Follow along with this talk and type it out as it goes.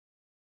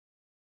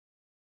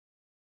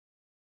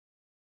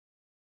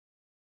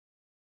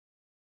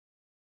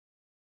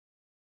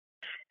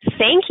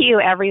Thank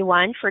you,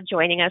 everyone, for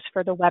joining us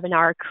for the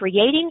webinar,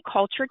 Creating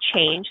Culture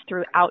Change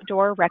Through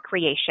Outdoor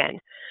Recreation.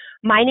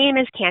 My name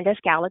is Candace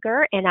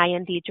Gallagher, and I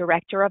am the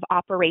Director of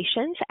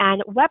Operations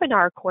and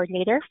Webinar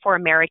Coordinator for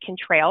American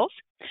Trails.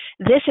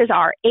 This is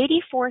our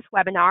 84th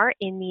webinar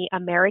in the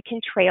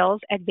American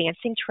Trails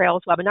Advancing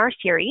Trails webinar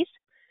series.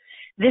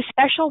 This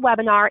special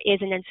webinar is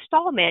an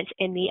installment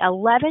in the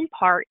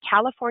 11-part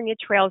California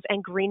Trails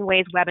and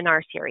Greenways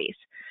webinar series.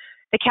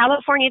 The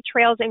California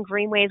Trails and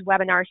Greenways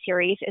webinar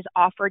series is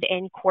offered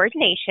in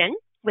coordination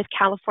with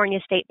California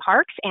State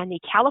Parks and the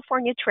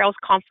California Trails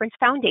Conference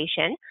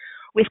Foundation,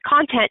 with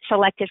content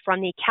selected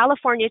from the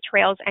California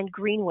Trails and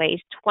Greenways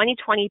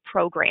 2020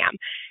 program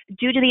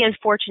due to the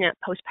unfortunate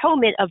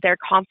postponement of their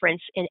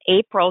conference in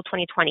April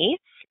 2020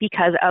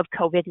 because of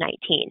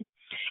COVID-19.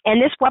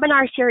 And this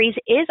webinar series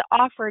is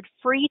offered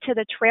free to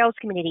the Trails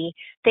community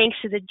thanks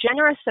to the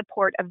generous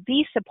support of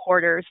these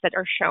supporters that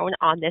are shown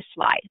on this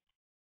slide.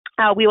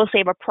 We will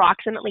save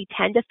approximately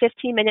 10 to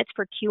 15 minutes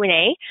for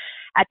Q&A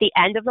at the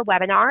end of the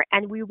webinar,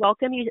 and we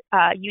welcome you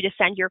to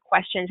send your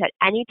questions at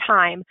any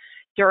time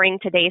during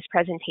today's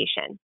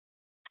presentation.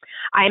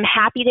 I am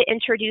happy to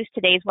introduce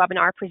today's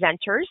webinar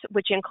presenters,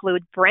 which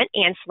include Brent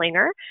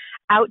Anslinger,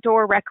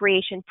 Outdoor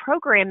Recreation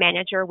Program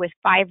Manager with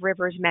Five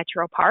Rivers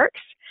Metro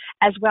Parks,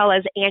 as well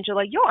as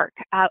Angela York,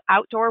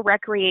 Outdoor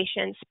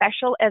Recreation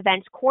Special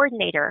Events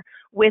Coordinator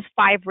with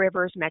Five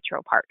Rivers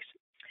Metro Parks.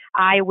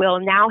 I will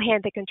now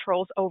hand the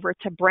controls over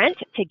to Brent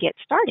to get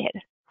started.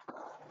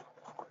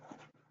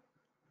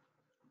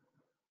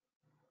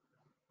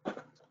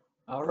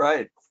 All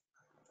right.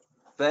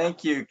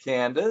 Thank you,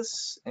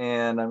 Candace.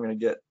 And I'm going to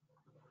get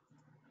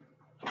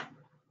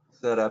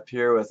set up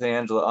here with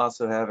Angela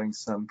also having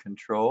some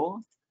control.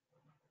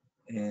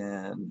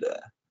 And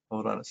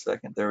hold on a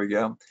second. There we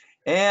go.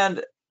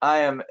 And I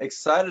am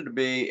excited to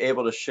be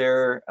able to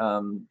share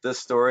this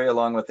story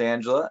along with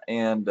Angela,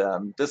 and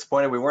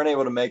disappointed we weren't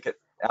able to make it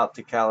out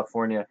to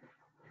California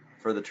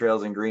for the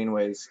Trails and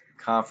Greenways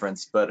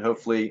conference, but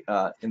hopefully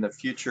in the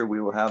future we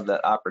will have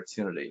that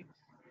opportunity.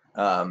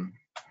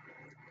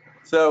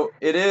 So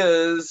it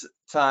is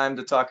time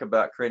to talk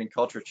about creating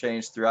culture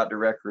change through outdoor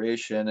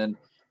recreation, and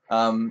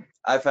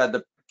I've had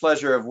the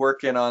pleasure of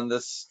working on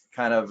this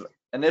kind of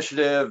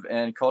initiative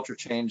and culture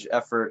change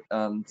effort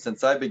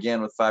since I began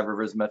with Five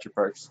Rivers Metro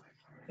Parks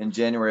in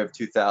January of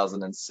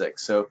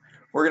 2006. So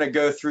we're going to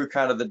go through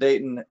kind of the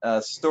Dayton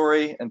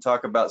story and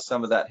talk about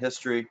some of that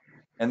history,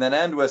 and then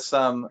end with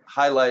some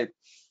highlight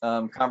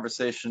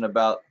conversation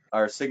about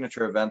our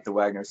signature event, the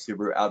Wagner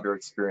Subaru Outdoor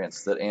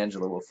Experience, that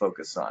Angela will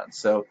focus on.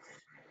 So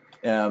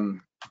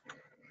trying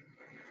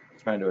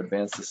to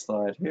advance the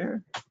slide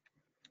here.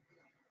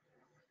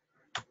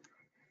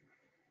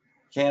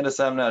 Candace,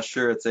 I'm not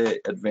sure it's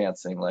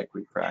advancing like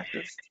we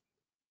practiced.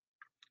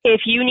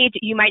 If you need,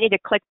 you might need to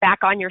click back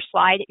on your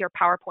slide, your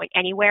PowerPoint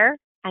anywhere,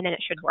 and then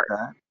it should work.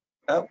 Okay.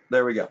 Oh,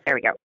 there we go. There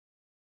we go.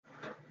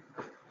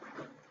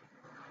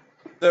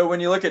 So when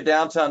you look at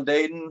downtown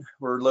Dayton,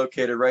 we're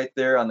located right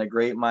there on the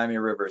Great Miami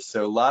River.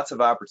 So lots of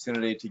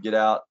opportunity to get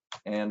out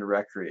and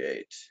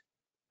recreate.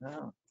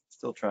 Oh,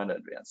 still trying to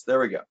advance. There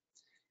we go.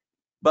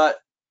 But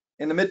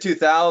in the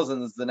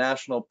mid-2000s, the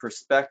national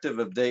perspective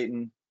of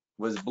Dayton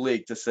was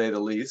bleak, to say the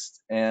least.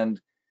 And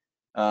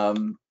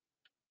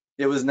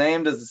it was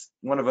named as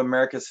one of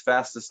America's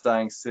fastest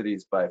dying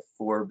cities by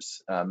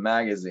Forbes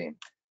magazine.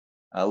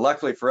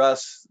 Luckily for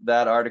us,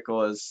 that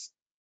article is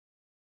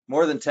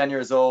more than 10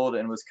 years old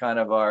and was kind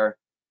of our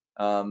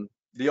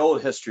the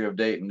old history of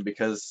Dayton,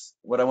 because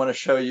what I want to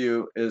show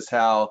you is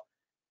how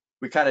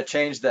we kind of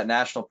changed that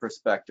national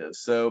perspective.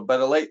 So by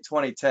the late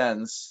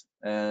 2010s,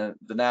 the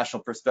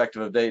national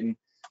perspective of Dayton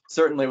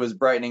certainly was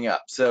brightening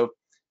up. So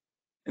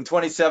in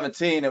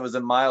 2017, it was a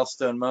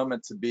milestone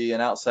moment to be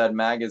in Outside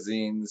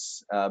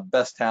Magazine's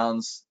Best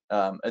Towns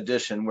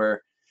edition,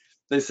 where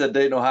they said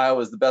Dayton, Ohio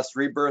was the best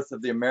rebirth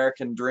of the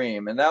American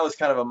dream. And that was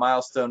kind of a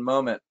milestone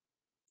moment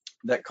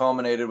that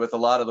culminated with a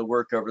lot of the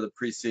work over the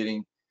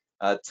preceding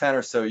 10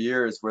 or so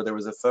years, where there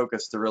was a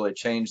focus to really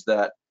change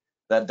that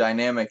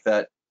dynamic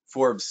that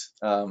Forbes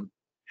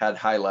had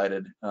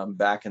highlighted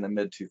back in the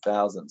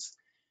mid-2000s.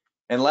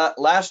 And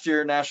last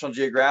year, National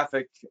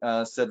Geographic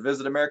said,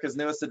 visit America's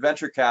newest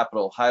adventure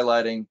capital,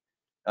 highlighting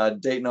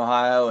Dayton,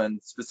 Ohio, and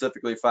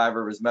specifically Five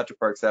Rivers Metro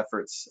Parks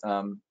efforts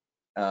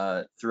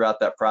throughout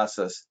that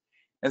process.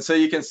 And so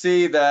you can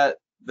see that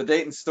the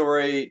Dayton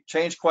story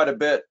changed quite a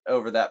bit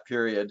over that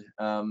period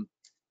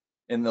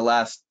in the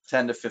last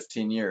 10 to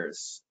 15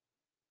 years.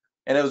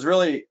 And it was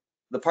really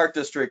the park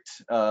district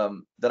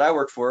that I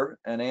work for,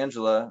 and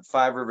Angela,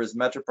 Five Rivers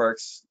Metro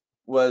Parks,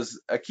 was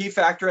a key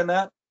factor in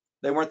that.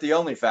 They weren't the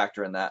only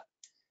factor in that.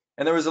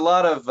 And there was a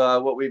lot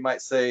of what we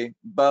might say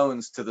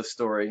bones to the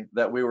story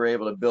that we were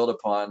able to build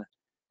upon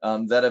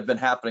that have been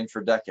happening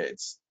for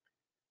decades.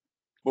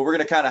 But we're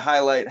going to kind of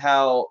highlight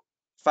how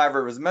Five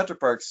Rivers Metro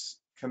Parks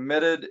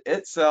committed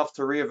itself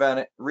to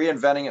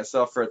reinventing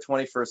itself for a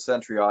 21st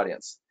century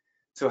audience.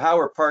 So how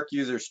are park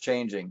users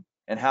changing,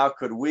 and how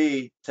could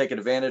we take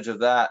advantage of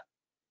that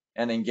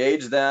and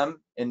engage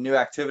them in new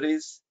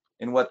activities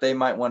in what they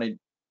might want to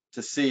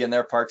to see in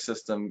their park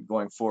system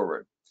going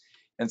forward.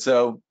 And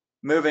so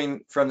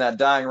moving from that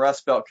dying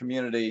Rust Belt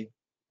community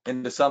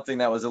into something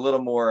that was a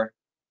little more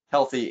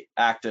healthy,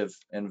 active,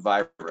 and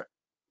vibrant.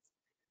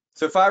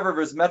 So Five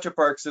Rivers Metro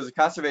Parks is a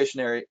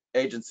conservation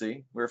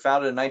agency. We were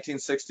founded in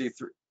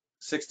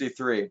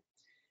 1963.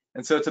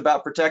 And so it's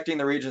about protecting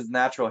the region's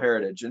natural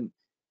heritage. And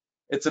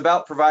it's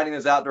about providing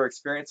those outdoor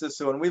experiences.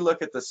 So when we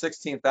look at the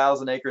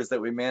 16,000 acres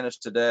that we manage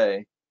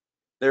today,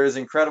 there is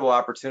incredible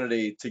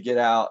opportunity to get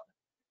out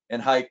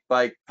and hike,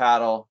 bike,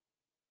 paddle,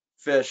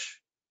 fish,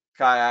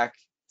 kayak,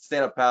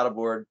 stand-up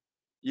paddleboard.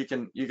 You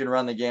can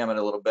run the gamut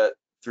a little bit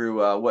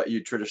through what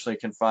you traditionally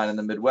can find in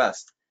the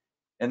Midwest.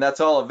 And that's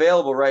all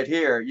available right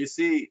here. You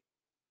see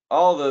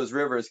all those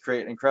rivers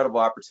create incredible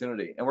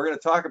opportunity. And we're going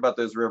to talk about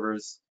those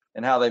rivers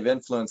and how they've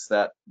influenced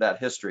that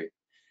history.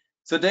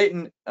 So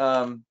Dayton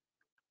and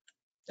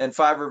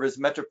Five Rivers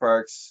Metro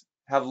Parks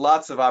have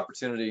lots of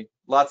opportunity,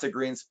 lots of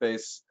green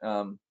space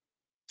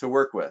to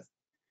work with.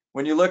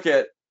 When you look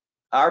at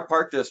our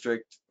park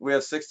district, we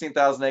have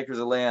 16,000 acres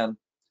of land.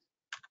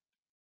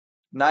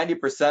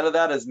 90% of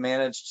that is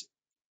managed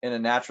in a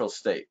natural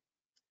state.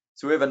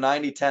 So we have a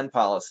 90-10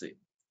 policy.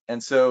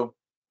 And so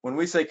when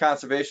we say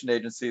conservation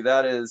agency,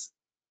 that is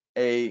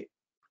a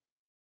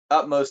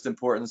utmost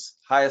importance,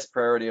 highest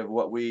priority of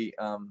what we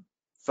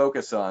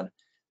focus on.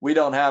 We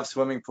don't have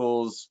swimming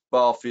pools,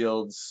 ball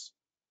fields,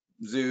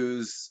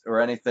 zoos,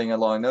 or anything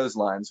along those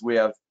lines. We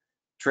have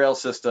trail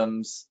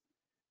systems,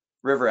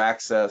 river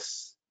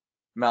access,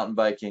 mountain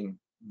biking,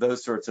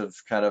 those sorts of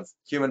kind of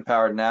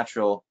human-powered,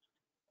 natural,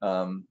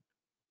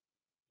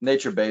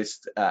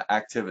 nature-based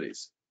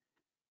activities.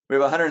 We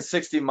have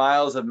 160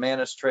 miles of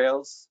managed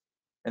trails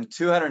and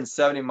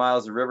 270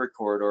 miles of river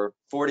corridor.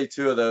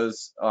 42 of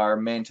those are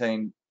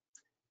maintained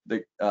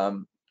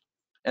and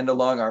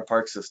along our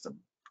park system.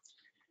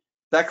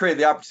 That created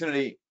the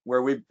opportunity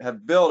where we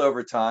have built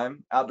over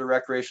time outdoor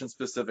recreation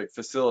specific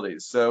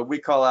facilities. So we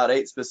call out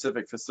 8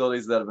 specific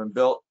facilities that have been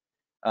built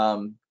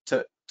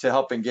to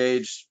help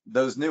engage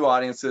those new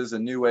audiences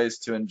and new ways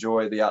to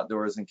enjoy the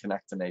outdoors and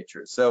connect to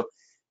nature. So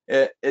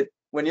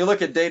when you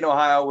look at Dayton,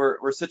 Ohio,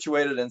 we're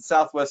situated in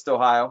Southwest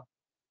Ohio.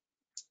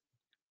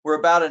 We're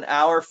about an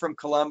hour from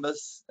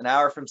Columbus, an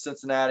hour from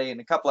Cincinnati,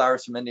 and a couple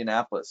hours from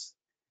Indianapolis.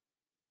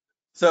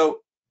 So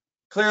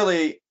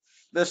clearly,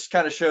 this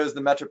kind of shows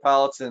the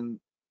metropolitan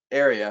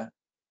area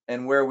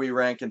and where we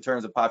rank in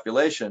terms of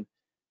population.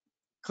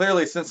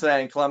 Clearly,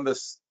 Cincinnati and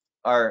Columbus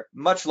are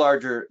much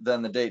larger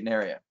than the Dayton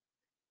area.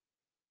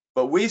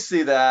 But we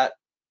see that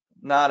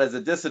not as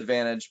a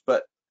disadvantage,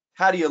 but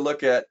how do you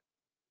look at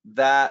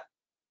that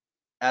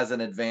as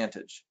an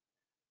advantage?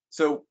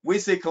 So we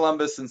see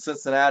Columbus and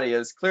Cincinnati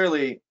as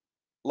clearly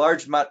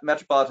large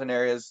metropolitan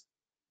areas.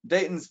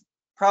 Dayton's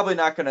probably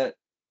not going to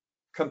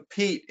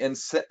compete in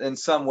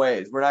some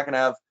ways. We're not going to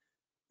have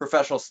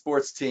professional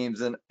sports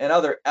teams and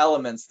other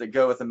elements that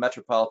go with a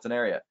metropolitan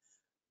area.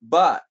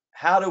 But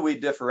how do we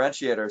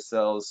differentiate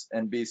ourselves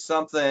and be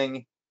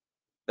something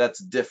that's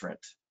different?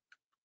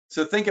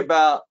 So think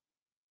about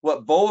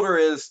what Boulder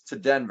is to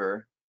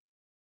Denver.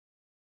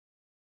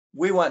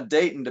 We want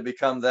Dayton to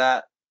become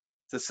that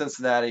to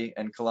Cincinnati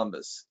and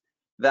Columbus.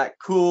 That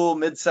cool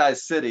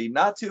mid-sized city,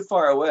 not too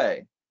far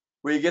away,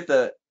 where you get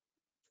the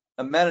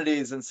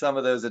amenities and some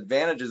of those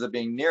advantages of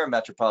being near a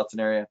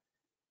metropolitan area,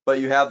 but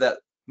you have that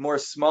more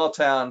small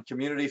town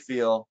community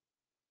feel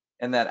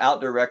and that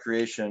outdoor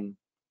recreation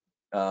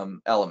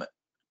element.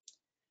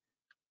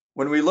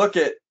 When we look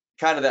at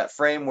kind of that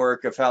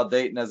framework of how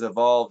Dayton has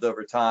evolved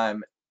over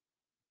time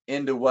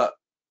into what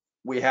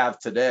we have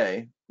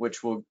today,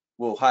 which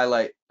we'll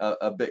highlight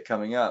a bit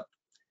coming up,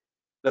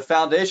 the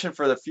foundation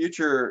for the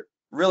future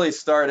really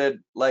started,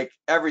 like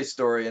every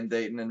story in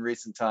Dayton in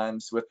recent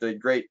times, with the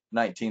great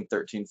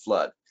 1913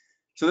 flood.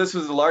 So this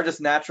was the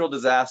largest natural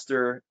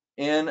disaster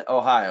in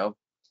Ohio,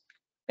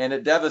 and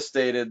it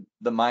devastated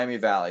the Miami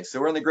Valley.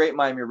 So we're in the Great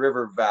Miami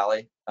River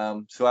Valley.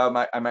 So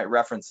I might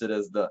reference it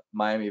as the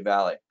Miami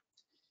Valley.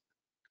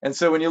 And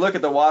so when you look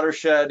at the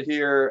watershed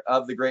here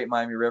of the Great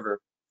Miami River,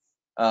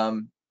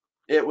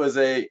 it was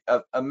a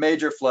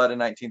major flood in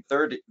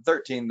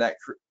 1913 that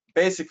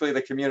basically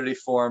the community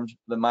formed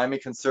the Miami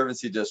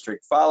Conservancy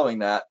District following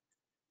that,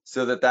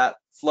 so that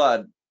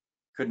flood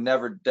could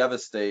never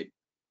devastate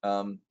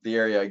the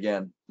area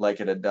again like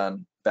it had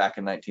done back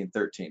in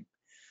 1913.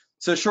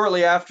 So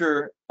shortly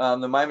after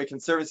the Miami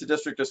Conservancy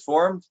District was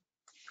formed,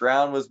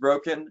 ground was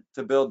broken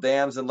to build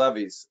dams and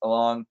levees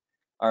along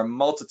our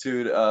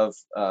multitude of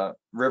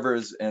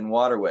rivers and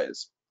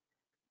waterways.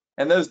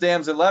 And those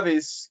dams and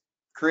levees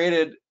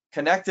created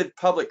connected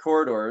public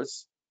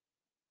corridors,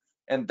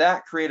 and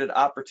that created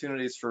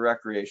opportunities for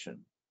recreation.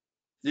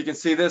 You can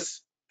see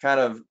this kind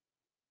of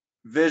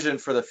vision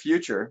for the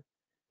future.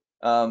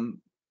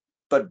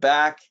 But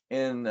back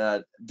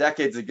in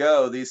decades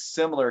ago, these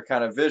similar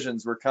kind of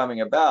visions were coming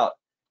about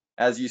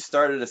as you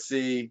started to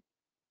see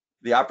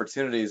the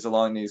opportunities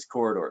along these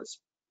corridors.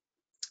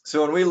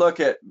 So when we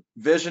look at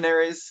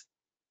visionaries,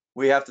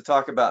 we have to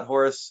talk about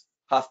Horace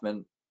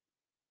Huffman,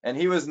 and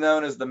he was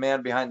known as the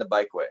man behind the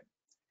bikeway.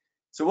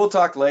 So we'll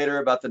talk later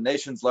about the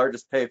nation's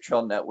largest paved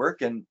trail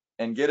network and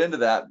get into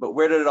that. But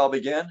where did it all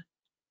begin?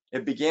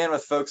 It began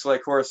with folks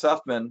like Horace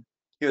Huffman.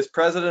 He was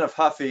president of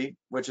Huffy,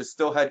 which is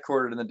still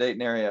headquartered in the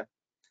Dayton area.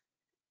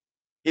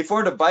 He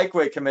formed a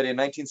bikeway committee in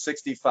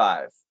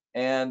 1965,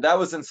 and that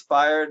was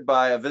inspired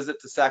by a visit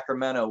to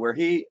Sacramento, where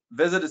he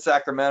visited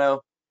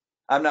Sacramento.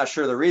 I'm not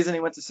sure the reason he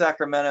went to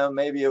Sacramento.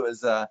 Maybe it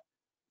was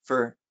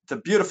it's a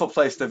beautiful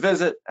place to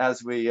visit,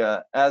 as we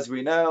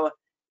know.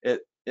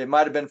 It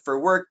might have been for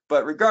work,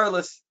 but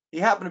regardless, he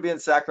happened to be in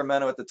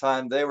Sacramento at the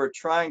time. They were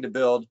trying to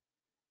build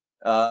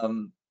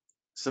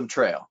some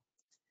trail.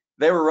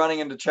 They were running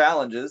into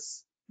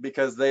challenges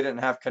because they didn't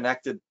have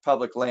connected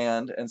public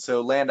land, and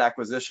so land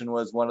acquisition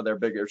was one of their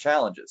bigger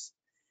challenges.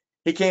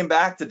 He came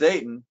back to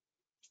Dayton,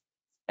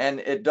 and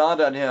it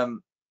dawned on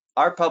him,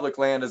 our public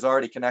land is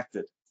already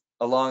connected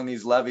along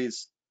these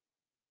levees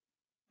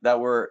that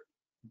were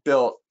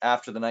built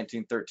after the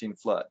 1913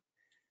 flood.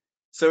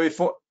 So he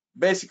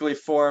basically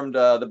formed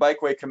the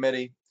Bikeway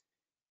Committee.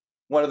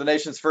 One of the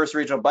nation's first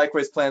regional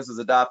bikeways plans was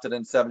adopted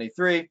in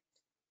 '73,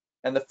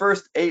 and the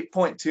first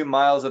 8.2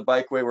 miles of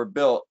bikeway were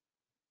built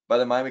by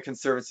the Miami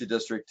Conservancy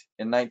District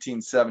in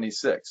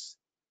 1976.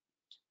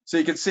 So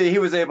you can see he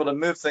was able to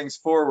move things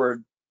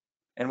forward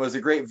and was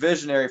a great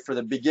visionary for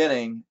the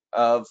beginning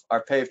of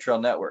our paved trail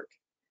network.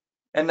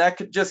 And that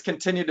could just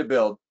continue to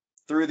build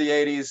through the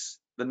 80s,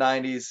 the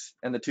 90s,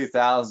 and the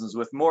 2000s,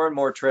 with more and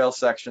more trail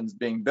sections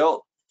being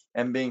built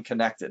and being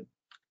connected.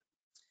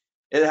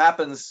 It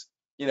happens,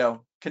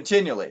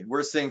 continually.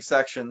 We're seeing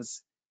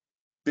sections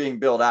being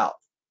built out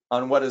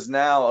on what is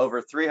now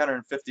over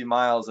 350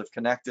 miles of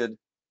connected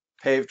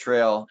paved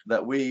trail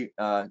that we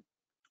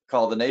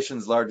call the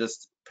nation's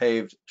largest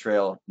paved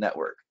trail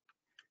network.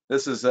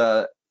 This is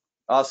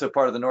also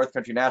part of the North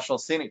Country National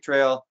Scenic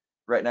Trail,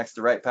 right next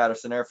to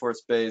Wright-Patterson Air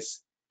Force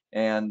Base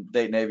and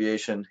Dayton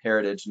Aviation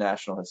Heritage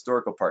National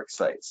Historical Park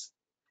sites.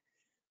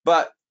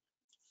 But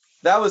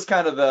that was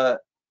kind of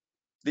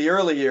the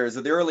early years,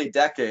 of the early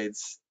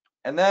decades.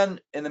 And then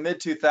in the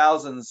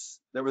mid-2000s,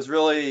 there was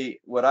really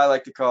what I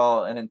like to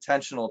call an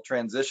intentional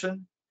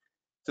transition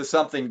to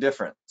something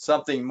different,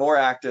 something more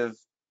active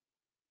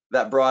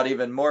that brought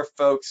even more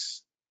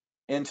folks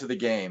into the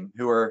game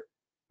who are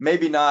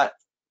maybe not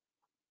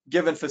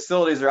given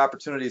facilities or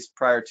opportunities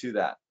prior to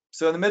that.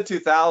 So in the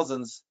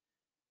mid-2000s,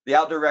 the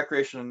Outdoor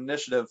Recreation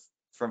Initiative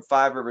from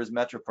Five Rivers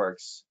Metro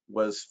Parks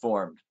was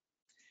formed.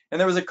 And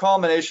there was a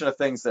culmination of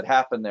things that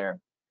happened there.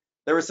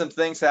 There were some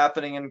things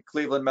happening in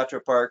Cleveland Metro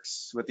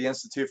Parks with the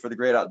Institute for the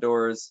Great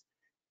Outdoors.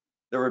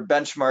 There were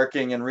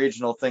benchmarking and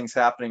regional things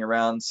happening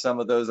around some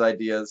of those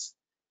ideas.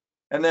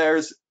 And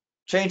there's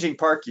changing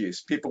park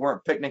use. People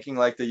weren't picnicking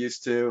like they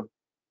used to.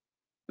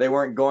 They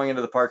weren't going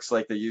into the parks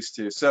like they used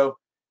to. So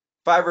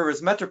Five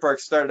Rivers Metro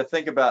Parks started to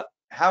think about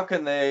how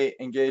can they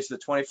engage the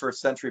 21st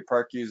century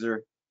park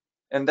user,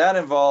 and that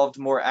involved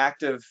more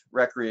active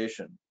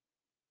recreation.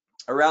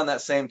 Around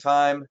that same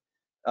time,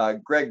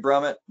 Greg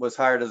Brummett was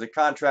hired as a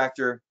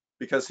contractor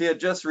because he had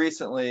just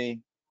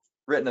recently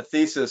written a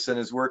thesis in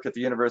his work at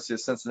the University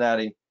of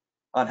Cincinnati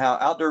on how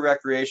outdoor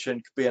recreation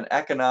could be an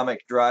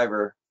economic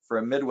driver for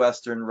a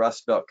Midwestern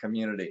Rust Belt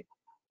community.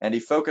 And he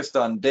focused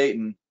on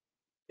Dayton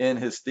in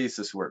his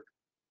thesis work.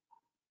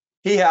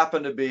 He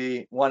happened to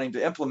be wanting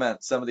to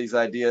implement some of these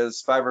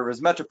ideas. Five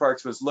Rivers Metro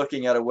Parks was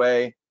looking at a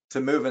way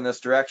to move in this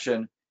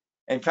direction,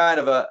 and kind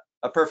of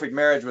a perfect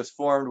marriage was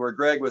formed where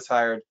Greg was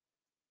hired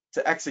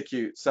to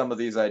execute some of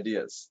these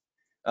ideas.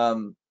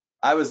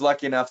 I was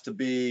lucky enough to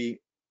be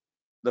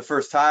the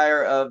first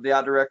hire of the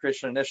Outdoor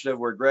Recreation Initiative,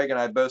 where Greg and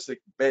I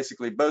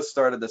basically both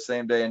started the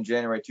same day in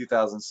January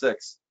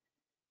 2006.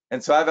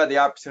 And so I've had the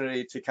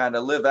opportunity to kind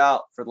of live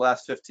out for the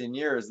last 15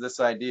 years this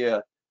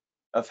idea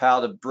of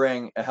how to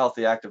bring a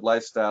healthy, active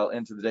lifestyle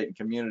into the Dayton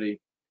community.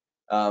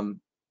 But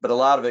a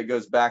lot of it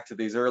goes back to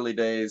these early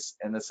days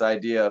and this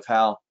idea of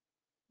how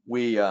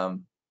we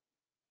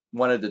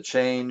wanted to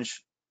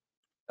change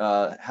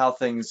how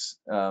things,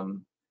 how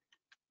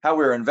we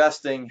were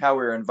investing, how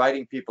we were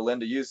inviting people in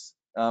to use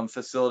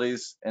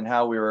facilities, and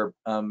how we were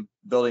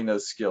building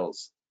those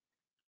skills.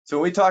 So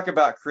when we talk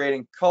about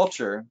creating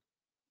culture,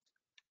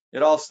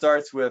 it all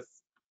starts with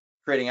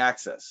creating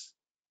access.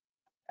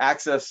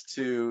 Access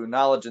to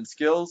knowledge and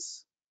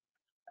skills,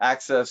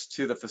 access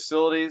to the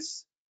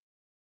facilities,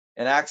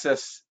 and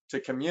access to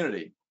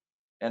community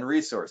and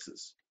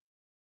resources.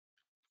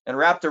 And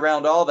wrapped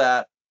around all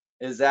that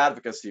is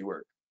advocacy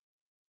work.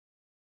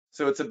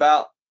 So it's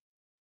about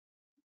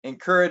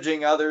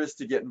encouraging others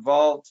to get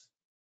involved,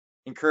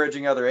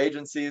 encouraging other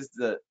agencies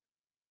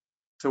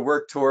to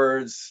work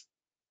towards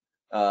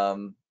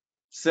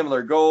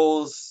similar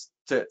goals,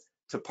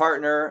 to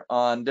partner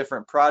on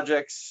different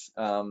projects.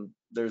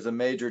 There's a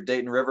major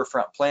Dayton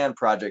Riverfront Plan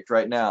project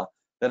right now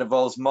that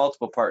involves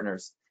multiple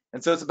partners.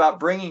 And so it's about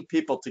bringing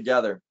people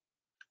together.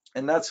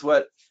 And that's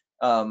what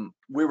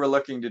we were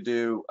looking to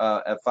do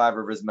at Five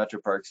Rivers Metro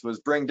Parks,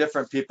 was bring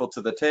different people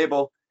to the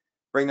table,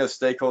 bring those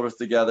stakeholders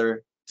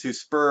together to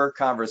spur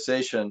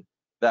conversation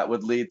that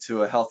would lead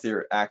to a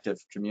healthier, active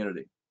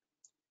community.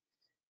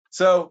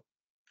 So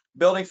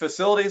building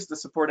facilities to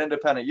support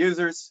independent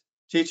users,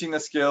 teaching the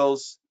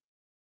skills,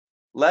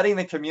 letting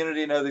the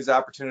community know these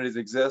opportunities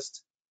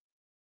exist,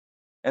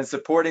 and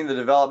supporting the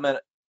development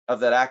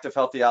of that active,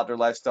 healthy outdoor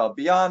lifestyle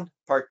beyond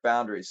park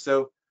boundaries.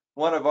 So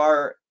one of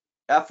our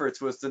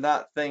efforts was to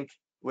not think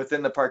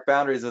within the park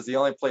boundaries as the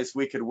only place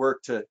we could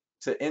work to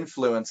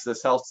influence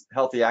this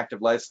healthy,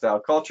 active lifestyle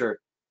culture,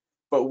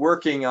 but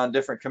working on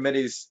different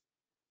committees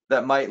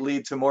that might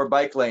lead to more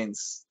bike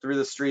lanes through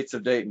the streets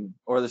of Dayton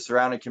or the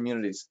surrounding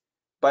communities,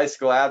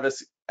 bicycle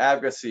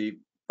advocacy,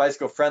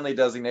 bicycle friendly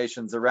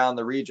designations around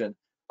the region.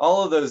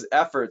 All of those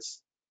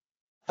efforts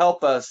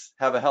help us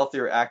have a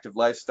healthier, active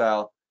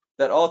lifestyle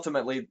that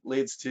ultimately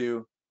leads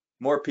to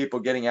more people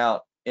getting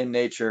out in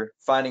nature,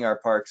 finding our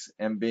parks,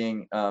 and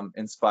being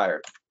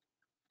inspired.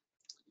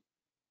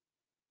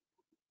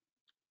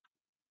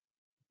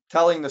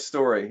 Telling the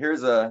story.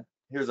 Here's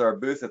our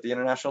booth at the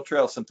International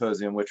Trail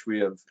Symposium, which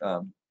we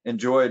have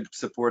enjoyed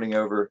supporting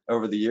over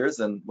the years,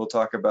 and we'll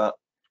talk about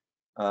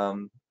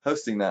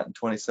hosting that in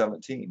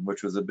 2017,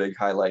 which was a big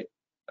highlight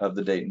of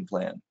the Dayton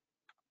plan.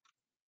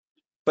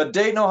 But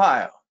Dayton,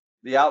 Ohio,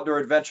 the outdoor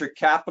adventure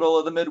capital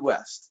of the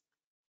Midwest,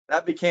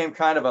 that became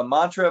kind of a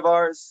mantra of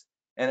ours,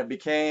 and it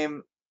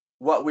became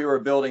what we were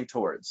building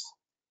towards.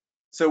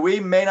 So we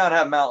may not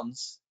have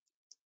mountains,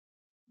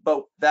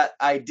 but that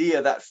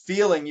idea, that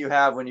feeling you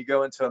have when you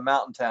go into a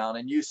mountain town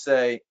and you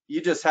say,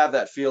 you just have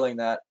that feeling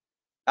that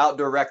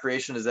outdoor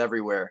recreation is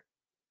everywhere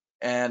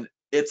and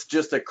it's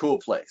just a cool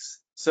place.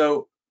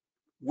 So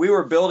we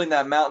were building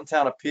that mountain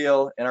town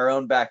appeal in our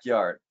own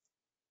backyard.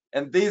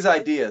 And these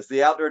ideas,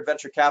 the outdoor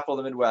adventure capital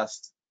of the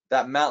Midwest,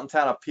 that mountain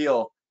town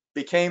appeal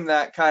became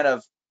that kind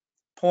of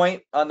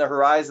point on the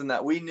horizon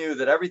that we knew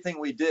that everything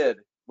we did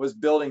was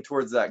building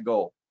towards that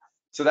goal.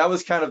 So that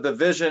was kind of the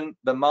vision,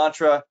 the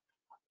mantra.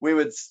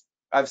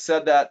 I've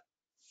said that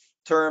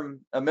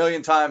term a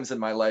million times in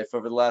my life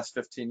over the last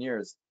 15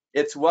 years.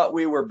 It's what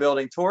we were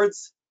building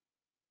towards.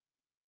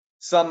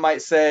 Some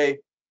might say,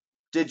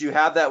 did you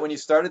have that when you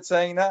started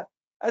saying that?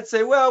 I'd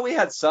say, well, we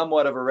had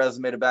somewhat of a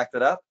resume to back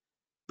that up.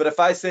 But if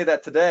I say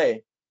that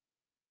today,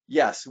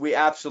 yes, we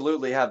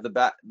absolutely have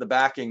the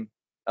backing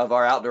of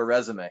our outdoor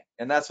resume.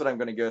 And that's what I'm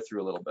going to go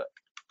through a little bit.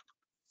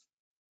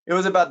 It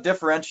was about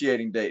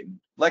differentiating Dayton.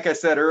 Like I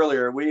said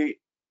earlier, we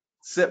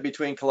sit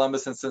between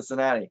Columbus and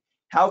Cincinnati.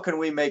 How can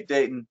we make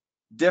Dayton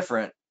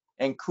different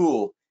and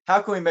cool?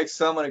 How can we make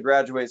someone who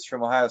graduates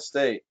from Ohio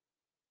State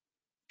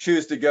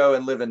choose to go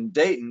and live in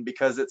Dayton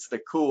because it's the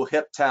cool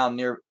hip town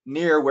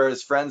near where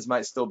his friends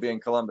might still be in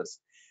Columbus?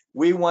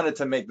 We wanted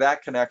to make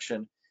that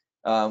connection.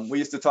 We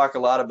used to talk a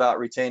lot about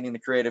retaining the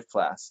creative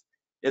class.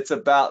 It's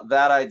about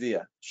that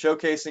idea,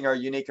 showcasing our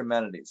unique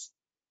amenities.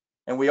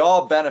 And we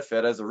all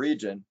benefit as a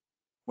region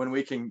when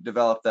we can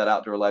develop that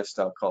outdoor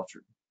lifestyle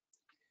culture.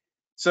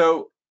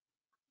 So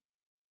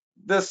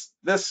this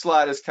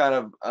slide is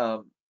kind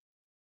of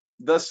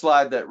the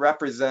slide that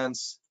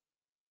represents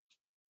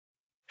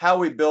how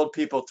we build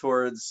people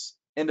towards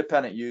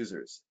independent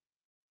users.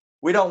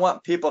 We don't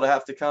want people to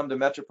have to come to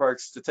Metro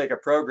Parks to take a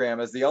program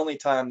as the only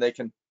time they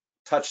can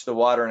touch the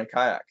water in a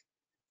kayak.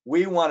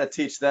 We want to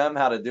teach them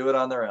how to do it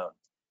on their own.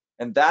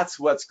 And that's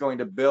what's going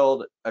to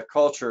build a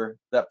culture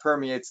that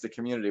permeates the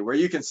community, where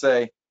you can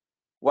say,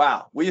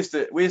 wow, we used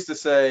to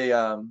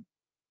say,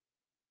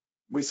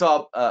 we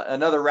saw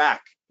another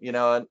rack,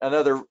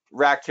 another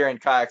rack carrying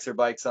kayaks or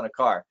bikes on a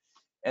car.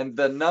 And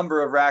the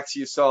number of racks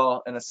you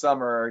saw in a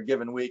summer or a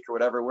given week or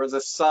whatever was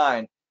a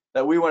sign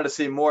that we wanted to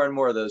see more and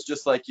more of those,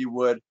 just like you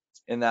would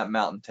in that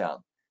mountain town.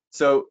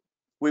 So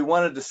we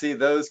wanted to see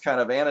those kind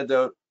of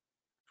anecdote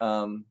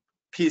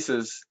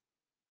pieces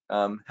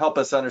help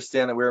us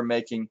understand that we were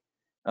making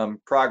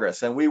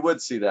progress. And we would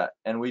see that,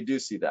 and we do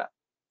see that.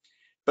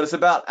 But it's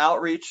about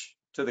outreach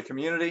to the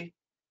community,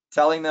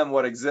 telling them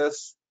what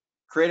exists,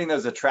 creating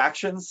those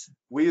attractions.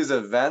 We use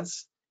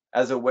events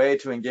as a way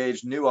to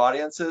engage new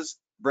audiences,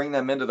 bring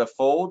them into the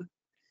fold,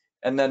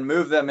 and then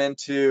move them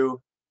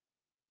into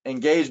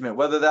engagement,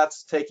 whether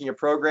that's taking a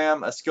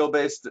program, a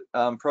skill-based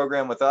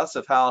program with us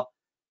of how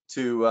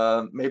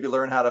to maybe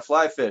learn how to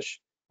fly fish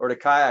or to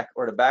kayak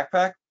or to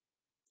backpack.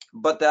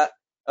 But that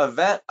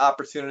event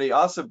opportunity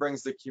also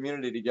brings the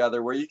community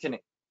together, where you can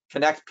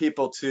connect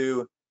people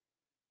to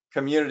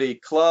community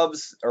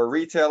clubs or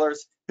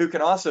retailers who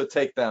can also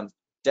take them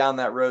down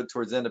that road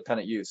towards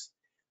independent use.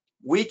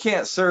 We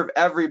can't serve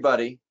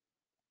everybody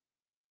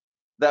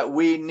that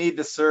we need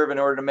to serve in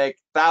order to make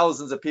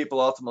thousands of people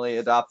ultimately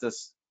adopt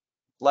this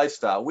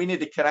lifestyle. We need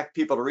to connect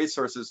people to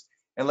resources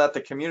and let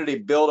the community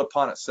build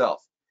upon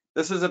itself.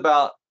 This is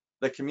about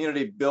the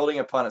community building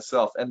upon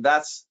itself, and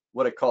that's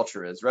what a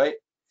culture is, right?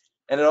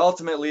 And it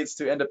ultimately leads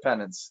to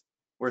independence,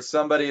 where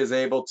somebody is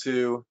able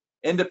to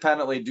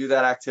independently do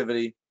that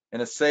activity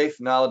in a safe,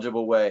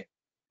 knowledgeable way.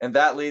 And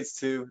that leads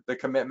to the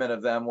commitment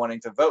of them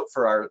wanting to vote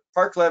for our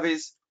park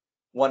levies,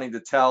 wanting to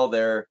tell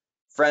their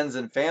friends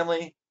and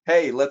family,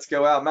 hey, let's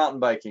go out mountain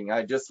biking.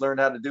 I just learned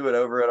how to do it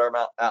over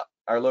at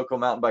our local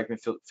mountain biking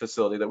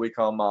facility that we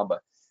call Mamba.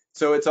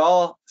 So it's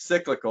all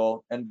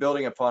cyclical and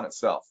building upon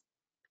itself.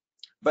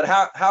 But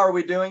how are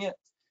we doing it?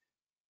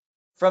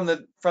 from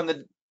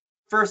the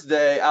first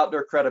day,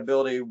 outdoor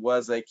credibility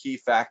was a key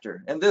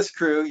factor. And this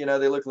crew, you know,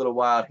 they look a little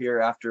wild here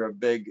after a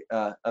big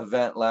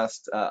event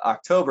last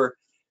October,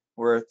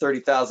 where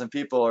 30,000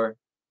 people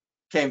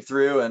came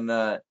through and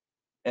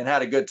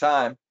had a good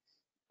time.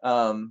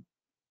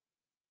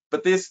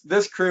 But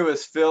this crew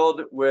is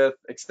filled with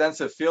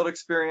extensive field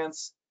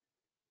experience,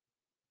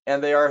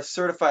 and they are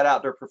certified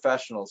outdoor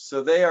professionals.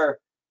 So they are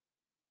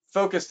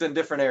focused in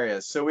different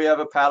areas. So we have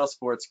a paddle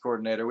sports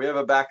coordinator, we have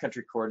a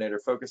backcountry coordinator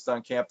focused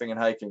on camping and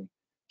hiking.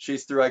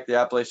 She's through like the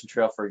Appalachian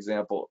Trail, for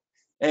example.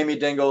 Amy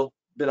Dingle,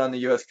 been on the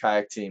U.S.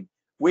 kayak team.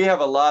 We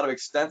have a lot of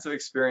extensive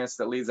experience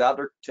that leads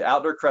to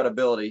outdoor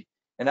credibility,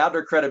 and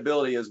outdoor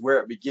credibility is where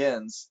it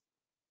begins.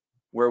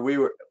 Where we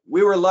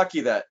were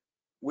lucky that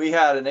we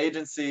had an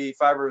agency,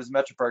 Five Rivers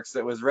Metro Parks,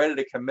 that was ready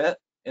to commit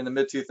in the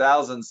mid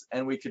 2000s,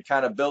 and we could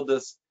kind of build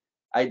this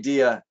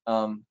idea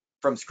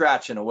from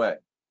scratch in a way.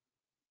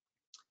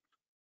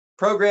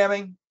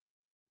 Programming,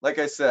 like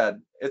I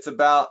said, it's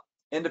about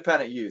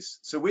independent use.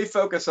 So we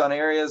focus on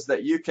areas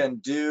that you can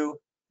do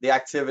the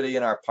activity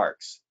in our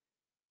parks.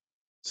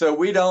 So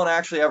we don't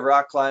actually have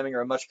rock climbing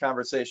or much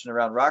conversation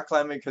around rock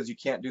climbing because you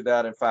can't do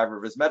that in Five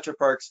Rivers Metro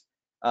Parks.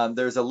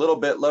 There's a little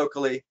bit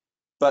locally,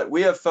 but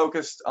we have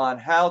focused on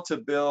how to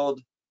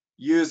build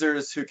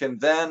users who can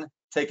then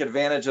take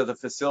advantage of the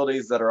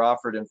facilities that are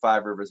offered in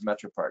Five Rivers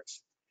Metro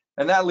Parks.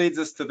 And that leads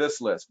us to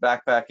this list: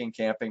 backpacking,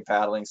 camping,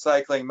 paddling,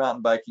 cycling,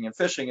 mountain biking, and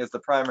fishing is the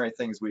primary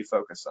things we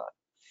focus on.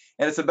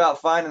 And it's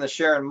about finding the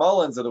Sharon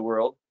Mullins of the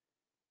world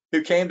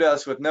who came to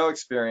us with no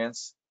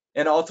experience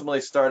and ultimately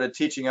started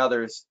teaching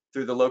others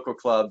through the local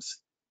clubs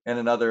and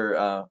in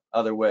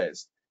other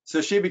ways.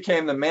 So she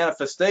became the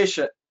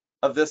manifestation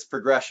of this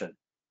progression.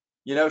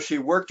 You know, she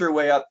worked her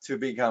way up to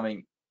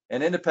becoming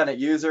an independent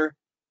user.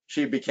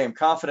 She became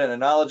confident and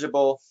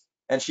knowledgeable,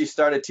 and she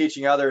started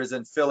teaching others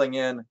and filling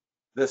in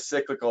this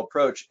cyclical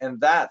approach. And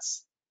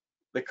that's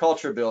the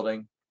culture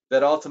building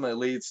that ultimately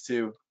leads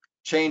to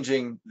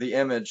changing the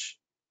image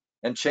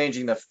and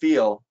changing the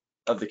feel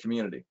of the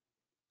community.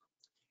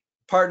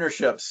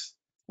 Partnerships,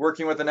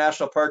 working with the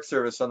National Park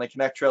Service on the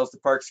Connect Trails to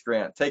Parks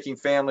grant, taking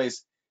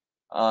families,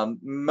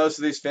 most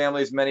of these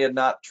families, many had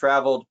not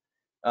traveled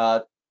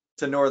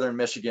to northern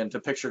Michigan, to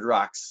Pictured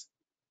Rocks.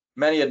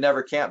 Many had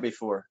never camped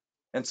before.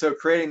 And so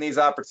creating these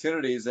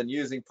opportunities and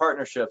using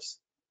partnerships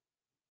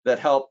that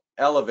help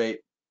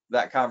elevate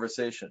that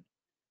conversation.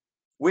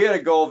 We had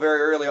a goal very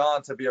early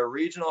on to be a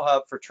regional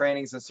hub for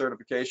trainings and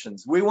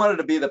certifications. We wanted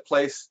to be the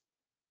place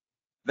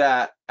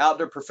that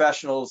outdoor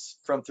professionals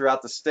from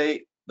throughout the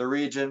state, the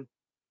region,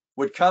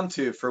 would come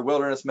to for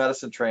wilderness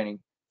medicine training,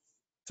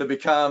 to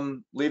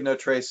become Leave No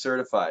Trace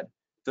certified,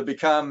 to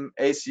become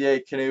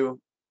ACA canoe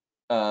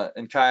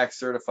and kayak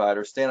certified,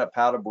 or stand up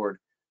paddleboard,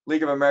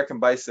 League of American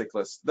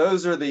Bicyclists.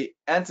 Those are the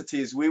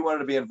entities we wanted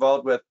to be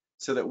involved with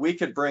so that we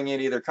could bring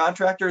in either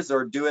contractors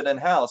or do it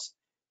in-house,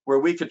 where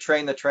we could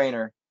train the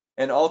trainer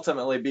and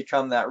ultimately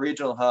become that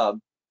regional hub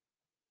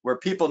where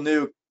people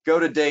knew, go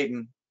to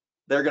Dayton,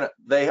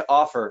 they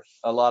offer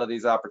a lot of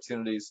these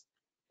opportunities,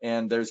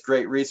 and there's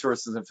great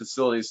resources and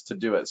facilities to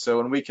do it. So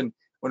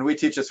when we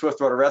teach a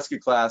swiftwater rescue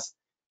class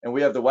and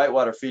we have the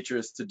whitewater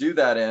features to do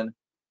that in,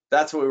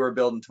 that's what we were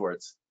building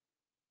towards.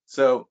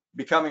 So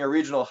becoming a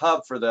regional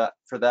hub for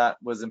that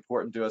was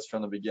important to us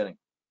from the beginning.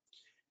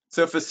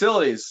 So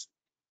facilities,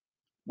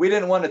 we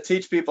didn't want to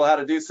teach people how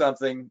to do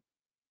something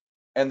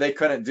and they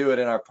couldn't do it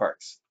in our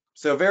parks.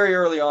 So very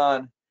early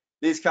on,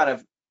 these kind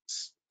of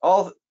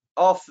all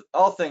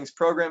things,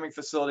 programming,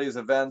 facilities,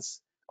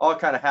 events, all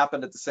kind of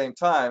happened at the same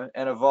time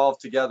and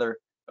evolved together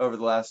over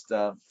the last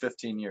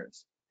 15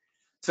 years.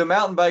 So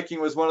mountain biking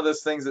was one of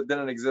those things that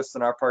didn't exist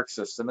in our park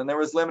system, and there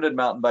was limited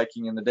mountain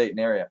biking in the Dayton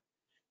area.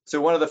 So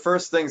one of the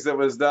first things that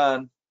was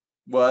done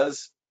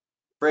was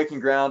breaking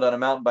ground on a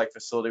mountain bike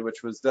facility,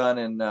 which was done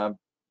in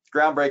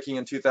groundbreaking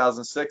in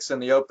 2006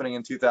 and the opening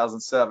in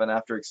 2007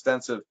 after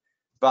extensive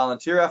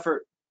volunteer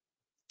effort.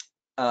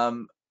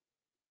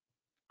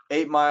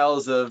 8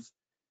 miles of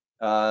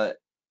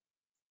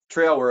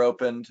trail were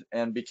opened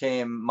and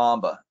became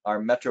Mamba, our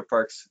Metro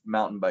Parks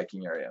mountain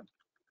biking area.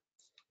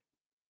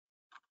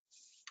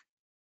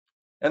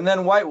 And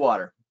then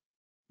whitewater.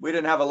 We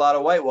didn't have a lot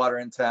of whitewater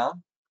in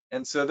town.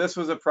 And so this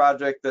was a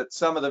project that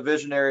some of the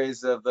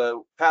visionaries of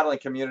the paddling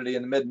community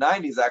in the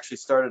mid-90s actually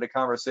started a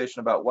conversation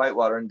about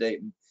whitewater in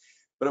Dayton.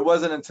 But it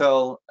wasn't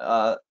until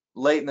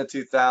late in the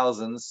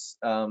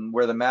 2000s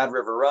where the Mad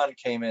River Run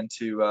came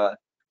into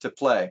to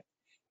play.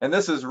 And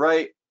this is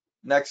right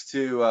next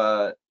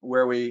to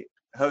where we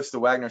host the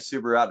Wagner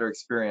Subaru Outdoor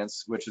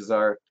Experience, which is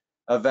our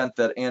event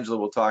that Angela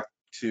will talk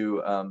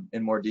to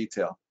in more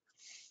detail.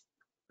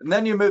 And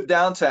then you move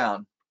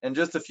downtown. And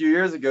just a few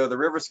years ago, the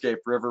Riverscape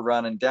River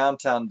Run in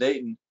downtown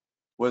Dayton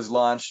was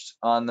launched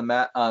on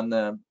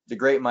the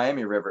Great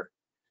Miami River.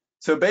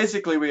 So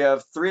basically, we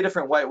have 3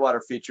 different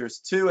whitewater features,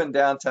 2 in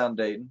downtown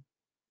Dayton,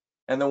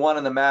 and the one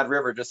in the Mad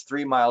River just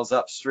 3 miles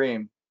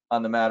upstream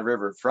on the Mad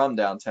River from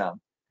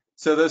downtown.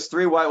 So those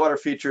 3 whitewater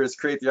features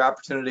create the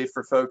opportunity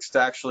for folks to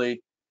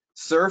actually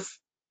surf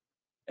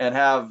and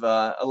have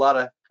a lot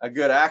of a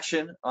good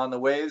action on the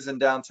waves in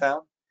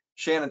downtown.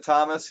 Shannon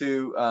Thomas,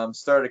 who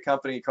started a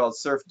company called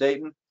Surf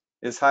Dayton,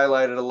 is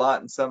highlighted a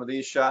lot in some of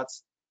these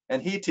shots,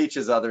 and he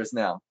teaches others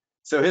now.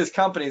 So his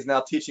company is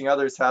now teaching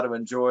others how to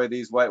enjoy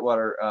these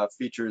whitewater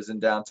features in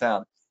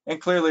downtown.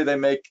 And clearly they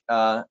make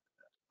a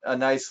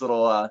nice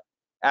little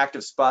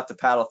active spot to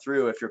paddle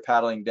through if you're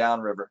paddling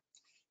downriver.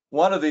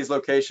 One of these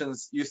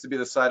locations used to be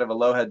the site of a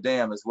Lowhead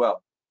Dam as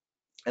well.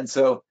 And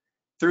so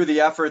through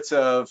the efforts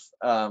of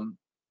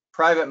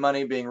private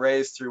money being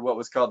raised through what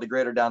was called the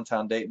Greater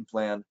Downtown Dayton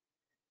Plan,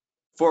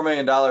 $4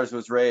 million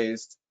was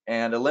raised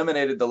and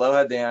eliminated the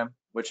Lowhead Dam,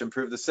 which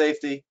improved the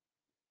safety.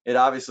 It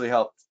obviously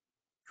helped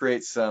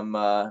create some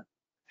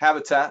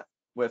habitat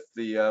with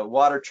the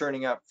water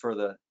churning up for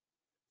the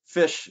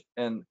fish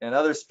and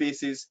other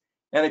species,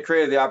 and it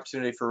created the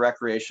opportunity for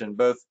recreation,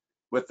 both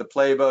with the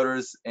play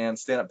boaters and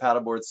stand-up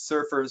paddleboard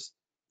surfers,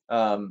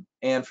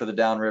 and for the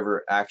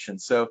downriver action.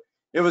 So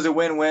it was a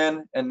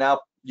win-win, and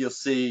now you'll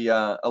see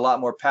a lot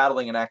more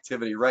paddling and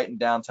activity right in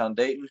downtown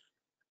Dayton.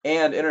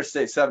 And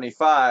Interstate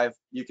 75,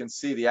 you can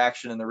see the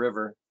action in the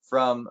river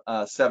from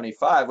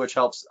 75, which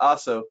helps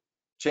also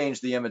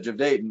change the image of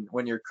Dayton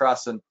when you're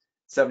crossing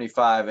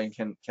 75 and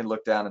can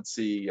look down and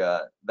see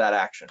that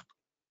action.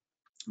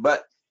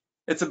 But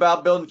it's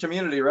about building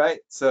community, right?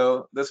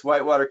 So this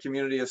whitewater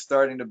community is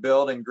starting to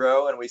build and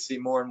grow, and we see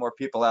more and more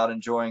people out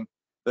enjoying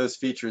those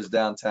features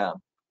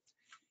downtown.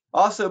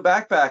 Also,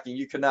 backpacking.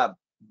 You could not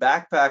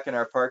backpack in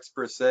our parks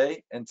per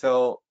se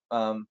until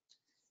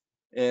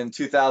in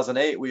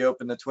 2008, we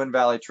opened the Twin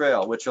Valley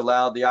Trail, which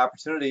allowed the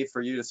opportunity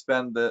for you to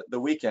spend the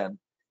weekend.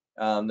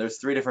 There's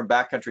 3 different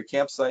backcountry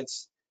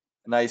campsites,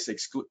 nice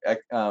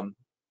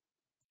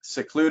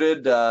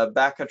secluded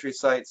backcountry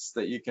sites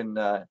that you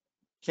can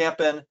camp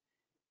in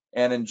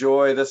and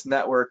enjoy this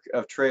network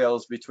of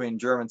trails between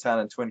Germantown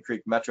and Twin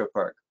Creek Metro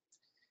Park.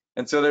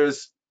 And so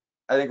there's,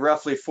 I think,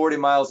 roughly 40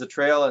 miles of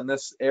trail in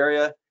this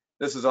area.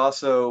 This is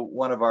also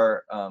one of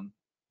our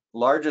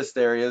largest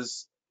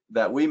areas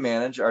that we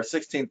manage. Our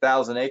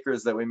 16,000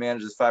 acres that we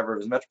manage as Five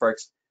Rivers Metro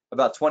Parks,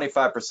 about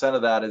 25%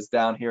 of that is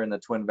down here in the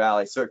Twin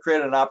Valley. So it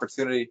created an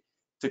opportunity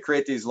to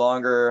create these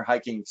longer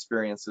hiking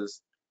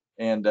experiences.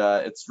 And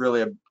it's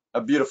really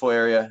a beautiful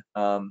area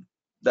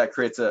that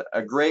creates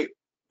a great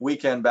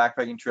weekend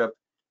backpacking trip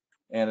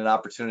and an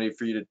opportunity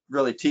for you to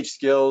really teach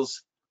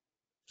skills,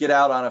 get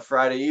out on a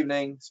Friday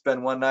evening,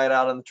 spend one night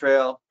out on the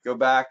trail, go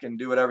back and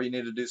do whatever you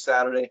need to do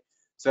Saturday.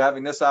 So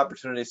having this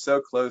opportunity so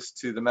close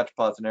to the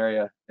metropolitan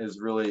area is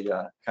really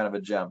kind of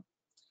a gem.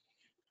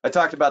 I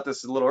talked about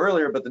this a little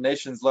earlier, but the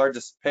nation's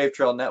largest paved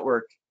trail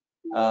network,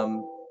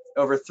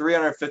 over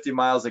 350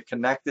 miles of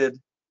connected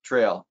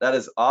trail. That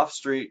is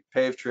off-street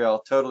paved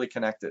trail, totally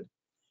connected.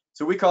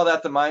 So we call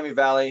that the Miami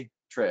Valley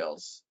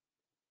Trails.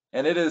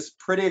 And it is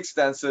pretty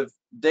extensive.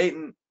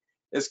 Dayton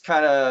is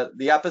kind of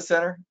the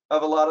epicenter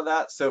of a lot of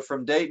that. So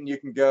from Dayton, you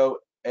can go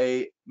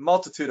a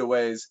multitude of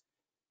ways,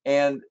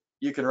 and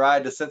you can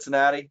ride to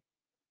Cincinnati.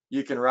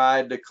 You can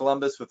ride to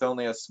Columbus with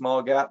only a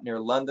small gap near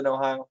London,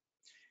 Ohio.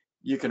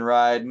 You can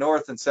ride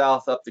north and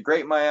south up the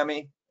Great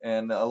Miami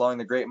and along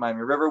the Great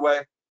Miami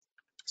Riverway.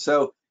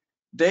 So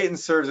Dayton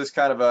serves as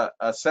kind of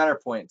a center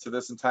point to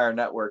this entire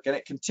network, and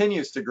it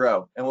continues to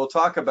grow. And we'll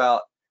talk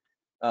about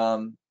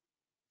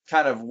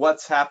kind of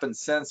what's happened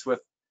since with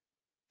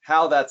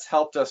how that's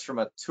helped us from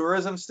a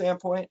tourism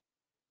standpoint.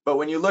 But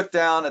when you look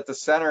down at the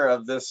center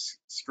of this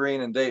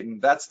screen in Dayton,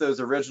 that's those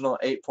original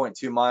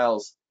 8.2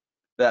 miles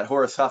that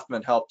Horace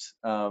Huffman helped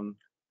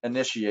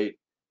initiate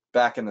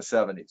back in the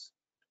 70s.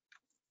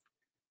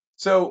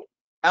 So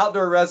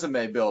outdoor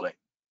resume building.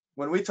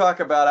 When we talk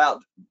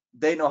about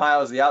Dayton,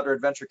 Ohio as the outdoor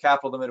adventure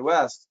capital of the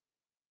Midwest,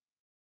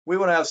 we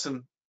want to have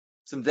some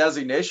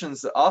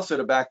designations also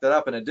to back that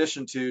up, in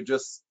addition to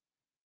just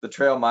the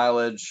trail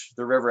mileage,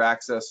 the river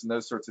access, and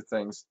those sorts of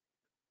things.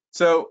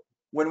 So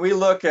when we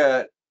look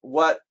at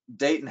what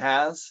Dayton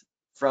has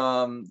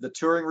from the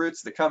touring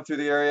routes that come through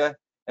the area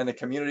and the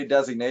community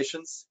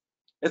designations,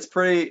 it's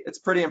pretty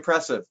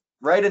impressive.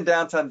 Right in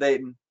downtown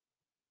Dayton,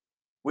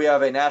 we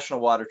have a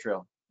national water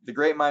trail. The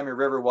Great Miami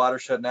River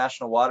Watershed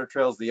National Water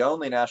Trail is the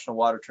only national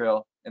water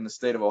trail in the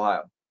state of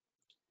Ohio.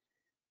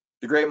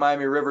 The Great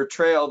Miami River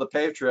Trail, the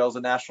paved trail, is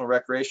a national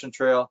recreation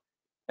trail,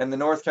 and the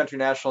North Country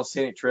National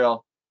Scenic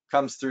Trail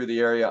comes through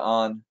the area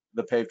on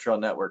the paved trail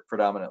network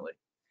predominantly.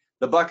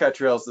 The Buckeye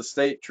Trail is the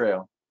state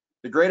trail.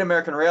 The Great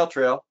American Rail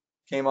Trail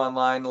came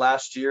online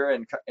last year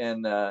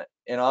and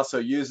also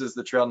uses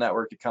the trail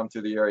network to come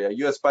through the area.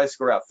 US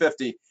Bicycle Route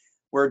 50,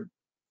 we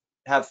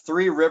have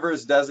 3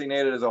 rivers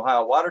designated as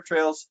Ohio water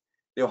trails.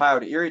 The Ohio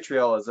to Erie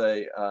Trail is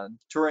a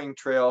touring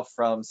trail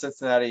from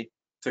Cincinnati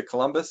to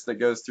Columbus that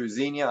goes through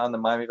Xenia on the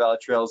Miami Valley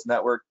Trails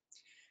network.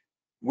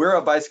 We're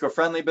a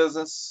bicycle-friendly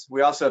business.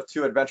 We also have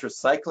 2 Adventure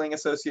Cycling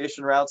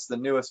Association routes. The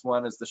newest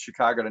one is the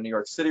Chicago to New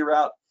York City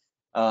route,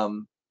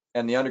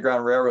 and the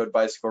Underground Railroad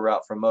bicycle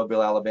route from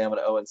Mobile, Alabama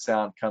to Owen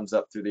Sound comes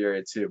up through the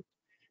area too.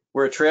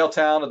 We're a trail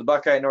town of the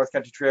Buckeye North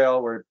Country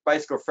Trail. We're a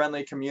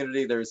bicycle-friendly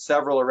community. There's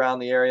several around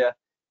the area,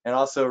 and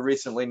also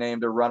recently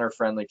named a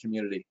runner-friendly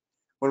community.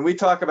 when we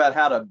talk about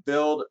how to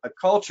build a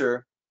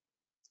culture,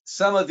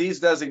 some of these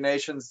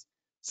designations,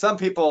 some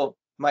people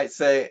might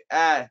say,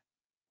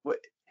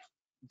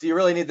 do you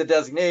really need the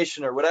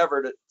designation or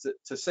whatever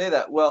to say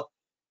that? Well,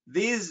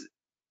 these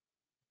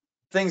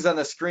things on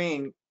the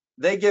screen,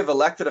 they give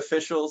elected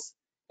officials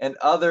and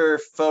other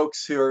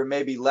folks who are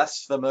maybe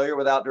less familiar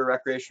with outdoor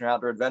recreation or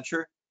outdoor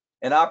adventure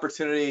an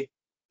opportunity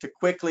to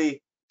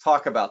quickly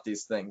talk about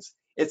these things.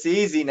 It's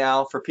easy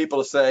now for people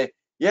to say,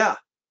 yeah,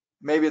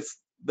 maybe it's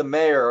the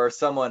mayor or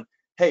someone,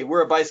 hey,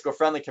 we're a bicycle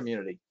friendly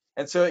community.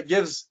 And so it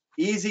gives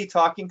easy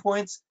talking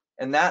points,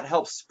 and that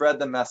helps spread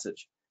the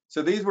message.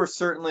 So these were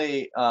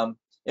certainly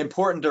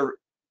important to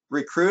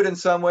recruit in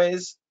some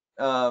ways,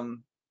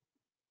 and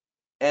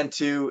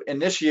to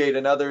initiate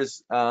in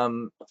others,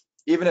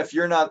 even if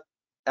you're not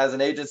as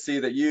an agency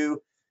that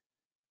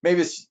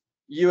maybe it's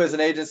you as an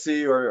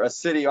agency or a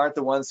city aren't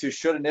the ones who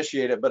should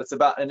initiate it, but it's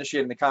about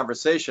initiating the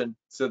conversation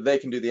so they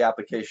can do the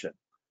application,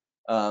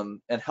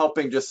 and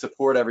helping just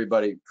support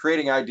everybody,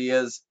 creating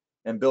ideas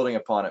and building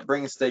upon it,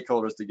 bringing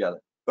stakeholders together.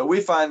 But we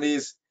find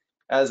these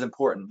as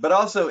important, but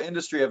also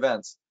industry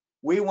events.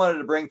 We wanted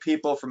to bring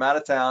people from out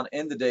of town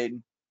into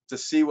Dayton to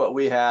see what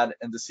we had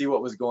and to see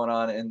what was going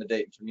on in the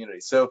Dayton community.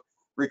 So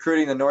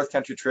recruiting the North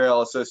Country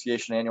Trail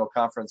Association annual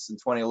conference in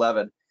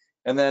 2011.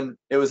 And then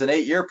it was an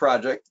 8-year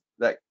project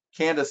that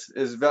Candace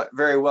is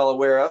very well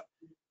aware of,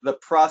 the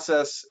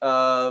process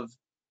of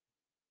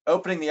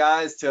opening the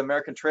eyes to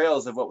American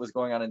trails of what was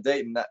going on in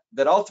Dayton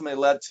that ultimately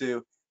led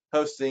to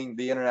hosting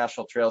the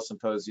International Trail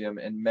Symposium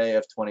in May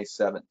of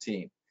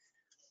 2017.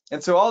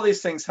 And so all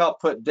these things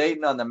help put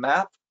Dayton on the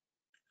map.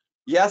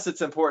 Yes,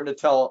 it's important to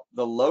tell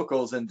the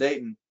locals in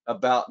Dayton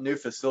about new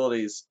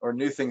facilities or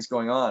new things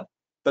going on,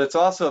 but it's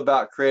also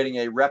about creating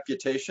a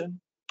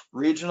reputation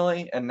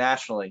regionally and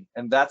nationally.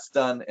 And that's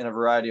done in a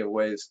variety of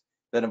ways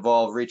that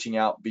involve reaching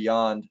out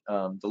beyond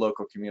the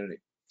local community.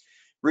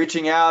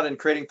 Reaching out and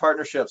creating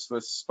partnerships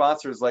with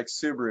sponsors like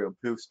Subaru,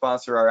 who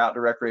sponsor our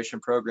outdoor recreation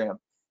program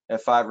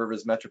at Five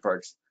Rivers Metro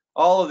Parks.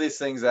 All of these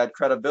things add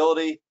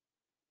credibility,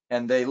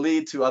 and they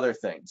lead to other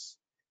things.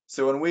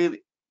 So when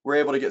we were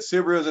able to get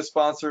Subaru as a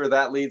sponsor,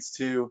 that leads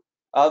to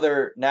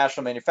other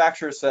national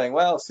manufacturers saying,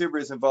 well, if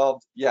Subaru is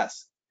involved,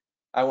 yes,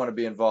 I want to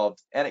be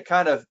involved. And it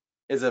kind of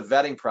is a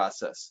vetting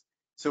process.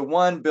 So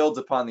one builds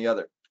upon the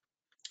other.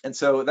 And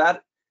so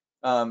that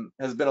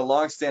has been a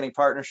long-standing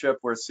partnership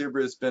where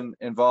Subaru has been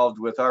involved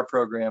with our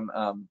program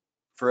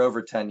for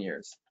over 10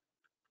 years.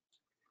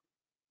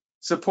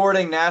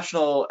 Supporting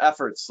national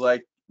efforts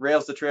like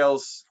Rails to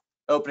Trails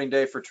opening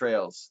day for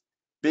trails.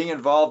 Being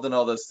involved in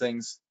all those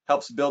things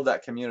helps build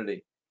that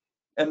community.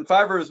 And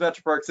Five Rivers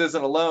Metro Parks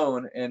isn't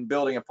alone in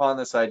building upon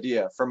this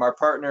idea. From our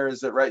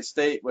partners at Wright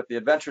State with the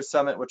Adventure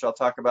Summit, which I'll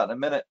talk about in a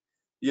minute,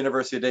 the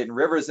University of Dayton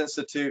Rivers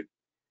Institute,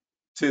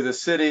 to the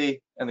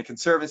city and the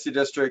Conservancy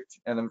District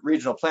and the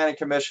Regional Planning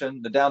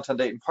Commission, the Downtown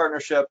Dayton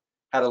Partnership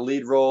had a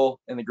lead role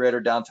in the Greater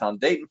Downtown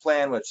Dayton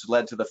Plan, which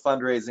led to the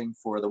fundraising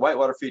for the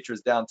Whitewater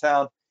Features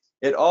downtown.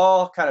 It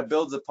all kind of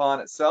builds upon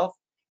itself.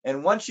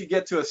 And once you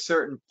get to a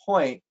certain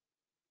point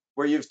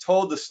where you've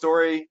told the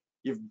story,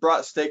 you've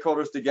brought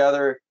stakeholders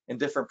together in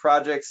different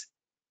projects,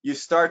 you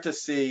start to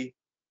see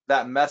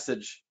that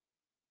message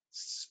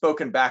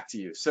spoken back to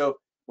you. So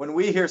when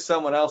we hear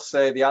someone else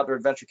say the outdoor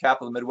adventure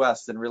capital of the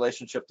Midwest in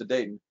relationship to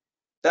Dayton,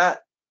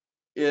 that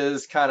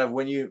is kind of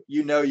when you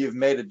know you've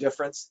made a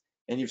difference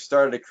and you've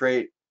started to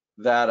create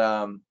that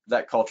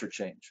that culture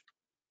change.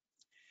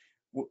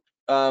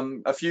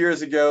 A few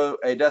years ago,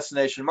 a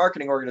destination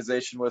marketing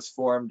organization was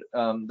formed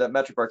that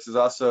Metro Parks is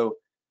also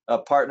a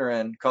partner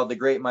in, called the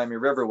Great Miami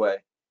Riverway.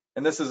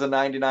 And this is a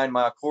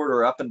 99-mile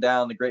corridor up and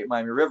down the Great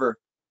Miami River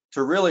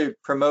to really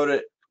promote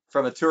it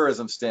from a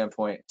tourism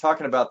standpoint,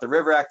 talking about the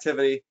river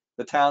activity,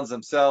 the towns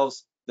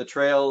themselves, the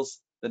trails,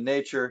 the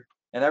nature,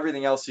 and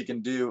everything else you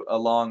can do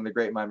along the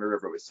Great Miami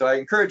Riverway. So I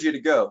encourage you to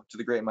go to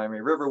the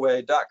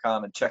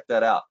greatmiamiriverway.com and check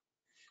that out.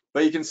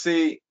 But you can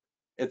see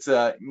it's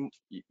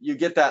you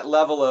get that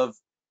level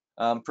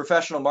of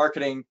professional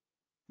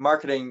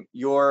marketing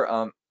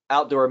your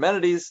outdoor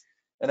amenities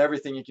and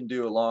everything you can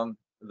do along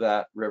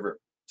that river.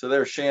 So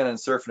there's Shannon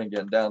surfing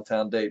again,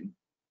 downtown Dayton.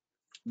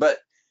 But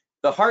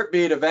the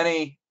heartbeat of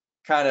any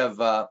kind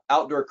of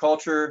outdoor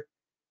culture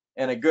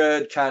and a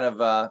good kind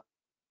of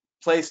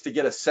place to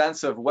get a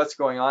sense of what's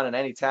going on in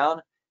any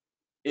town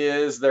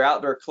is their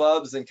outdoor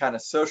clubs and kind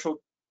of social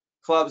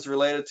clubs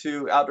related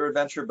to outdoor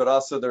adventure, but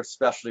also their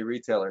specialty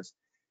retailers.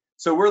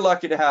 So we're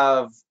lucky to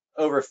have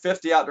over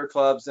 50 outdoor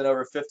clubs and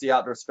over 50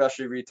 outdoor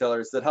specialty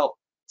retailers that help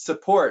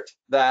support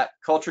that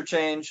culture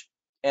change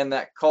and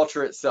that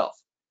culture itself.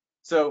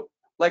 So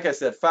like I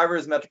said, Five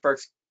Rivers Metro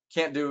Parks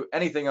can't do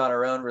anything on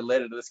our own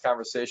related to this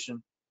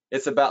conversation.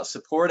 It's about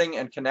supporting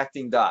and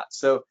connecting dots.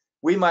 So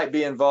we might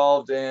be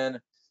involved in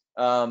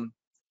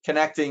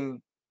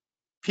connecting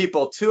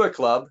people to a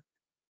club.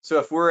 So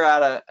if we're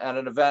at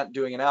an event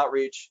doing an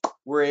outreach,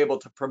 we're able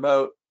to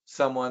promote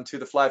someone to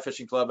the fly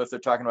fishing club if they're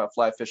talking about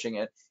fly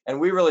fishing. And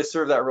we really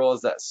serve that role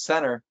as that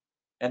center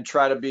and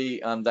try to be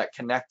that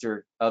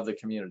connector of the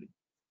community.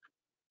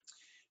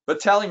 But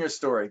telling your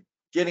story,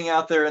 getting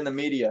out there in the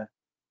media,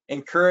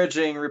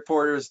 encouraging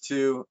reporters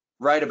to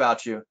write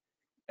about you,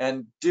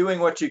 and doing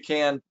what you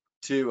can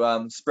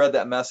to spread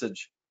that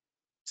message,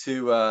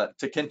 to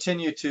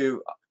continue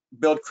to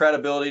build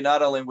credibility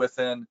not only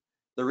within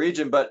the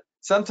region, but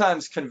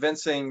sometimes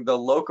convincing the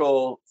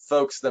local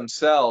folks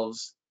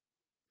themselves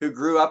who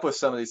grew up with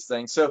some of these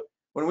things. So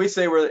when we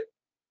say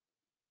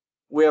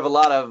we have a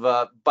lot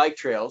of bike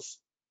trails,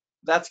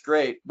 that's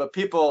great, but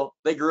people,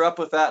 they grew up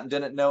with that and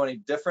didn't know any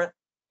different.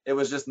 It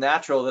was just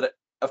natural that,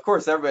 of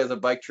course, everybody has a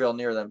bike trail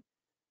near them.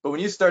 But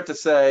when you start to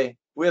say,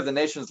 we have the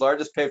nation's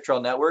largest paved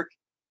trail network,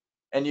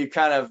 and you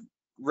kind of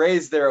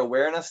raise their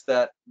awareness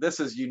that this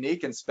is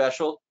unique and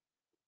special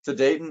to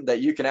Dayton,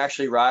 that you can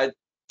actually ride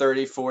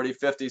 30, 40,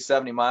 50,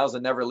 70 miles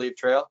and never leave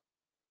trail.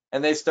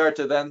 And they start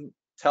to then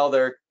tell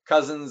their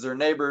cousins or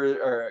neighbors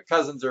or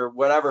cousins or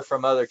whatever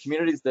from other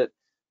communities that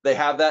they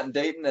have that in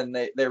Dayton, and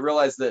they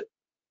realize that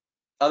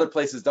other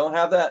places don't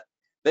have that.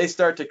 They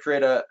start to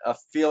create a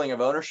feeling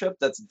of ownership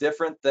that's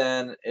different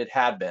than it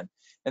had been.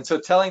 And so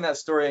telling that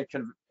story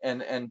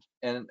and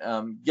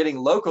getting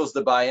locals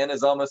to buy in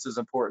is almost as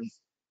important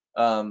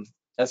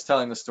as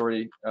telling the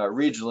story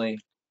regionally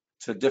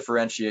to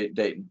differentiate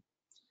Dayton.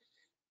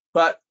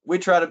 But we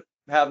try to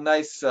have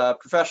nice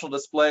professional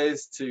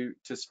displays to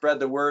spread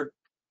the word,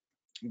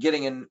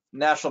 getting in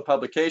national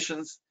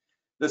publications.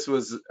 This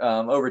was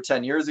over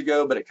 10 years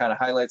ago, but it kind of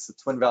highlights the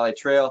Twin Valley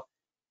Trail,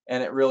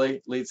 and it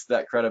really leads to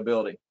that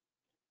credibility.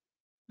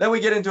 Then we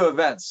get into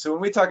events. So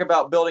when we talk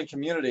about building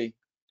community,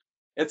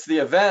 it's the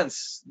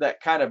events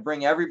that kind of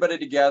bring everybody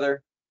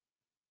together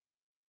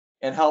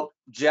and help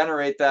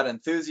generate that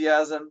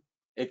enthusiasm.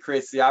 It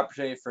creates the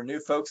opportunity for new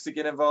folks to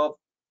get involved.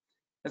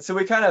 And so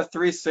we kind of have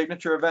 3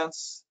 signature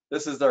events.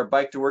 This is our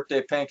Bike to Work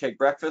Day Pancake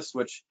Breakfast,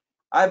 which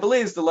I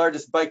believe is the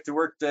largest Bike to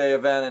Work Day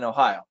event in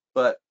Ohio.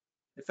 But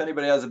if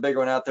anybody has a bigger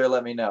one out there,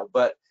 let me know.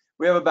 But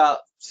we have about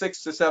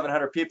 600 to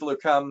 700 people who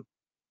come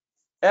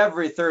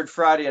every 3rd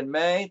Friday in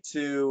May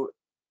to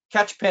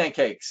catch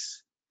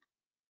pancakes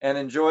and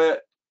enjoy it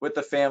with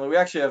the family. We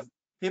actually have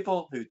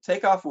people who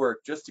take off work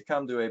just to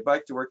come to a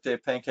Bike to Work Day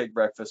Pancake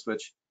Breakfast,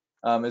 which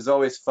is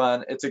always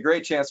fun. It's a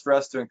great chance for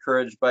us to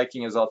encourage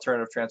biking as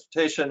alternative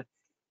transportation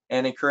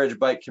and encourage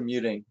bike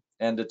commuting,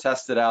 and to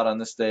test it out on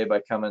this day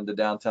by coming to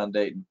downtown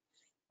Dayton.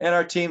 And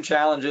our team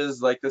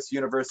challenges like this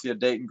University of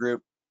Dayton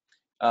group,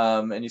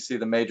 and you see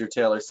the Major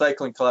Taylor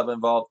Cycling Club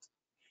involved.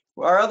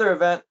 Our other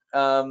event,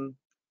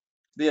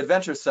 the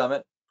Adventure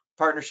Summit,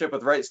 partnership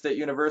with Wright State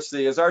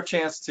University, is our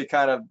chance to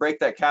kind of break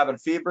that cabin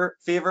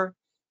fever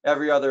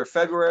every other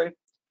February.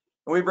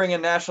 And we bring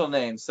in national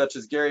names such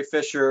as Gary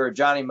Fisher,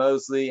 Johnny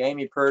Mosley,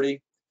 Amy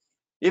Purdy,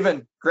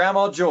 even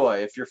Grandma Joy.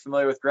 If you're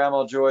familiar with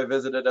Grandma Joy,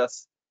 visited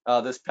us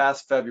this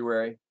past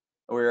February.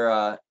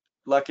 We're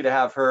lucky to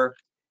have her.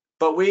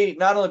 But we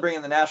not only bring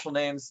in the national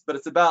names, but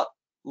it's about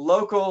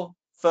local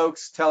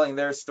folks telling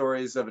their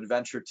stories of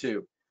adventure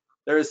too.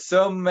 There's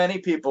so many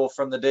people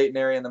from the Dayton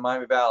area and the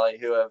Miami Valley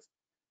who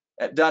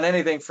have done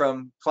anything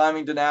from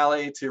climbing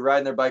Denali to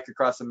riding their bike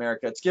across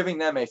America. It's giving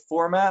them a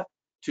format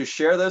to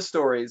share those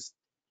stories.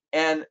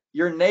 And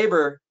your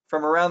neighbor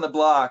from around the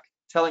block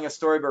telling a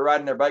story about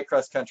riding their bike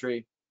cross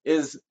country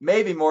is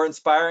maybe more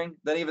inspiring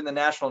than even the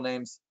national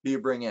names who you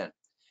bring in.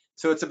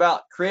 So it's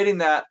about creating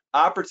that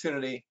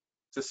opportunity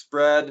to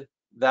spread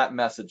that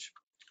message.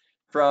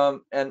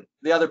 And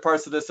the other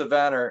parts of this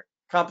event are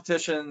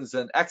competitions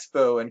and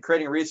expo and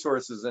creating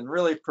resources and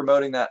really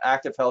promoting that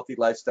active, healthy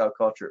lifestyle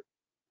culture.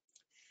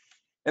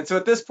 And so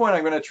at this point,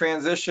 I'm going to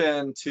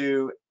transition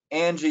to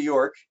Angie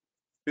York,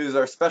 who's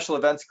our special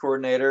events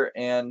coordinator,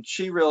 and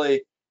she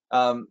really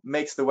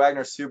makes the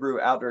Wagner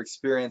Subaru Outdoor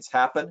Experience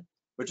happen,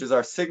 which is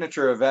our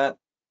signature event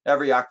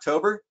every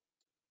October,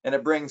 and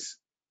it brings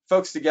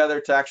folks together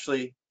to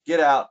actually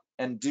get out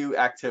and do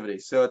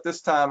activities. So at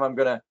this time, I'm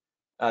going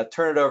to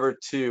turn it over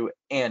to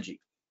Angie.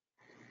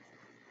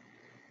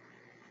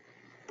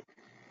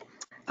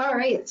 All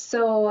right,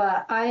 so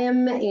I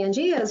am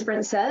Angie, as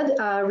Brent said,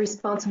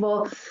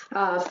 responsible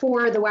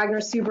for the Wagner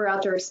Subaru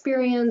Outdoor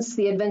Experience,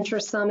 the Adventure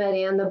Summit,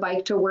 and the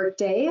Bike to Work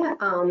Day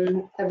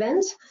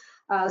event.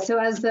 So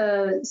as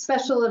the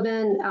special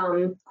event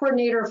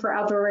coordinator for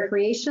outdoor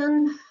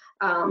recreation,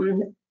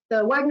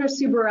 the Wagner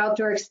Subaru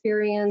Outdoor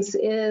Experience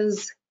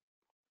is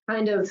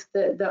kind of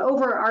the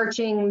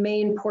overarching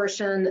main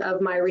portion of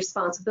my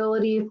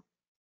responsibility.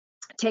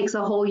 Takes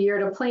a whole year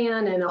to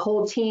plan and a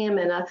whole team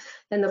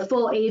and the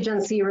full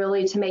agency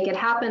really to make it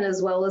happen,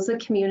 as well as the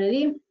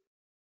community.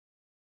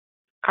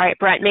 All right,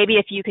 Brent, maybe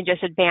if you can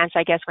just advance,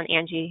 I guess, when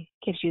Angie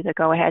gives you the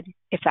go ahead,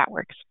 if that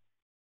works.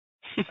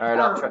 All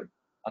right,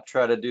 I'll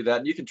try to do that.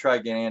 And you can try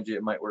again, Angie.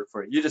 It might work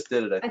for you. You just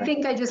did it, I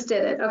think. I just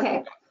did it.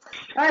 Okay.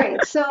 All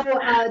right. So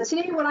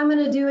today what I'm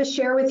going to do is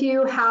share with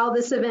you how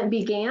this event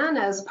began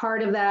as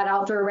part of that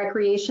outdoor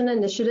recreation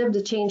initiative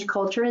to change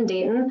culture in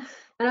Dayton.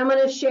 And I'm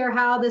going to share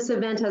how this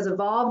event has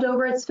evolved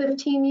over its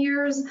 15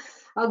 years.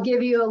 I'll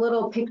give you a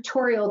little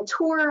pictorial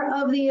tour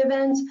of the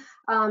event,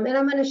 And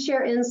I'm going to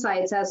share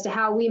insights as to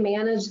how we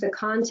manage the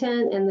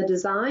content and the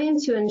design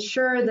to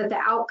ensure that the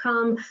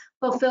outcome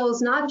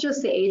fulfills not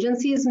just the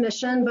agency's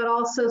mission, but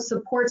also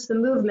supports the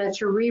movement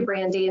to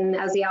rebranding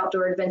as the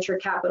outdoor adventure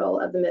capital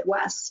of the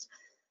Midwest.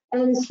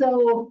 And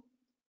so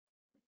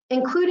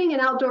including an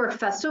outdoor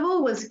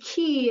festival was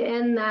key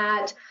in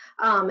that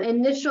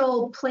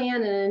initial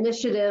plan and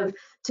initiative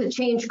to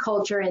change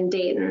culture in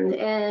Dayton.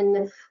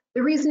 And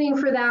the reasoning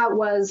for that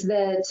was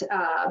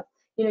that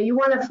you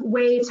want a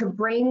way to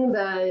bring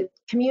the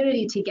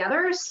community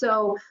together.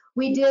 So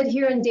we did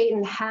here in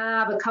Dayton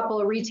have a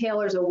couple of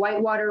retailers, a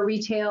whitewater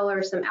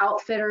retailer, some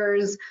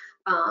outfitters.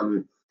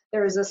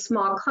 There was a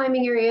small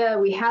climbing area.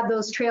 We had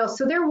those trails.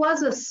 So there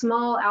was a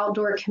small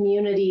outdoor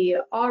community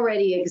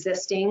already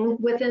existing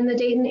within the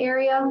Dayton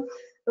area.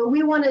 But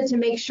we wanted to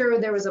make sure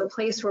there was a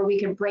place where we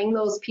could bring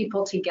those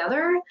people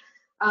together.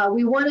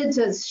 We wanted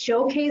to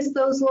showcase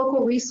those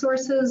local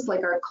resources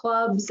like our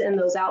clubs and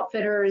those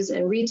outfitters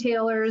and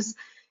retailers.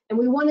 And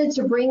we wanted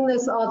to bring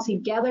this all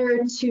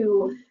together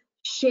to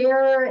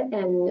share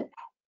and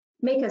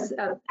make us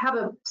have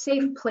a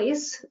safe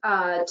place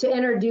to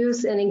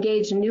introduce and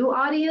engage new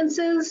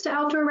audiences to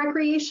outdoor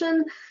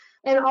recreation,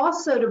 and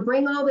also to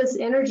bring all this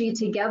energy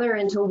together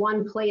into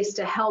one place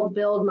to help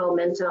build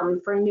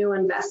momentum for new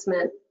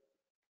investment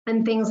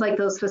and things like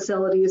those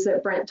facilities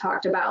that Brent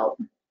talked about.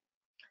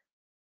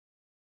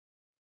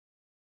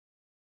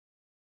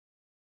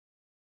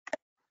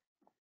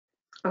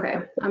 Okay,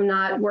 I'm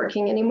not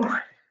working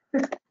anymore.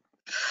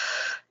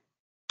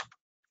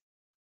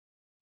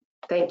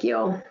 Thank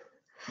you.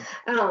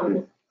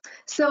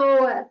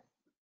 So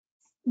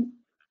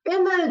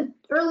in the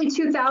early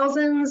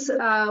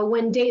 2000s,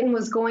 when Dayton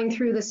was going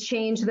through this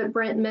change that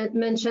Brent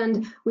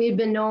mentioned, we had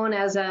been known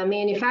as a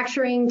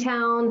manufacturing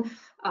town.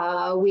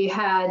 We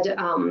had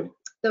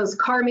those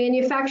car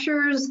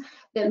manufacturers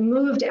that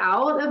moved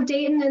out of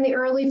Dayton in the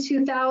early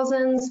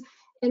 2000s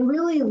and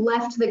really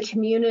left the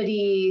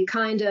community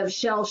kind of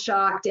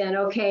shell-shocked and,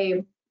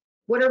 okay,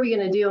 what are we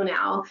going to do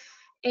now?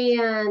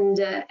 And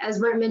as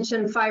Brent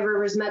mentioned, Five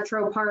Rivers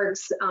Metro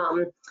Parks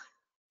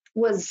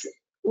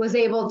was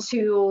able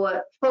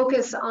to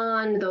focus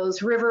on those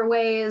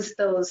riverways,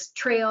 those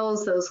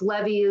trails, those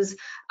levees,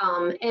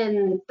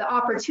 and the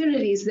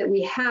opportunities that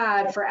we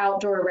had for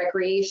outdoor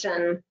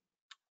recreation.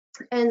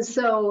 And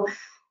so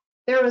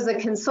there was a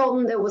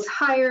consultant that was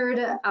hired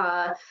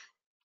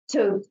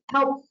to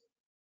help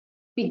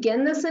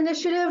begin this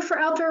initiative for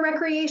outdoor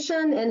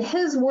recreation, and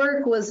his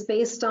work was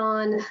based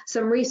on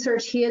some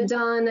research he had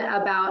done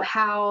about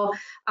how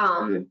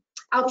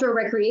outdoor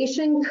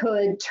recreation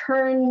could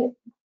turn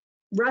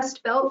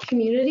Rust Belt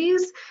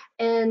communities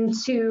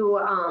into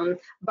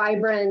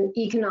vibrant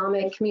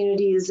economic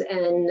communities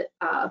and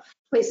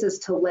places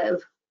to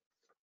live.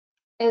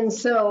 And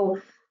so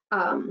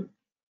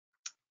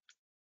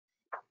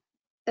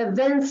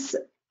events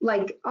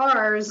like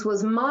ours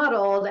was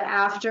modeled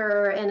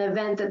after an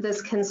event that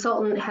this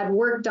consultant had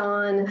worked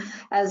on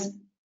as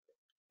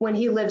when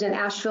he lived in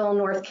Asheville,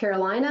 North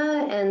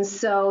Carolina. And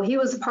so he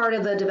was part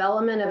of the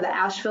development of the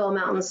Asheville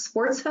Mountain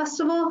Sports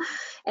Festival.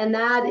 And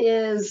that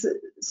is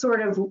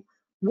sort of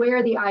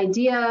where the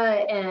idea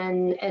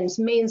and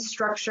main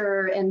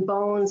structure and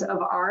bones of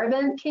our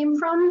event came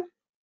from.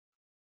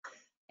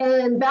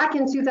 And back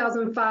in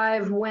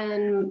 2005,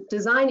 when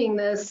designing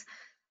this,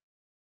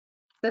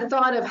 the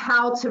thought of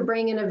how to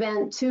bring an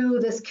event to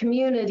this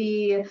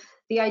community,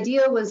 the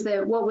idea was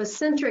that what was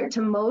centric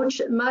to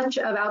much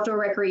of outdoor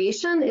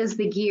recreation is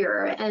the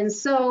gear. And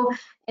so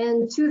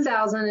in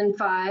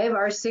 2005,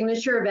 our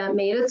signature event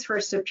made its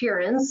first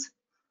appearance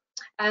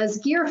as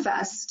Gear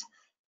Fest.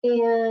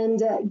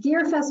 And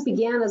Gear Fest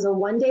began as a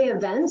one-day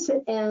event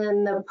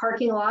in the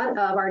parking lot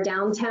of our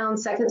downtown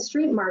 2nd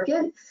Street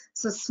Market.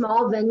 It's a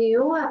small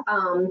venue,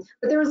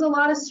 but there was a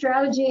lot of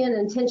strategy and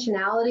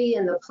intentionality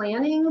in the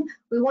planning.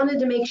 We wanted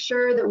to make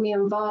sure that we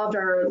involved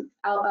our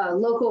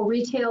local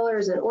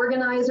retailers and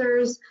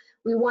organizers.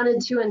 We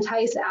wanted to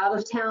entice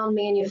out-of-town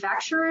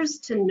manufacturers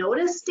to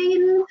notice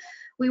Dayton.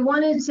 We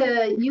wanted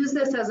to use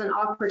this as an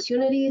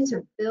opportunity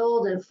to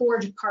build and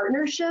forge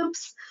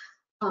partnerships.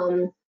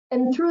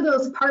 And through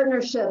those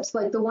partnerships,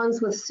 like the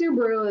ones with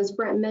Subaru, as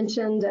Brent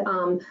mentioned,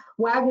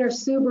 Wagner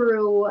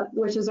Subaru,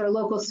 which is our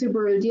local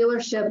Subaru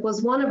dealership,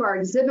 was one of our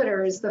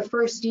exhibitors the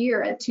first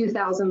year in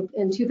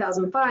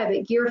 2005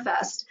 at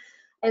GearFest.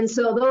 And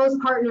so those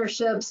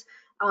partnerships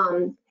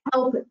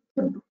help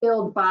to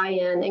build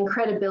buy-in and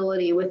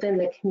credibility within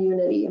the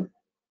community.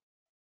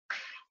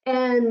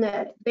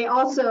 And they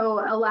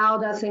also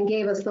allowed us and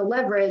gave us the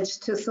leverage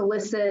to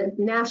solicit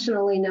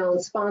nationally known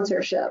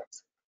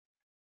sponsorships.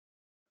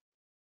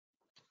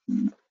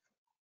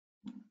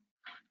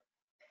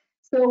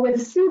 So with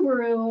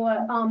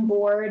Subaru on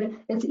board,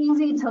 it's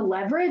easy to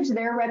leverage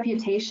their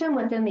reputation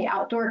within the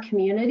outdoor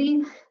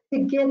community to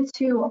get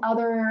to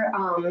other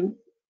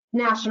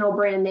national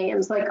brand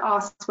names like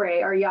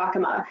Osprey or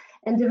Yakima.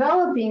 And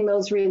developing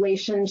those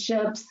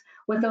relationships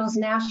with those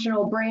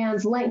national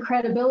brands lent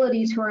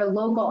credibility to our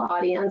local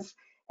audience.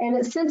 And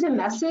it sent a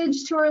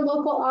message to our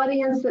local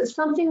audience that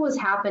something was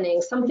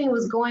happening, something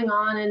was going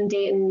on in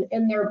Dayton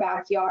in their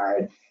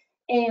backyard.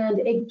 And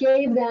it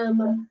gave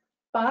them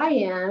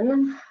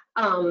buy-in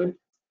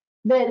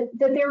that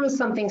there was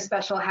something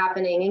special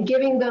happening, and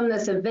giving them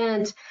this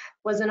event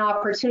was an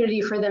opportunity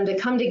for them to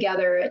come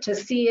together, to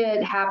see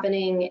it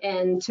happening,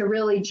 and to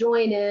really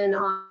join in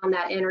on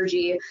that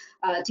energy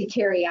to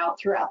carry out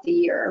throughout the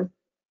year.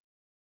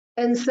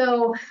 And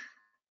so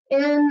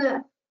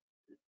in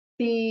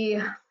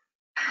the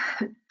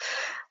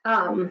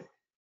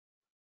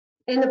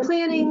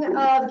planning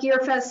of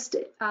GearFest,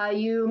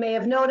 you may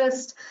have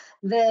noticed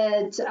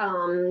that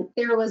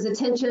there was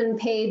attention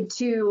paid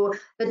to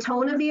the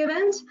tone of the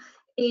event.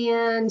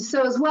 And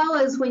so as well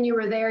as when you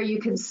were there, you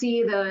could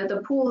see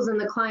the pools and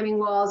the climbing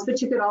walls,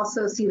 but you could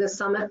also see the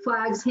summit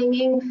flags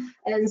hanging.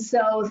 And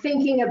so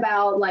thinking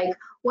about like,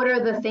 what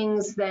are the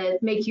things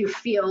that make you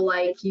feel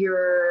like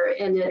you're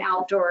in an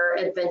outdoor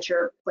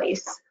adventure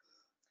place?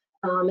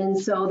 And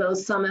so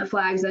those summit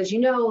flags, as you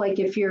know, like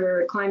if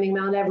you're climbing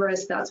Mount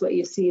Everest, that's what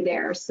you see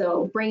there.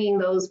 So bringing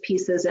those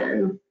pieces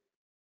in.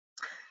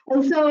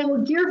 And so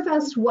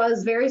GearFest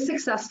was very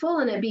successful,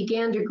 and it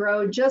began to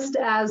grow just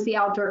as the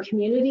outdoor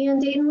community in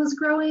Dayton was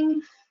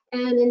growing.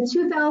 And in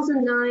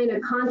 2009, a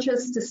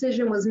conscious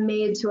decision was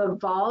made to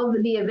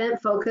evolve the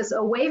event focus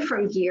away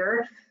from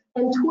gear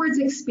and towards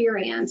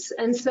experience.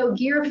 And so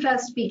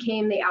GearFest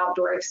became the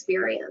outdoor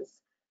experience.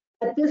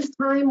 At this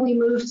time, we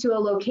moved to a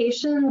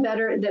location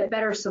that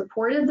better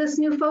supported this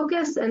new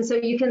focus. And so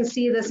you can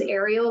see this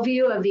aerial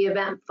view of the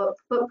event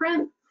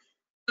footprint.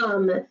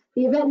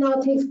 The event now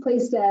takes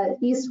place at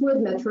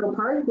Eastwood Metro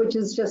Park, which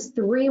is just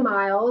 3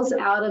 miles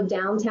out of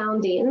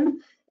downtown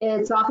Dayton.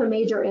 It's off a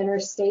major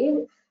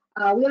interstate.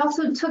 We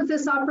also took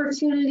this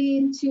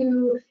opportunity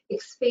to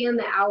expand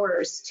the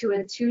hours to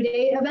a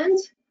 2-day event.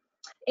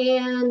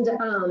 And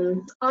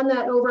on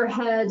that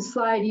overhead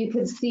slide, you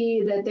could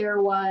see that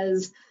there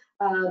was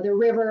the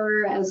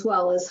river as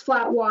well as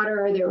flat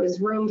water. There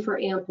was room for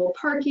ample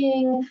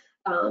parking,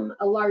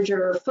 a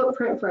larger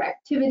footprint for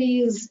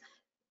activities.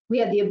 We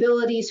had the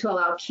ability to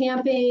allow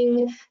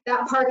camping.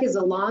 That park is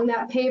along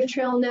that paved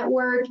trail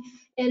network,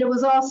 and it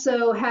was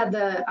also had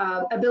the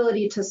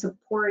ability to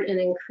support an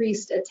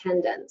increased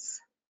attendance.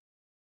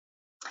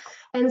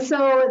 And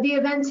so the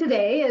event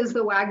today is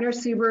the Wagner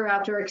Subaru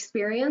Outdoor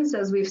Experience,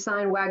 as we've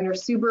signed Wagner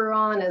Subaru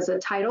on as a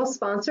title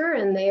sponsor,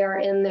 and they are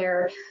in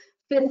their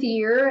 5th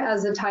year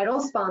as a title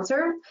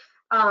sponsor.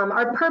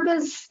 Our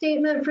purpose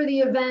statement for the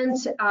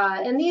event,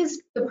 and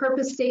the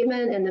purpose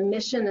statement and the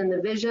mission and the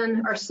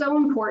vision are so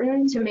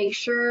important to make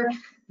sure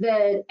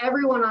that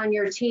everyone on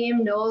your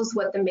team knows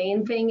what the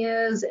main thing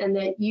is, and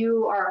that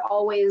you are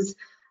always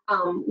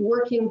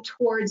working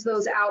towards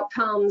those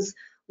outcomes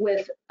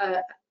with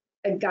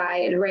a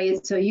guide,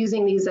 right? So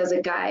using these as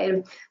a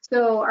guide.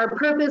 So our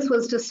purpose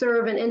was to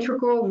serve an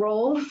integral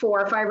role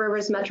for Five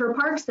Rivers Metro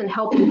Parks and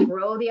helping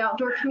grow the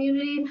outdoor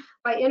community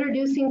by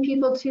introducing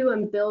people to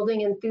and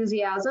building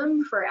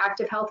enthusiasm for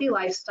active, healthy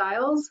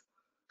lifestyles.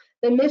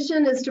 The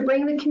mission is to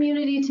bring the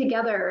community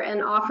together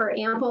and offer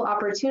ample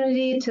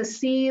opportunity to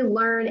see,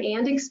 learn,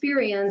 and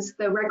experience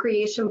the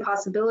recreation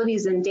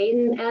possibilities in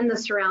Dayton and the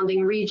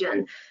surrounding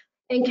region,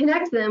 and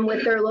connect them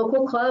with their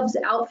local clubs,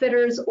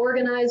 outfitters,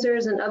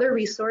 organizers, and other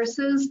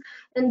resources,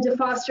 and to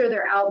foster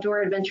their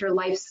outdoor adventure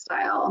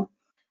lifestyle.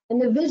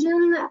 And the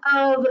vision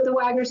of the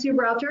Wagner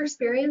Subaru Outdoor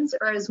Experience,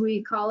 or as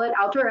we call it,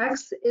 Outdoor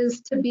X,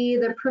 is to be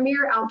the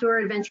premier outdoor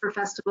adventure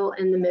festival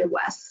in the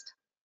Midwest.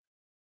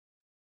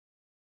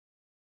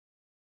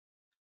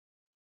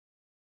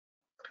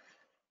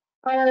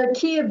 Our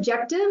key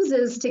objectives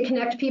is to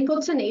connect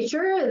people to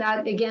nature.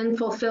 That again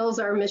fulfills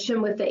our mission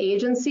with the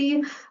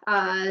agency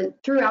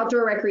through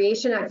outdoor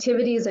recreation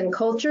activities and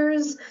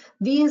cultures.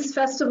 These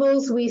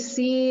festivals we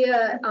see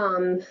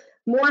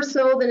more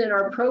so than in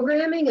our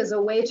programming as a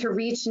way to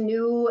reach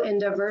new and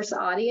diverse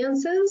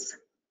audiences,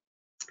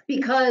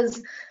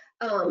 because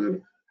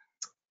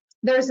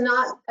there's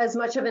not as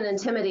much of an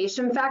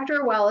intimidation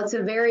factor. While there's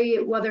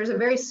a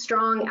very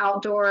strong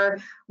outdoor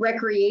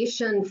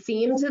recreation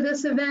theme to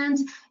this event,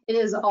 it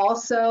is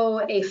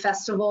also a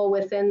festival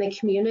within the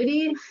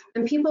community,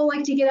 and people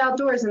like to get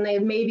outdoors, and they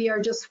maybe are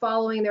just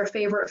following their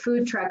favorite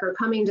food truck or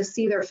coming to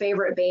see their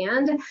favorite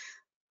band.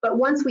 But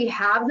once we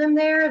have them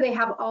there, they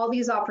have all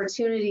these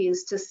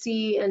opportunities to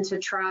see and to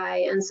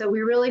try. And so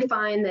we really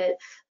find that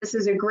this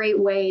is a great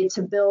way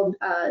to build,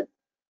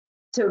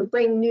 to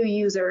bring new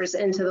users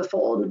into the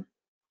fold.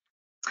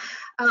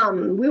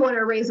 We want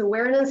to raise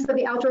awareness of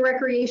the outdoor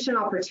recreation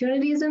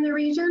opportunities in the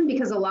region,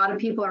 because a lot of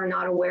people are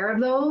not aware of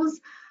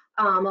those.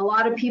 A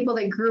lot of people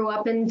that grew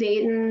up in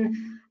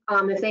Dayton,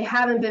 if they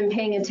haven't been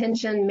paying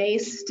attention, may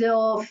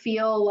still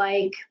feel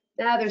like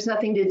there's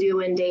nothing to do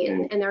in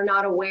Dayton, and they're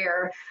not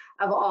aware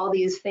of all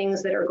these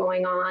things that are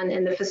going on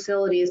and the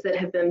facilities that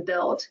have been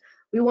built.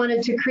 We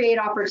wanted to create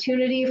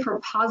opportunity for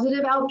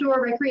positive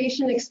outdoor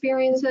recreation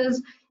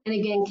experiences, and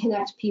again,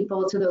 connect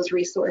people to those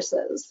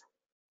resources.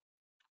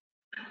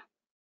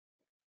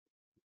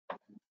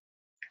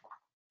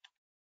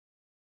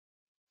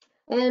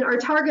 And our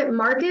target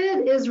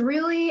market is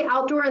really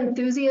outdoor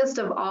enthusiasts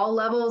of all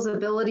levels,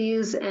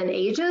 abilities, and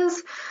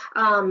ages.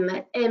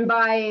 And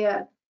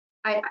by,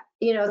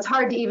 it's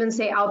hard to even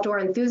say outdoor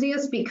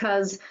enthusiasts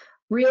because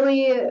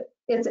really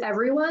it's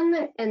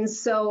everyone. And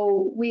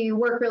so we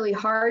work really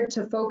hard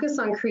to focus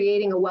on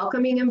creating a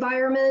welcoming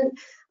environment.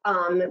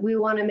 We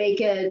want to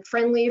make it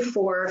friendly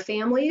for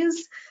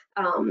families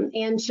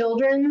and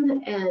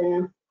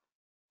children.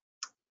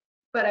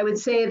 But I would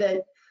say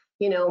that,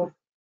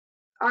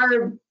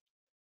 our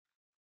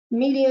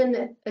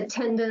median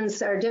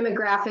attendance, our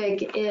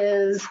demographic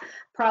is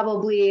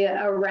probably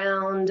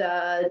around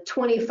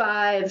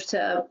 25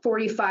 to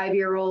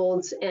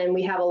 45-year-olds, and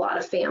we have a lot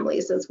of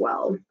families as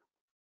well.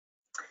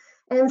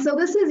 And so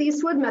this is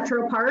Eastwood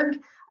Metro Park.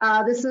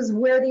 This is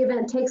where the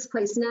event takes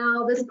place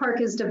now. This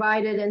park is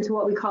divided into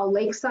what we call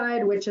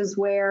Lakeside, which is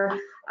where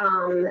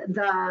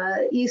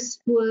the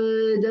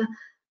Eastwood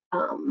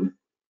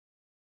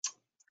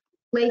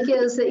lake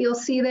is that you'll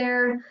see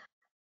there.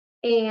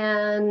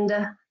 And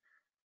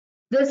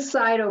this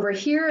side over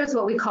here is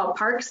what we call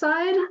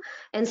Parkside.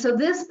 And so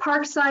this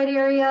Parkside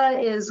area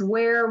is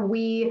where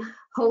we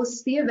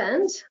host the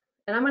event.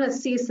 And I'm going to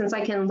see, since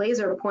I can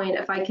laser point,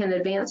 if I can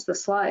advance the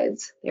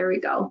slides. There we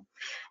go.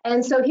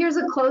 And so here's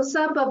a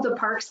close-up of the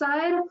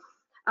Parkside.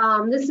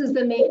 This is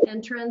the main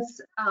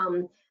entrance.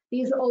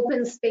 These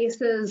open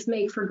spaces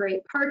make for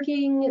great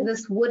parking.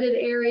 This wooded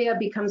area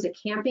becomes a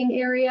camping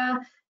area.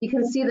 You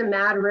can see the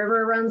Mad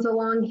River runs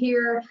along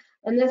here.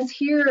 And this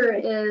here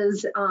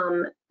is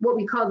what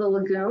we call the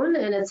lagoon,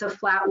 and it's a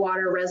flat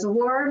water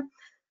reservoir.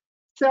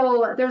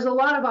 So there's a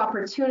lot of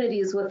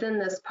opportunities within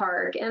this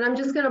park. And I'm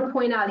just going to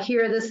point out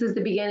here, this is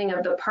the beginning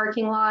of the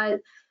parking lot.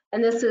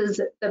 And this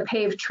is the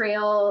paved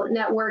trail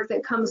network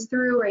that comes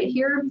through right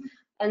here.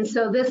 And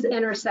so this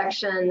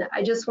intersection,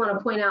 I just want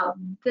to point out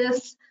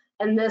this,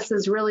 and this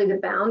is really the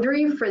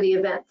boundary for the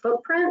event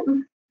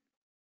footprint.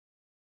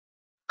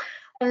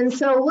 And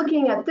so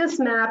looking at this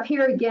map,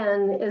 here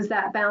again is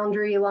that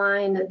boundary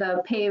line,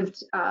 the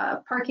paved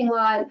parking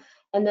lot,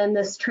 and then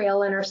this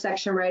trail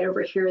intersection right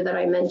over here that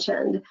I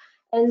mentioned.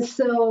 And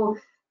so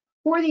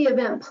for the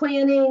event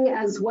planning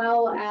as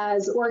well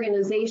as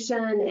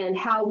organization and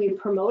how we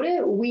promote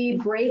it, we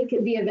break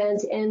the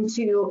event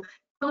into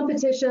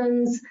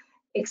competitions,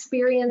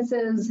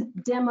 experiences,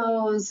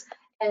 demos,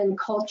 and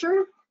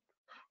culture.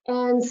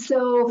 And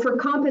so for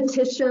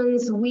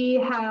competitions, we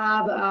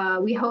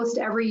host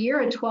every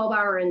year a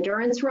 12-hour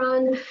endurance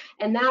run,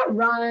 and that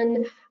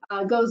run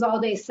goes all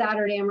day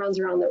Saturday and runs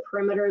around the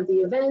perimeter of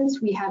the event.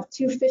 We have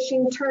 2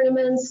 fishing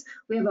tournaments.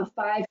 We have a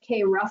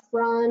 5K rough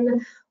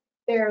run.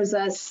 There's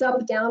a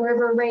SUP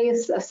downriver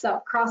race, a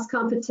SUP cross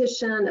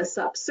competition, a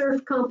SUP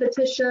surf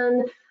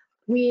competition.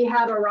 We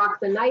have a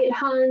Rock the Night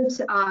hunt,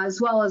 as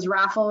well as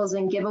raffles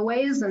and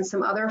giveaways and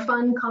some other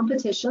fun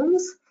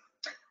competitions.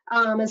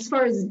 As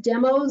far as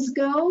demos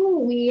go,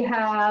 we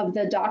have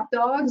the Dock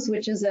Dogs,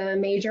 which is a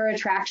major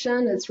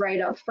attraction. It's right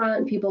up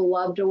front. People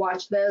love to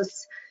watch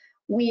this.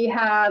 We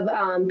have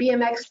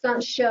BMX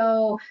stunt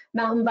show,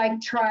 mountain bike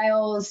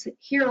trials.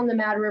 Here on the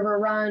Mad River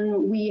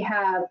Run, we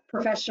have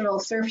professional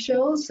surf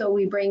shows. So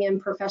we bring in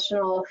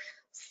professional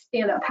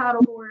stand-up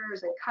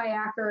paddleboarders and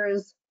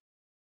kayakers.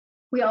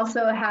 We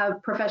also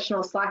have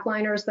professional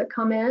slackliners that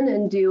come in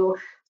and do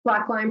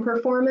slackline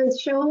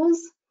performance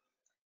shows.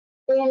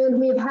 And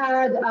we've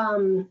had,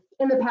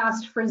 in the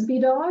past, Frisbee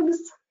dogs.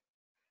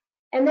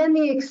 And then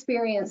the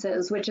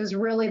experiences, which is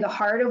really the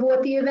heart of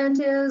what the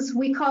event is.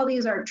 We call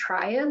these our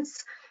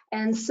triads.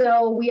 And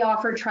so we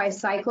offer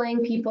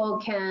tricycling. People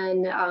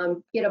can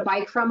get a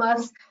bike from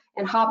us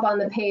and hop on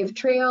the paved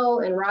trail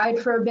and ride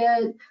for a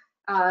bit.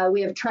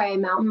 We have tri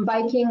mountain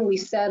biking. We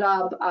set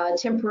up a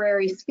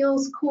temporary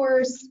skills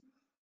course.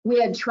 We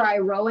had tri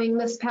rowing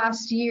this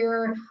past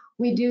year.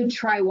 We do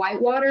try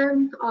whitewater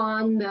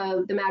on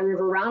the Mad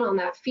River Run on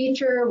that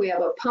feature. We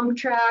have a pump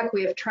track.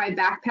 We have try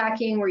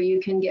backpacking where you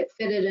can get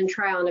fitted and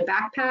try on a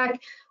backpack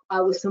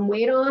with some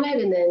weight on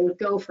it and then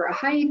go for a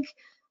hike.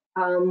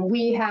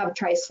 We have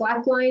try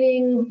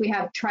slacklining. We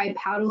have try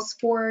paddle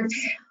sports.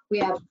 We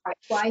have try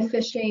fly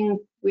fishing.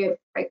 We have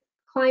try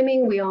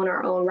climbing. We own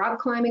our own rock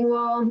climbing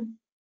wall.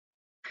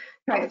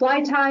 Try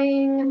fly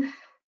tying.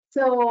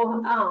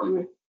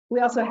 So we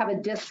also have a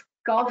disc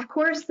golf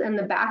course in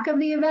the back of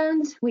the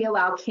event. We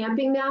allow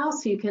camping now,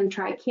 so you can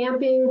try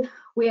camping.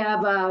 We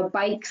have a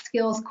bike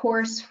skills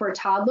course for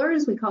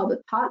toddlers. We call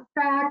it Tot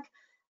Track.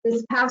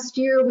 This past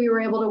year, we were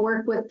able to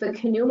work with the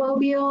Canoe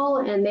Mobile,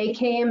 and they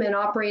came and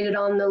operated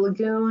on the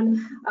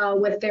lagoon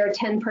with their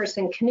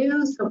 10-person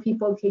canoes, so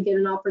people could get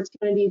an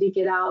opportunity to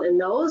get out in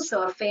those.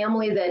 So a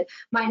family that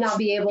might not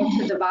be able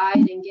to divide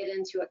and get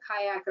into a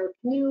kayak or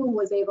canoe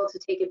was able to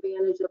take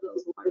advantage of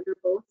those larger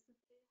boats.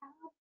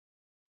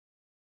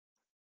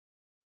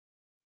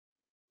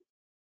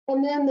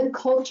 And then the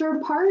culture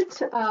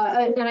part,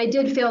 and I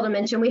did fail to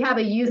mention, we have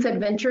a youth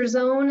adventure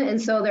zone,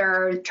 and so there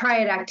are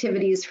triad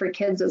activities for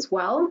kids as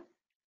well.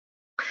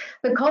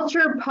 The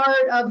culture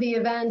part of the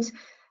event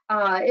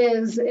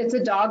it's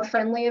a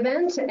dog-friendly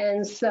event,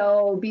 and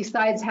so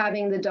besides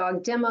having the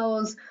dog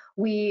demos,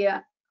 we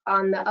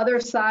On the other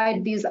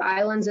side, these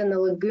islands in the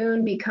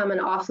lagoon become an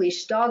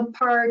off-leash dog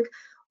park.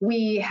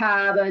 We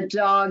have a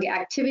dog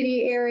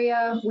activity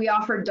area. We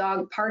offer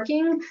dog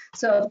parking.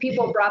 So if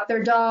people brought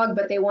their dog,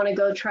 but they want to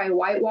go try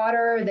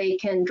whitewater, they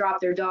can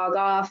drop their dog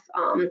off.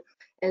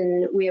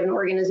 And we have an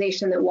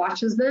organization that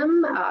watches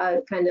them,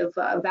 kind of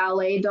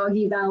valet,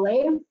 doggy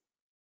valet.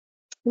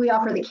 We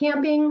offer the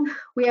camping.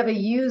 We have a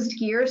used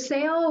gear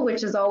sale,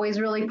 which is always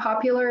really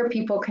popular.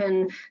 People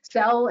can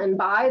sell and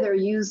buy their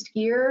used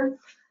gear.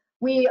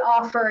 We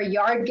offer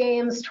yard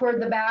games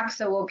toward the back,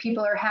 so while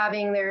people are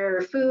having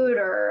their food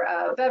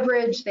or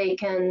beverage, they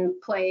can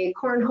play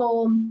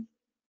cornhole.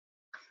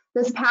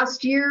 This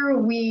past year,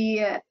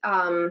 we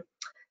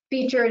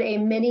featured a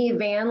mini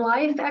van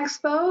life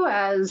expo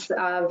as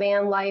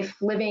van life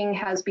living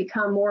has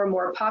become more and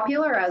more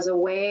popular as a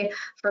way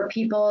for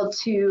people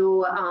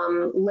to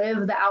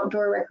live the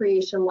outdoor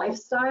recreation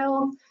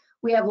lifestyle.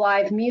 We have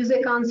live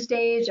music on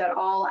stage at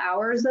all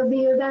hours of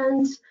the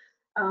event.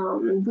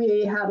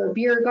 We have a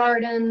beer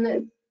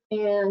garden,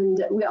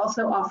 and we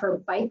also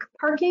offer bike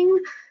parking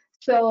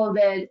so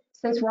that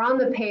since we're on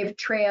the paved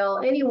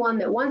trail, anyone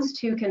that wants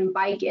to can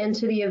bike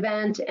into the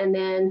event, and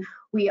then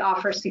we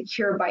offer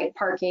secure bike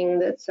parking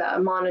that's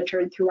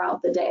monitored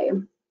throughout the day.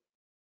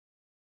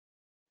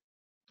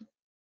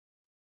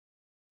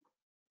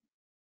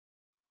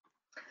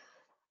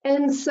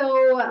 And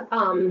so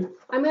I'm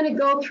going to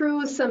go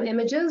through some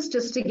images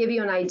just to give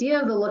you an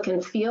idea of the look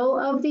and feel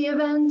of the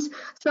event.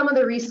 Some of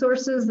the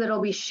resources that will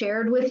be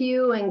shared with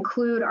you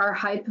include our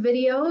hype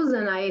videos,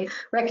 and I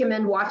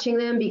recommend watching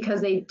them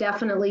because they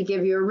definitely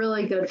give you a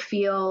really good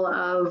feel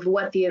of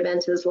what the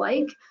event is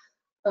like.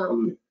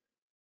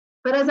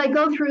 But as I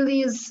go through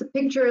these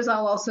pictures,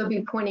 I'll also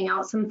be pointing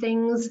out some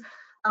things.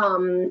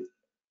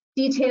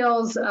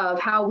 Details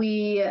of how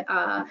we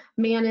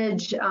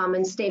manage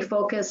and stay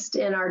focused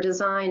in our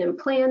design and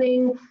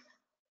planning,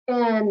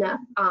 and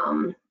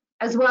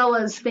as well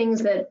as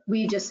things that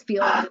we just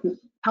feel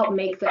help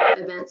make the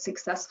event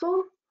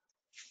successful.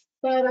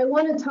 But I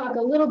want to talk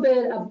a little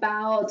bit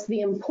about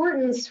the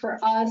importance for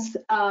us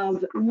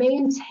of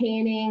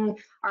maintaining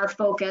our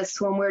focus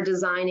when we're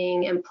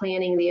designing and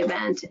planning the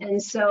event.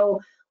 And so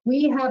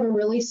we have a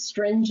really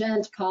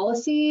stringent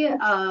policy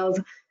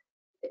of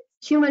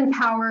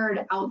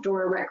human-powered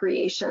outdoor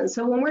recreation.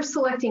 So when we're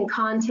selecting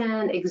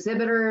content,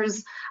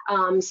 exhibitors,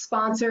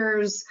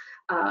 sponsors,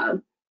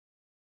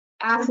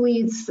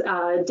 athletes,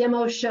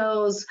 demo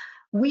shows,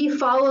 we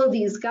follow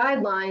these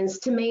guidelines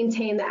to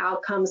maintain the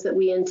outcomes that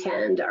we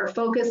intend. Our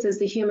focus is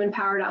the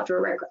human-powered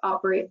outdoor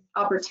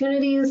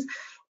opportunities,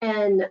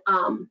 and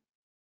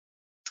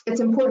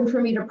it's important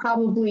for me to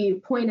probably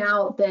point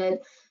out that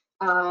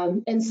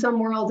in some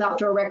worlds,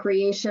 outdoor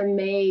recreation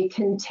may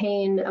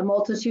contain a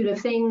multitude of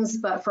things,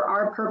 but for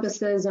our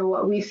purposes and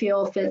what we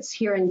feel fits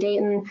here in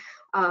Dayton,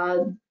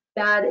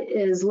 that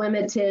is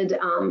limited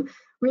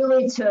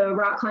really to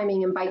rock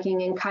climbing and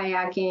biking and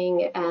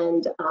kayaking,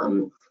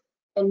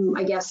 and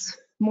I guess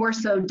more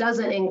so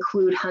doesn't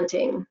include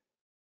hunting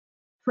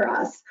for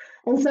us.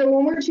 And so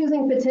when we're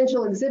choosing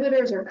potential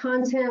exhibitors or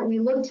content, we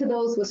look to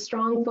those with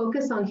strong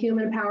focus on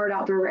human-powered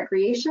outdoor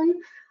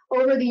recreation.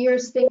 Over the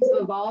years, things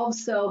have evolved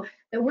so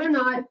that we're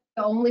not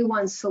the only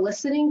ones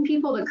soliciting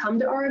people to come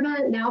to our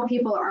event. Now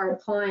people are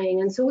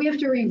applying, and so we have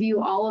to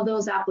review all of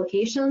those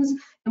applications,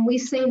 and we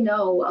say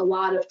no a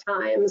lot of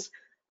times.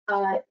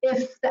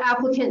 If the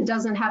applicant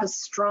doesn't have a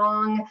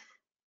strong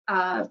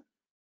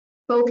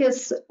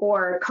focus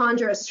or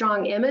conjure a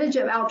strong image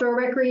of outdoor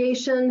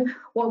recreation,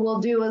 what we'll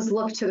do is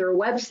look to their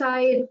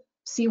website,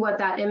 see what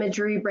that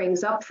imagery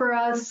brings up for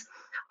us.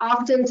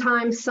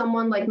 Oftentimes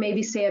someone like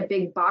maybe say a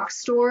big box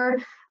store,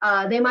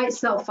 they might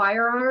sell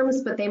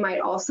firearms, but they might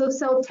also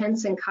sell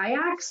tents and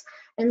kayaks.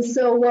 And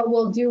so what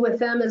we'll do with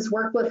them is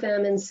work with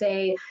them and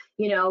say,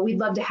 you know, we'd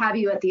love to have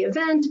you at the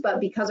event, but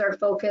because our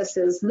focus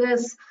is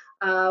this,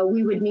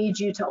 we would need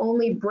you to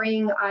only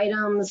bring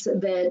items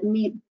that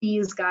meet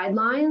these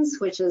guidelines,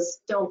 which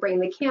is don't bring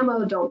the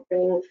camo, don't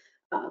bring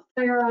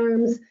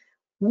firearms.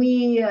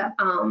 We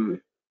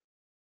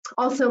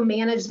also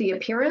manage the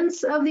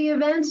appearance of the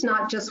event,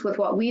 not just with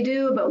what we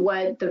do, but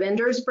what the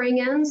vendors bring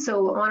in.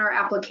 So on our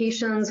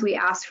applications, we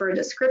ask for a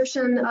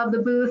description of the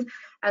booth,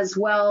 as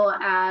well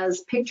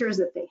as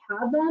pictures if they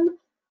have them.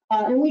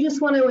 And we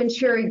just want to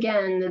ensure,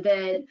 again,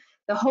 that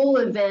the whole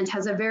event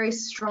has a very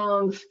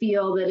strong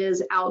feel that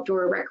is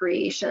outdoor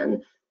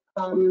recreation.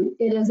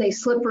 It is a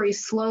slippery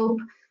slope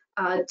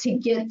to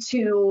get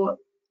to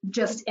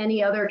just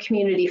any other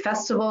community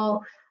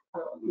festival.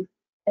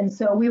 And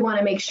so we want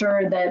to make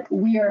sure that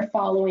we are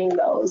following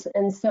those.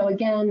 And so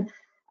again,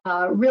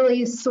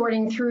 really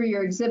sorting through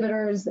your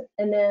exhibitors,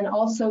 and then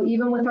also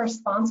even with our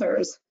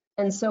sponsors.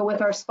 And so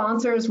with our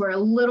sponsors, we're a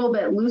little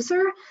bit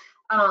looser.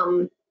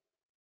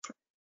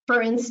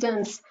 For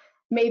instance,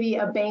 maybe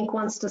a bank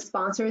wants to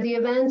sponsor the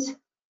event.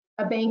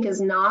 A bank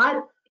is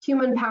not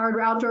human-powered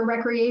outdoor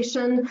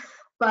recreation,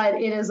 but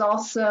it is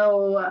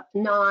also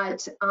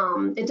not,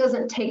 it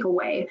doesn't take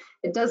away,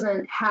 it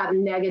doesn't have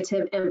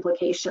negative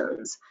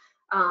implications.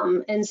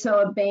 And so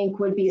a bank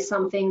would be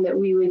something that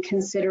we would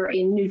consider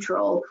a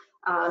neutral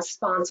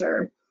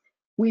sponsor.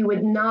 We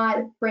would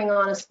not bring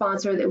on a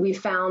sponsor that we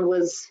found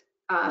was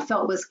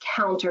felt was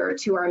counter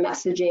to our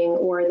messaging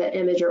or the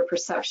image or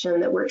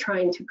perception that we're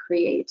trying to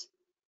create.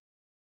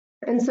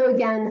 And so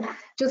again,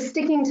 just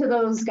sticking to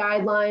those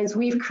guidelines,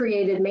 we've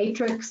created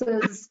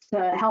matrices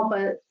to help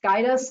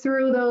guide us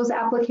through those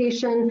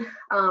application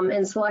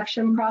and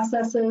selection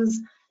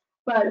processes.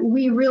 But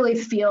we really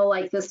feel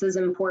like this is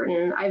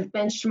important. I've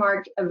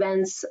benchmarked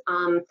events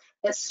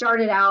that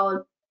started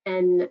out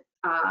and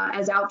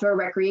as outdoor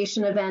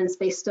recreation events.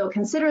 They still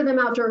consider them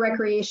outdoor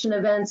recreation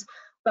events,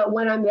 but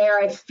when I'm there,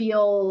 I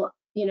feel,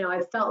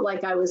 I felt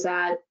like I was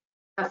at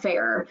a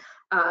fair,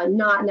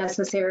 not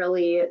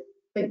necessarily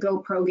the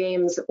GoPro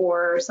games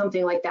or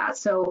something like that.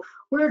 So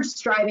we're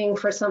striving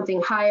for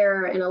something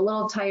higher and a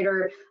little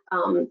tighter,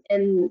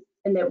 and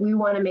that we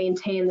want to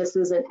maintain this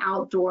as an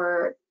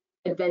outdoor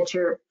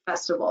adventure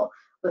festival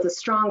with a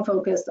strong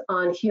focus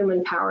on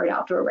human-powered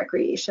outdoor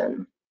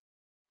recreation.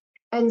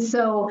 And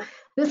so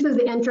this is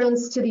the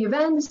entrance to the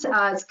event.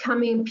 It's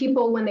coming,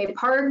 people, when they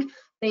park,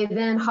 they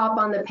then hop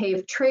on the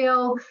paved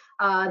trail.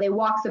 They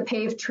walk the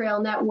paved trail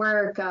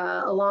network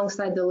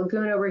alongside the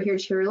lagoon over here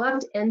to your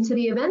left into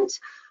the event.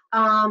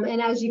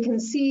 And as you can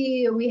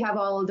see, we have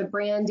all of the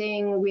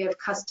branding. We have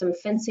custom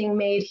fencing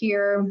made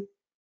here.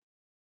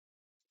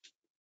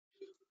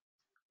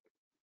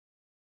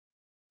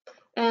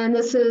 And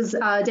this is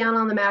down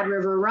on the Mad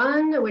River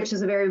Run, which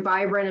is a very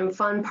vibrant and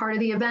fun part of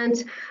the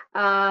event.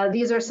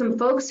 These are some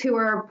folks who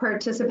are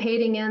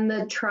participating in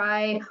the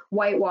Try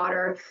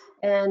Whitewater.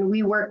 And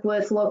we work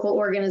with local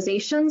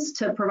organizations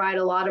to provide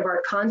a lot of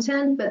our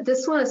content, but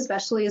this one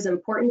especially is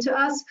important to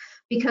us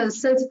because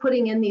since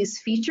putting in these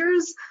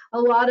features, a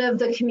lot of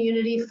the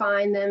community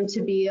find them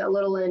to be a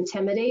little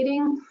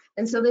intimidating.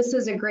 And so this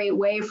is a great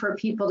way for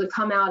people to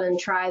come out and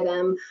try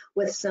them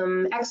with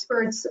some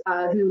experts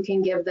who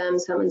can give them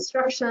some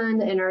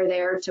instruction and are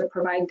there to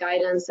provide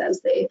guidance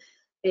as they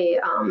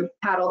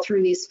paddle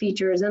through these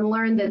features and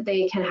learn that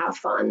they can have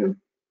fun.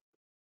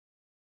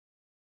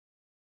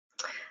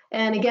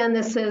 And again,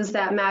 this is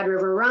that Mad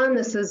River Run.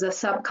 This is a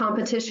SUP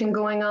competition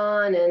going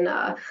on,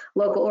 and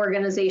local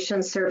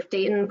organization Surf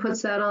Dayton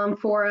puts that on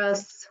for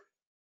us.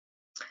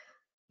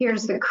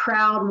 Here's the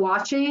crowd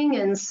watching,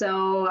 and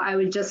so I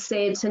would just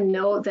say to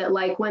note that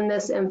like when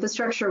this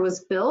infrastructure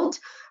was built,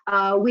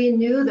 we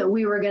knew that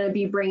we were going to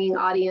be bringing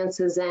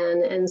audiences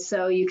in, and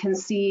so you can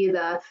see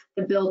the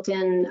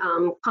built-in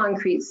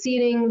concrete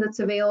seating that's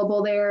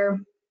available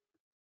there.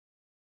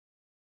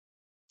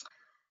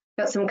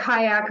 Got some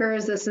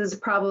kayakers. This is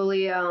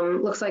probably,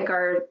 looks like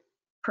our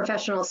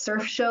professional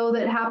surf show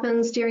that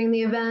happens during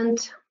the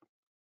event.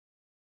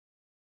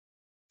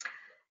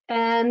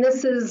 And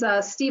this is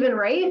Stephen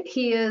Wright.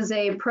 He is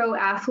a pro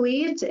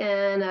athlete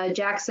and a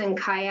Jackson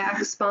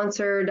Kayak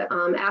sponsored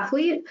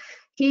athlete.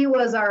 He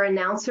was our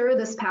announcer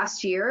this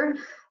past year.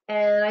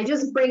 And I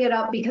just bring it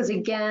up because,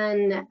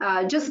 again,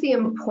 just the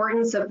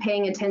importance of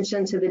paying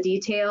attention to the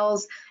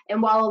details.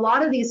 And while a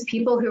lot of these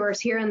people who are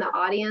here in the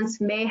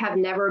audience may have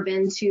never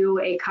been to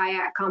a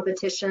kayak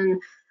competition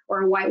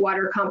or a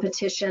whitewater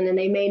competition, and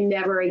they may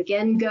never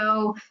again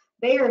go,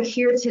 they are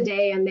here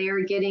today and they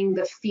are getting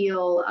the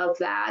feel of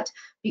that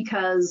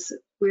because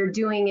we're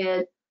doing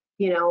it,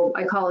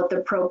 I call it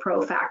the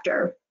pro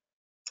factor.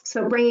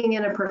 So bringing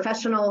in a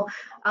professional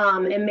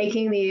and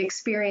making the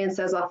experience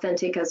as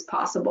authentic as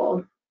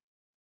possible.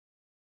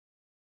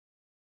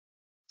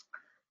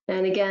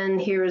 And again,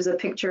 here's a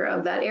picture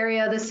of that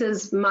area. This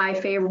is my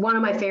favorite, one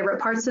of my favorite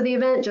parts of the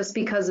event, just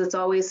because it's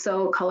always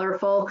so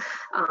colorful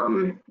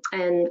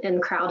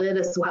and crowded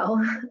as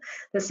well.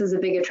 This is a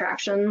big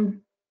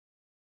attraction.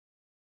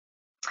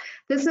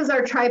 This is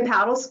our Try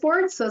Paddle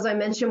Sports. So as I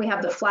mentioned, we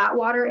have the flat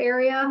water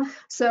area.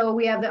 So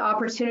we have the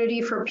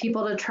opportunity for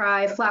people to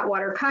try flat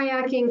water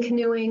kayaking,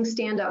 canoeing,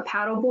 stand-up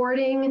paddle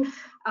boarding.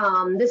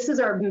 This is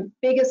our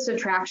biggest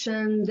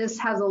attraction. This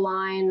has a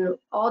line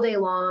all day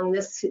long.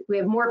 We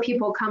have more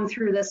people come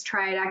through this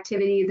triad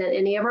activity than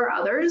any of our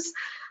others.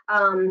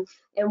 And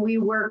we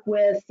work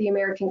with the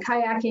American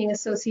Kayaking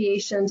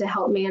Association to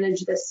help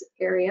manage this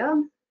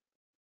area.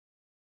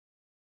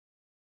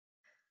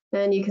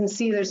 And you can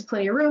see there's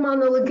plenty of room on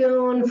the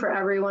lagoon for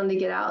everyone to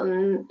get out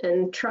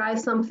and try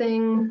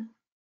something.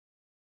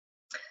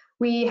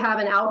 We have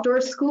an outdoor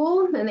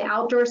school. In the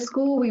outdoor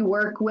school, we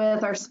work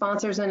with our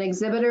sponsors and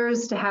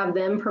exhibitors to have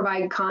them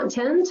provide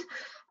content.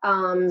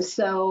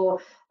 Some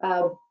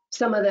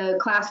of the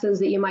classes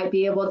that you might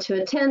be able to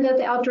attend at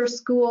the outdoor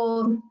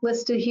school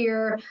listed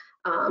here,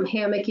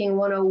 hammocking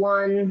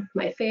 101,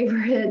 my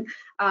favorite,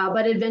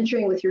 but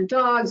adventuring with your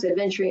dogs,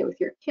 adventuring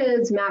with your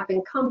kids, map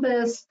and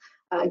compass,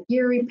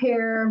 gear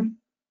repair.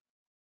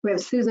 We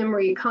have Susan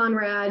Marie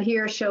Conrad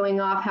here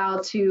showing off how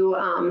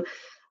to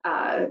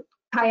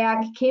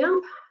kayak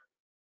camp.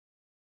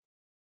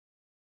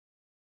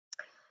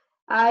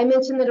 I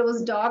mentioned that it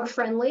was dog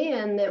friendly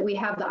and that we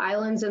have the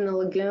islands in the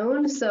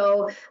lagoon.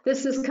 So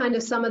this is kind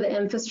of some of the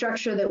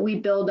infrastructure that we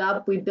build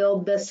up. We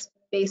build this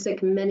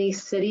basic mini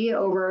city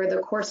over the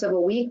course of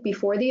a week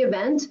before the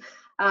event.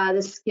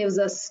 This gives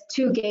us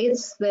 2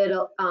 gates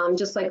that,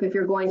 just like if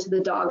you're going to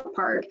the dog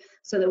park,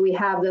 so that we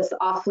have this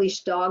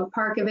off-leash dog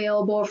park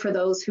available for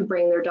those who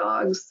bring their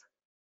dogs.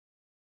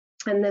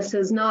 And this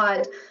is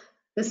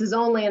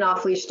only an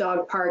off-leash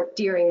dog park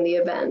during the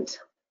event.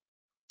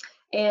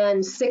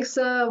 And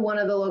SIXA, one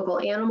of the local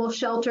animal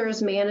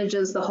shelters,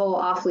 manages the whole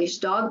off-leash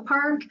dog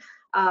park,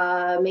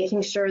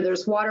 making sure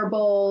there's water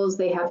bowls,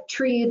 they have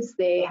treats,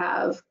 they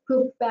have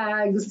poop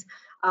bags.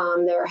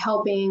 They're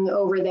helping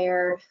over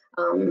there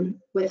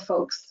with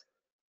folks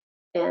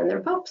and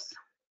their pups.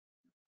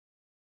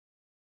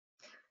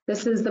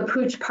 This is the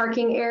Pooch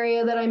parking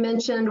area that I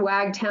mentioned.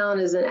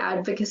 Wagtown is an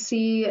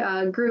advocacy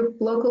group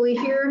locally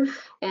here.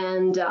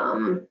 And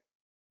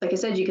like I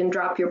said, you can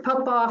drop your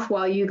pup off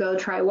while you go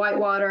try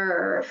whitewater,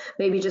 or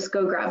maybe just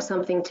go grab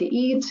something to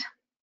eat.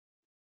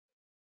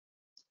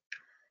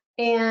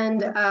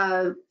 And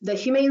the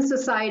Humane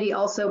Society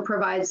also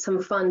provides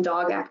some fun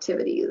dog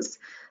activities.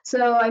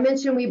 So I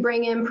mentioned we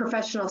bring in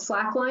professional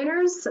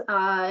slackliners,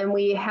 and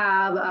we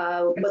have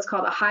what's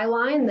called a high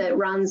line that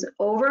runs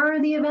over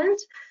the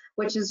event,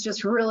 which is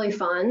just really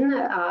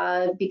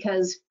fun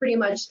because pretty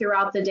much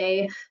throughout the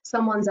day,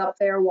 someone's up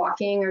there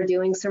walking or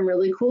doing some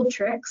really cool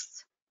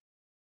tricks.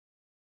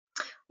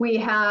 We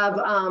have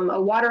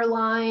a water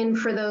line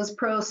for those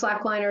pro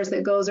slackliners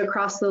that goes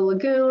across the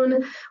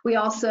lagoon. We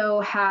also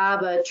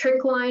have a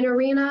trick line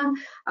arena,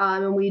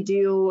 and we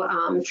do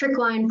trick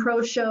line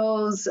pro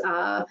shows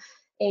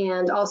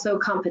and also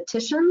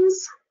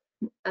competitions.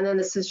 And then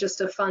this is just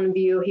a fun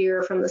view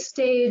here from the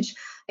stage.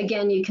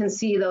 Again, you can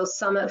see those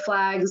summit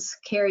flags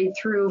carried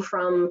through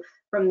from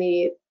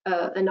the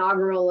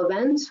inaugural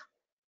event.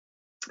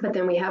 But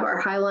then we have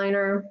our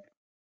highliner.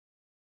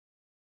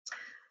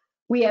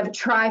 We have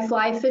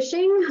tri-fly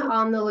fishing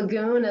on the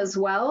lagoon as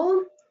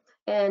well.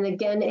 And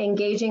again,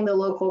 engaging the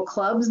local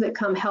clubs that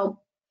come help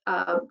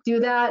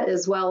do that,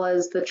 as well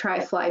as the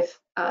tri-fly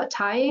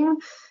tying.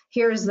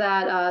 Here's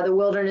that the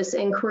Wilderness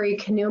Inquiry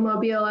canoe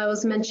mobile I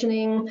was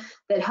mentioning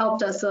that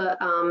helped us,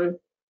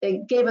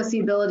 it gave us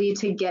the ability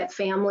to get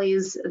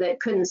families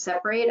that couldn't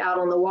separate out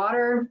on the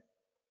water.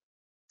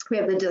 We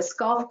have the disc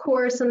golf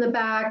course in the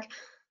back.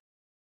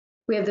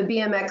 We have the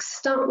BMX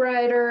stunt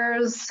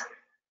riders.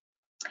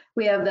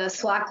 We have the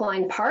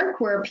slackline park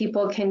where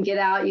people can get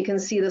out. You can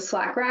see the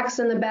slack racks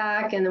in the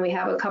back, and then we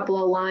have a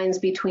couple of lines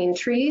between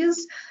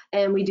trees.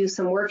 And we do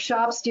some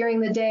workshops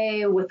during the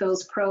day with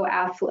those pro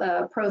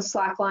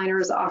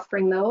slackliners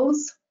offering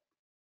those.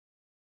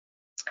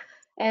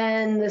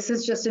 And this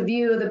is just a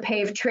view of the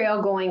paved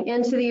trail going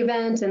into the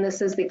event, and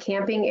this is the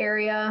camping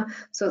area.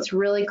 So it's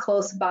really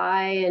close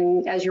by,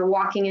 and as you're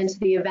walking into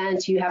the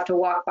event, you have to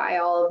walk by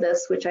all of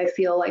this, which I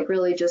feel like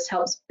really just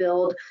helps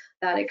build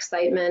that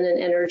excitement and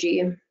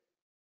energy.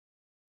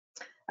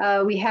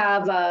 We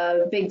have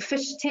a big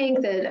fish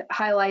tank that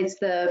highlights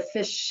the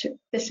fish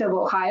of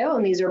Ohio,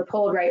 and these are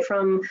pulled right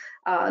from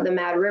the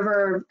Mad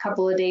River a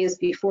couple of days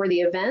before the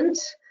event.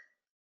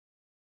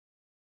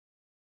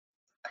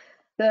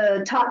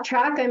 The top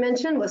track I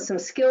mentioned with some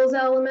skills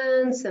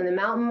elements and the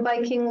mountain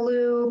biking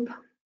loop.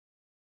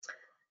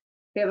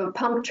 We have a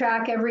pump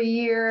track every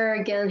year.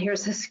 Again,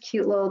 here's this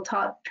cute little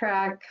top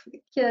track for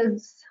the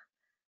kids.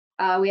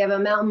 We have a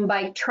mountain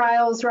bike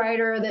trials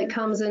rider that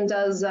comes and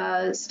does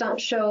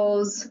stunt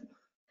shows.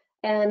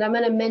 And I'm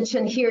going to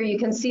mention here, you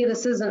can see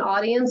this is an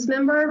audience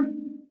member.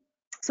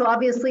 So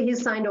obviously he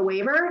signed a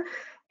waiver.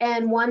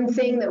 And one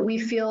thing that we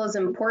feel is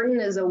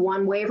important is a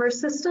one waiver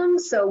system.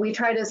 So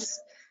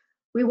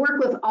we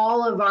work with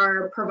all of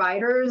our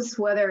providers,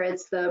 whether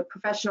it's the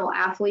professional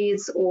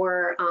athletes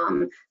or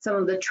some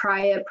of the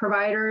triad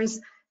providers,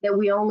 that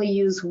we only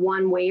use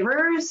one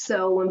waiver.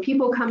 So when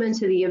people come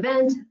into the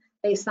event,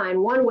 they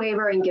sign one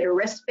waiver and get a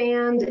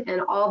wristband, and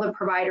all the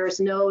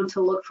providers know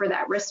to look for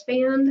that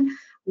wristband.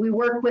 We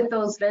work with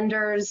those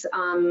vendors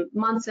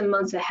months and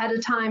months ahead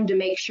of time to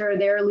make sure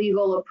their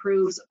legal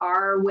approves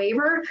our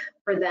waiver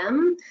for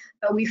them.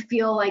 But we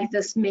feel like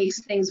this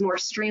makes things more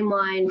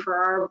streamlined for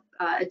our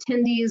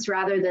attendees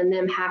rather than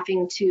them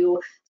having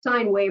to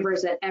sign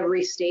waivers at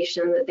every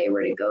station that they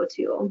were to go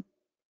to.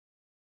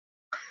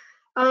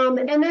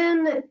 And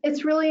then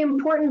it's really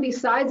important,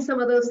 besides some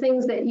of those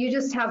things, that you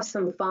just have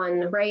some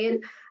fun, right?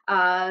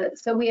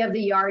 So we have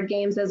the yard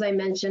games, as I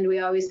mentioned. We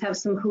always have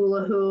some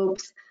hula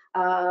hoops.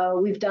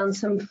 We've done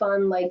some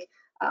fun, like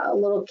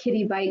little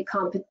kitty bite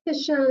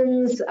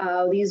competitions.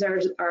 These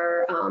are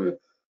our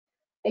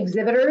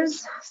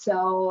exhibitors.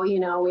 So, you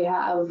know, we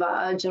have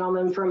a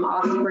gentleman from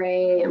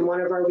Osprey and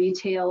one of our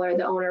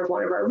the owner of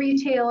one of our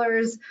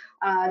retailers,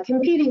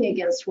 competing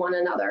against one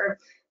another.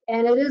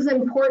 And it is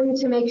important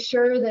to make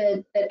sure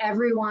that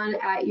everyone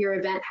at your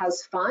event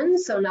has fun,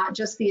 so not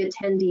just the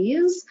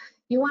attendees.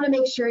 You want to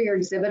make sure your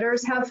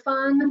exhibitors have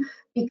fun,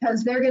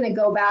 because they're going to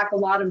go back. A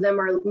lot of them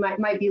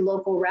might be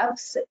local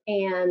reps,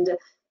 and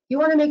you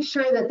want to make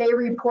sure that they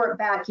report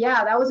back,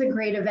 yeah, that was a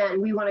great event,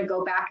 and we want to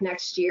go back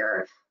next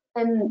year.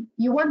 And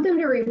you want them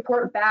to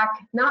report back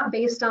not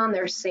based on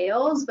their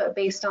sales, but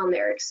based on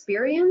their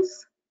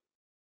experience.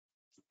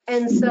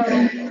 And so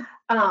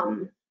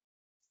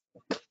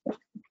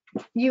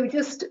you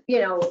just,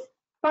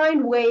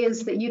 find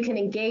ways that you can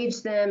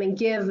engage them and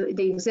give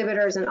the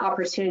exhibitors an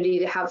opportunity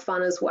to have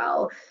fun as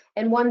well.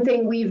 And one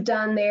thing we've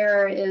done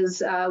there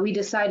is we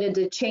decided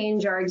to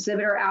change our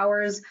exhibitor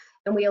hours,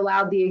 and we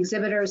allowed the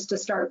exhibitors to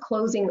start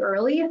closing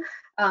early.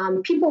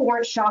 People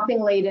weren't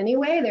shopping late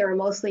anyway, they were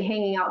mostly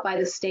hanging out by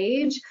the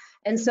stage.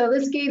 And so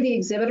this gave the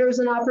exhibitors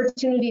an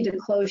opportunity to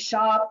close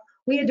shop.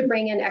 We had to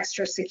bring in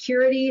extra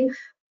security,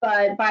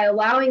 but by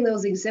allowing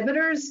those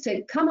exhibitors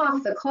to come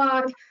off the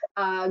clock,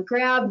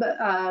 grab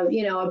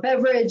a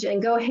beverage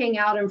and go hang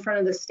out in front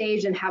of the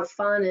stage and have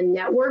fun and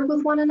network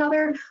with one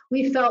another,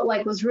 we felt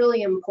like was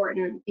really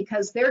important,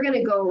 because they're going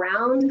to go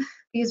around.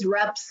 These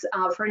reps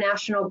for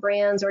national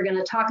brands are going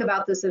to talk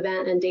about this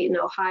event in Dayton,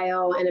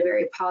 Ohio in a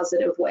very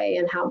positive way,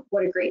 and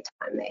what a great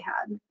time they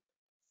had.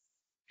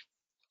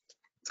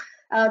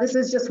 This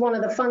is just one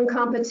of the fun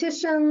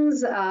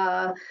competitions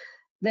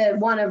that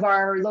one of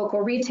our local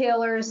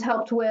retailers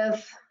helped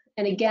with.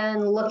 And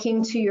again,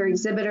 looking to your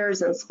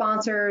exhibitors and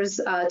sponsors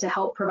to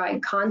help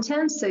provide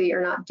content so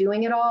you're not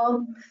doing it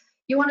all.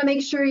 You want to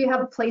make sure you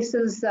have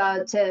places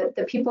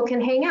that people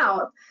can hang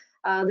out.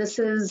 This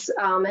is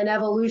an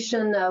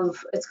evolution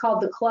of, it's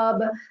called the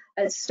Club.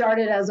 It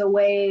started as a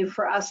way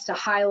for us to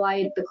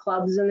highlight the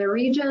clubs in the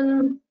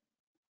region,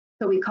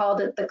 so we called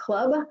it the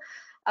Club.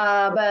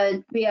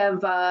 But we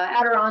have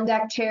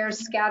Adirondack chairs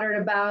scattered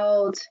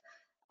about.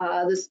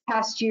 This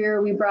past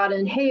year, we brought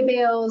in hay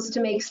bales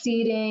to make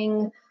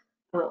seating.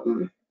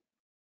 And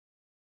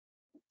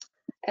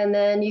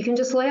then you can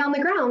just lay on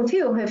the ground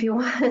too if you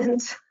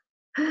want.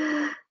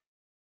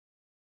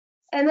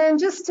 And then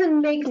just to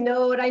make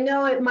note, I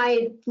know it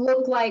might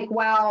look like,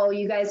 wow,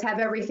 you guys have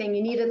everything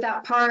you need at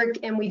that park,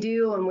 and we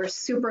do, and we're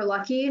super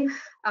lucky.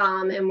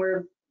 And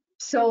we're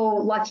so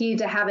lucky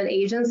to have an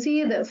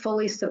agency that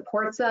fully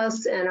supports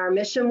us and our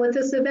mission with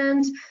this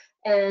event.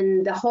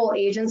 And the whole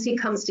agency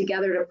comes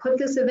together to put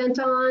this event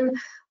on.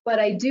 But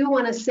I do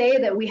want to say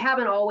that we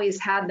haven't always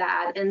had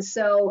that. And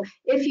so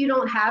if you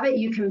don't have it,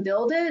 you can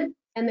build it.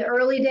 In the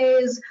early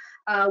days,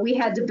 we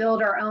had to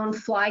build our own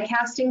fly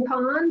casting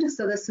pond.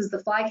 So this is the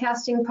fly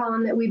casting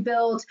pond that we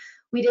built.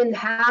 We didn't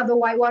have the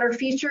whitewater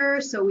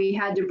feature, so we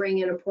had to bring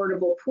in a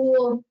portable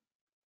pool.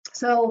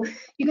 So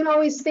you can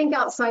always think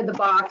outside the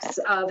box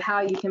of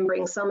how you can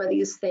bring some of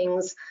these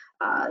things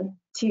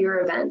to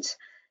your event.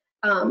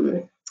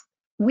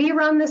 We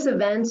run this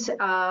event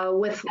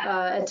with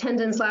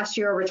attendance last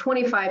year over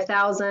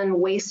 25,000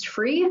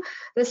 waste-free.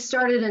 This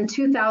started in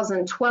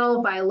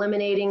 2012 by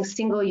eliminating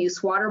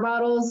single-use water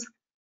bottles.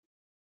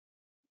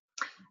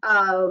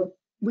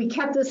 We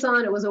kept this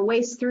on. It was a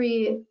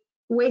waste-free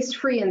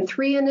in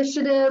 3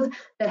 initiative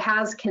that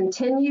has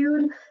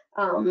continued.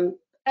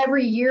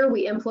 Every year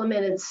we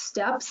implemented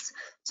steps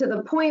to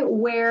the point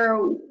where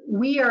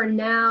we are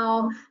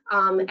now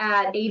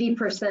at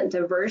 80%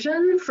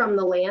 diversion from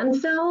the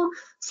landfill.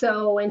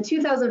 So in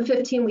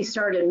 2015, we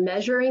started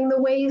measuring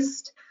the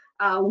waste.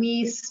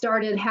 We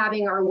started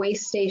having our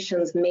waste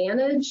stations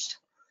managed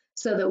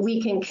so that we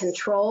can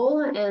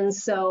control. And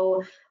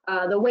so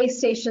the waste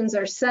stations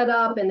are set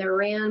up and they're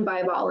ran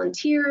by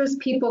volunteers.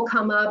 People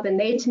come up and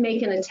they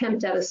make an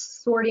attempt at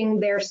sorting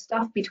their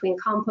stuff between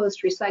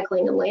compost,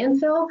 recycling, and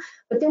landfill.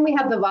 But then we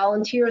have the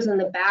volunteers in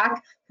the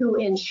back who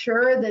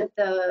ensure that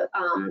the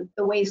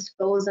waste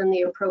goes in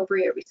the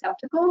appropriate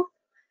receptacle.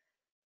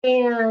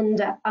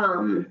 And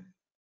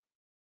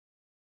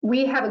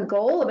we have a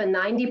goal of a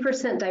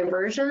 90%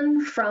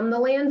 diversion from the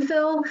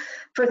landfill.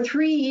 For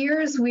 3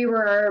 years, we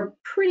were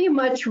pretty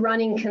much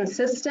running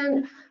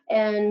consistent,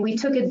 and we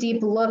took a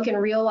deep look and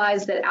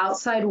realized that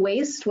outside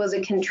waste was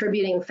a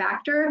contributing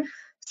factor.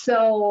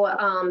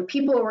 So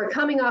people were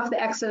coming off the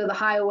exit of the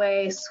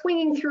highway,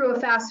 swinging through a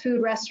fast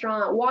food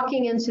restaurant,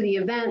 walking into the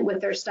event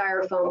with their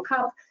styrofoam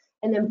cup,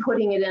 and then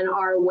putting it in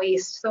our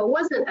waste. So it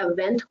wasn't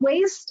event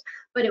waste,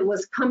 but it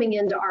was coming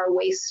into our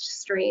waste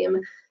stream.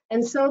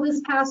 And so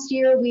this past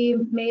year,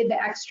 we've made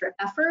the extra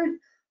effort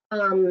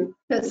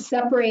to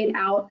separate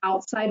out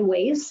outside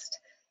waste.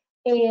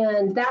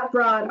 And that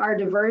brought our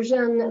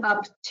diversion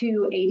up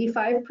to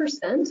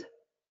 85%.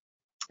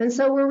 And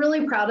so we're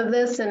really proud of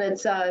this. And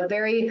it's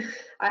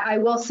I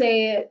will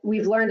say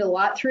we've learned a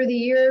lot through the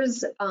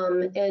years.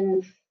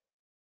 And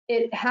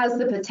it has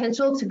the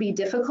potential to be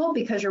difficult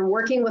because you're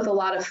working with a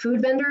lot of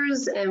food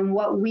vendors. And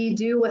what we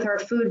do with our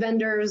food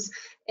vendors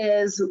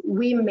is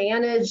we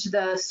manage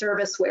the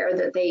serviceware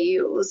that they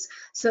use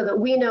so that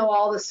we know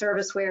all the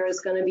serviceware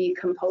is going to be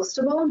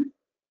compostable.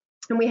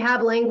 And we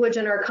have language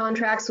in our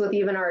contracts with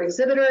even our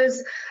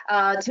exhibitors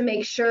to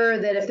make sure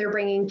that if they're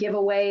bringing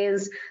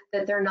giveaways,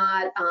 that they're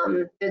not,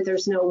 that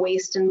there's no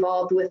waste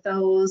involved with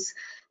those.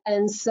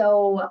 And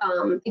so,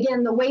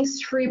 again, the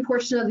waste-free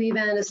portion of the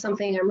event is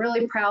something I'm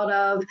really proud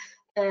of.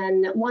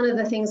 And one of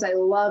the things I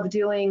love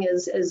doing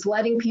is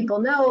letting people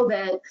know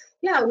that,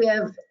 yeah, we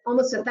have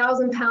almost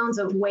 1,000 pounds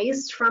of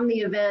waste from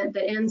the event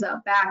that ends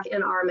up back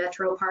in our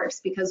metro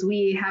parks because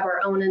we have our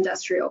own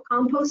industrial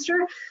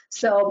composter.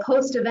 So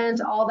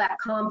post-event, all that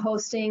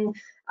composting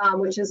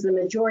which is the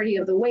majority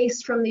of the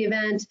waste from the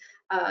event,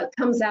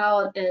 comes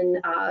out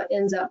and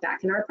ends up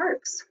back in our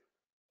parks.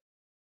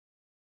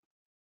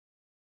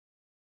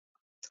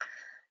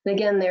 And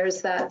again,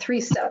 there's that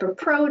 3-step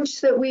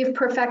approach that we've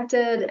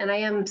perfected, and I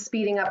am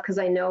speeding up because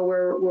I know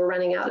we're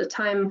running out of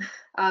time.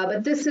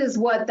 But this is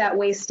what that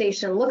waste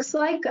station looks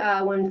like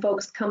when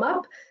folks come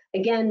up.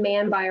 Again,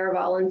 manned by our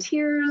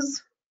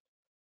volunteers.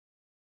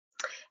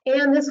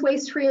 And this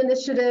waste-free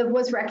initiative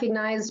was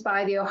recognized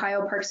by the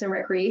Ohio Parks and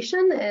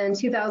Recreation in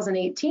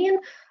 2018,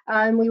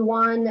 and we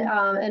won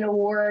an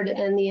award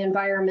in the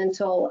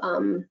environmental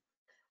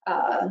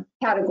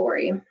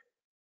category.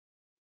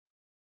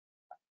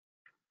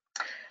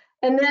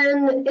 And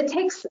then it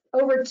takes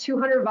over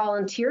 200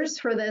 volunteers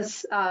for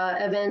this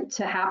event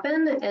to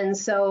happen. And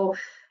so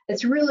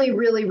it's really,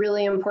 really,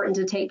 really important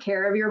to take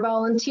care of your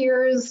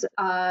volunteers.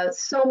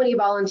 So many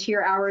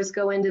volunteer hours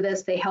go into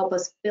this. They help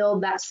us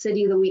build that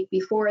city the week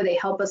before. They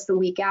help us the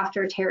week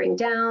after tearing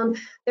down.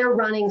 They're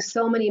running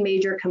so many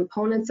major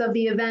components of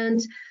the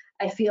event.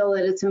 I feel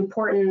that it's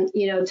important,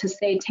 you know, to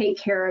say take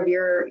care of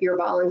your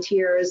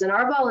volunteers. And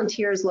our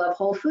volunteers love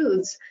Whole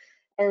Foods.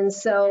 And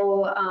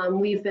so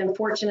we've been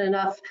fortunate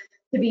enough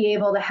to be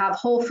able to have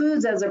Whole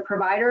Foods as a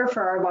provider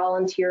for our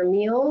volunteer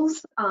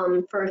meals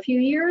for a few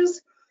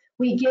years.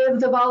 We give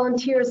the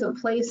volunteers a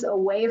place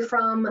away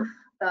from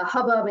the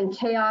hubbub and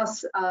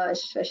chaos, I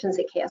shouldn't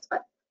say chaos,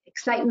 but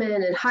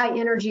excitement and high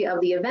energy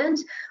of the event.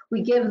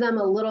 We give them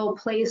a little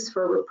place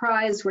for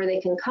reprise where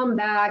they can come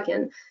back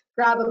and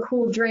grab a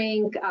cool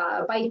drink,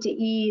 a bite to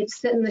eat,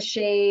 sit in the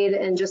shade,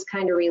 and just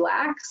kind of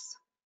relax.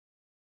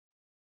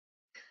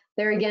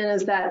 There again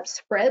is that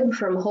spread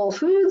from Whole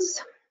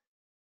Foods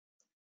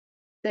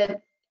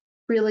that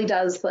really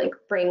does like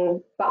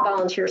bring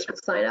volunteers to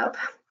sign up.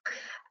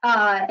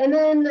 And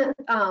then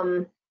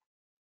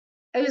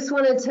I just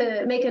wanted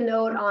to make a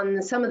note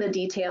on some of the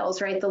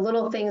details, right? The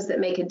little things that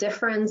make a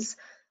difference,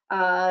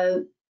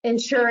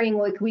 ensuring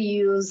like we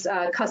use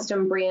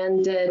custom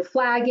branded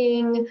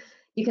flagging.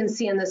 You can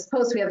see in this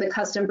post, we have the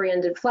custom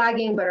branded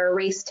flagging, but our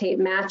race tape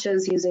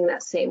matches using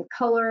that same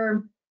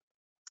color.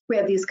 We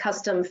have these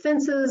custom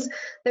fences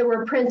that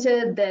were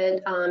printed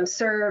that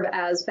serve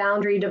as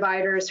boundary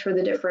dividers for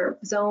the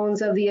different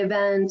zones of the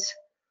event.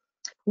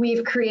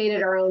 We've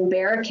created our own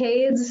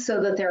barricades so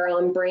that they're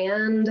on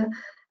brand.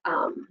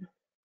 You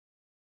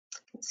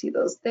can see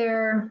those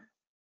there.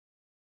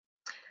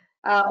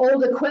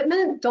 Old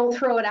equipment, don't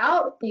throw it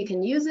out. You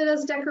can use it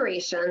as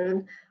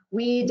decoration.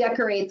 We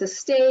decorate the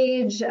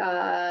stage, you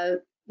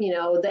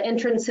know, the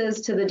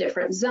entrances to the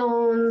different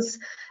zones,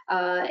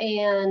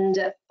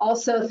 and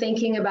also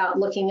thinking about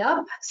looking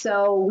up.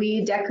 So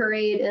we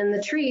decorate in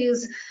the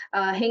trees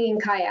hanging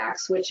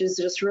kayaks, which is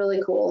just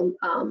really cool.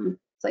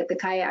 It's like the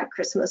kayak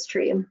Christmas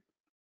tree.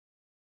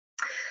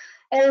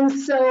 And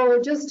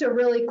so just to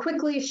really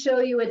quickly show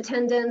you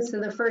attendance,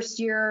 in the first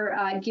year,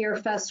 Gear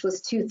Fest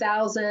was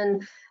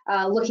 2,000.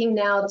 Looking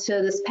now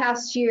to this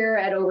past year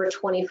at over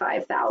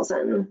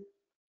 25,000.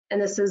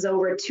 And this is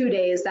over 2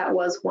 days, that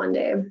was 1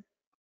 day.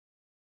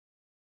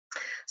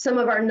 Some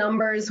of our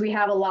numbers, we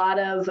have a lot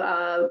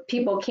of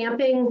people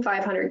camping,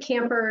 500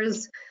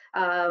 campers,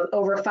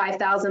 over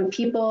 5,000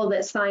 people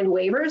that signed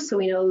waivers. So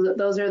we know that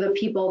those are the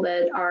people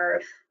that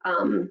are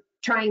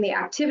trying the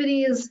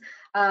activities.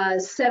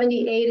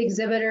 78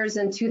 exhibitors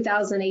in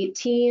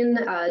 2018,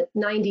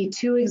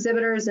 92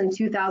 exhibitors in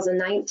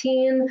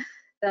 2019.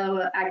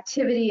 The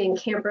activity and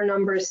camper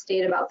numbers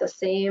stayed about the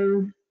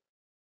same.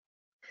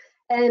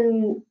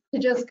 And to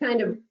just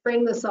kind of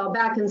bring this all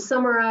back and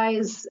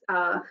summarize,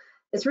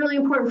 it's really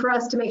important for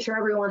us to make sure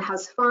everyone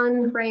has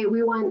fun, right?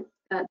 We want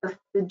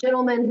the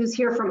gentleman who's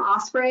here from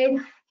Osprey,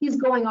 he's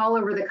going all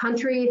over the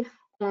country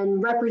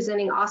and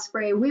representing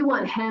Osprey. We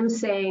want him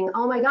saying,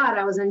 oh my God,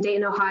 I was in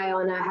Dayton, Ohio,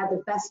 and I had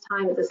the best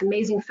time at this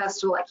amazing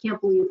festival. I can't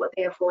believe what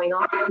they have going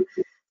on.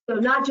 So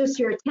not just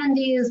your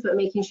attendees, but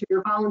making sure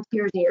your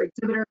volunteers and your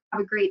exhibitors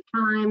have a great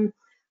time.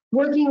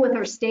 Working with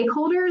our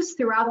stakeholders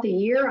throughout the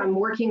year. I'm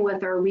working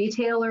with our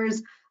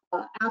retailers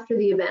after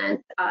the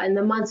event, in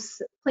the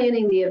months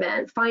planning the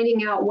event,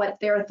 finding out what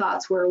their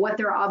thoughts were, what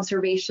their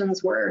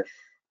observations were,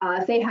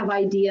 if they have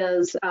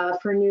ideas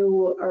for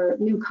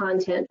new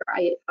content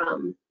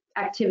or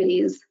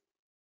activities.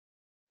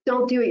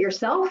 Don't do it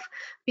yourself,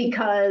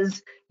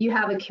 because you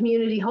have a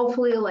community,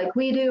 hopefully like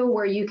we do,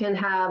 where you can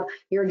have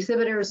your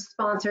exhibitors,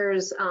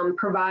 sponsors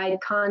provide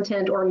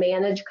content or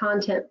manage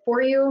content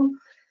for you.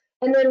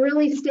 And then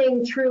really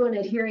staying true and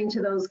adhering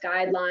to those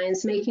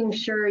guidelines, making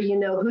sure you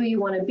know who you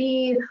want to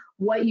be,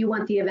 what you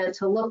want the event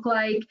to look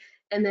like,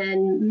 and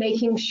then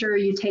making sure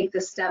you take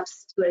the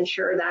steps to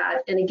ensure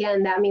that. And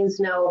again, that means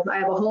no. I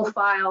have a whole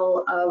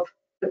file of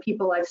the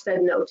people I've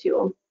said no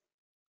to.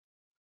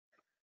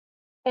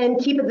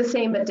 And keep it the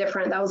same but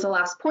different. That was the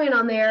last point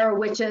on there,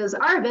 which is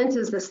our event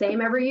is the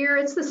same every year.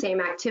 It's the same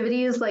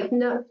activities, like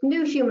no,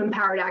 new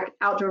human-powered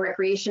outdoor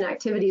recreation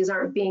activities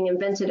aren't being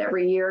invented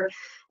every year.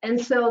 And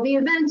so the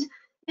event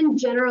in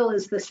general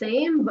is the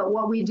same, but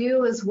what we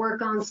do is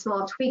work on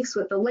small tweaks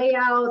with the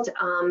layout,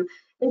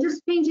 and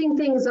just changing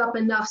things up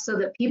enough so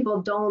that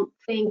people don't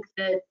think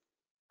that,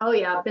 oh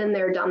yeah, been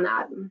there, done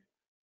that.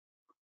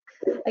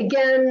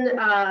 Again,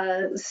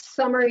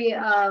 summary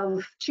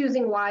of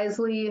choosing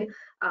wisely,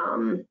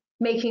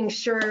 making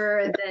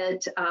sure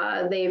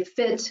that they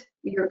fit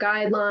your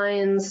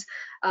guidelines,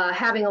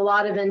 having a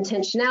lot of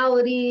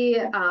intentionality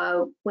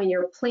when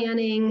you're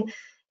planning.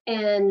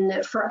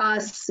 And for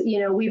us,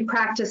 we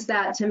practice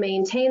that to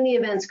maintain the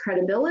event's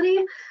credibility,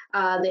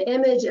 the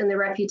image and the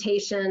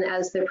reputation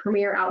as the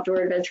premier outdoor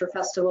adventure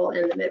festival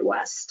in the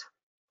Midwest.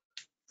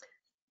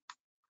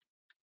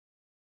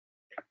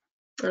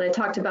 And I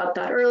talked about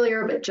that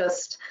earlier, but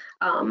just,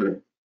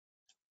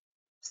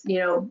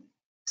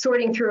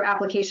 sorting through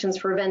applications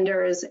for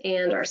vendors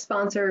and our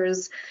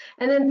sponsors,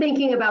 and then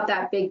thinking about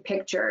that big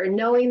picture,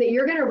 knowing that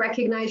you're going to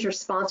recognize your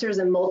sponsors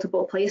in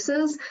multiple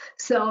places.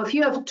 So if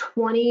you have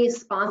 20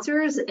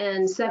 sponsors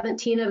and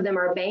 17 of them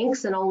are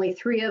banks and only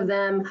 3 of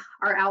them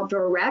are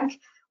outdoor rec,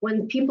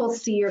 when people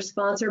see your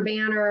sponsor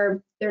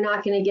banner, they're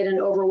not going to get an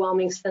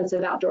overwhelming sense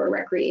of outdoor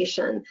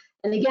recreation.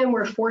 And again,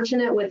 we're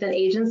fortunate with an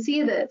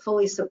agency that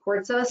fully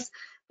supports us,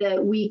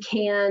 that we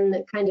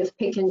can kind of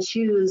pick and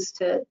choose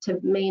to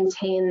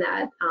maintain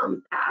that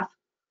path.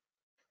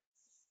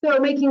 So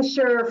making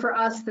sure for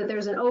us that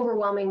there's an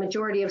overwhelming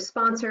majority of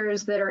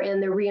sponsors that are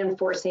in the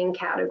reinforcing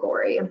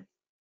category,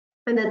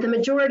 and that the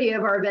majority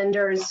of our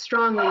vendors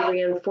strongly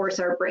reinforce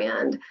our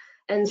brand.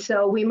 And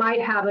so we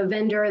might have a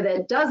vendor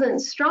that doesn't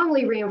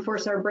strongly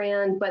reinforce our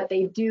brand, but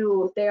they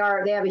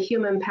have a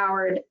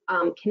human-powered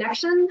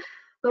connection.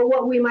 But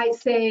what we might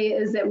say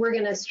is that we're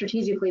going to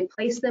strategically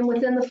place them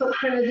within the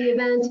footprint of the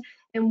event,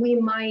 and we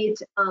might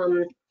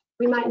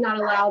not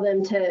allow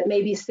them to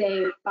maybe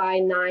say buy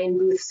 9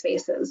 booth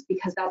spaces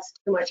because that's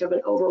too much of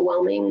an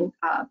overwhelming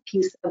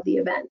piece of the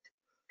event.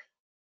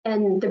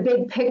 And the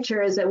big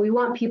picture is that we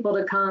want people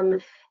to come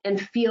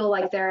and feel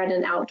like they're at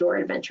an outdoor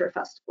adventure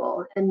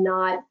festival and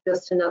not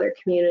just another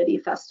community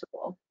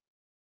festival.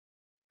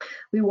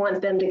 We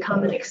want them to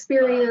come and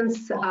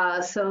experience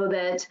so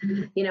that,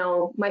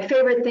 my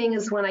favorite thing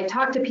is when I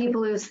talk to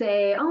people who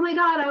say, oh my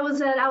God, I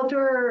was at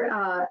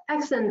Outdoor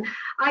X and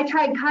I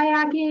tried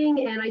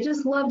kayaking and I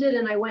just loved it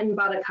and I went and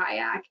bought a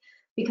kayak.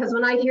 Because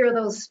when I hear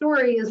those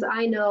stories,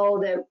 I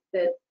know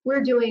that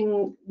we're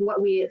doing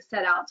what we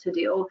set out to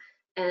do,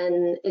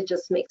 and it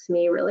just makes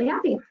me really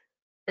happy.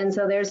 And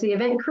so there's the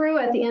event crew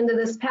at the end of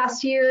this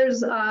past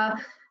year's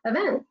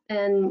event.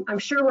 And I'm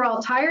sure we're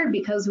all tired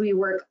because we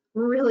work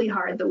really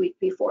hard the week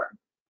before.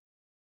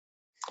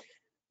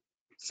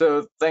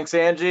 So thanks,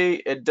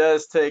 Angie. It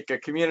does take a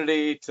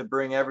community to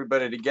bring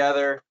everybody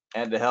together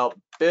and to help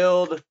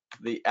build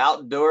the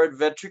outdoor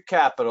adventure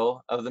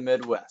capital of the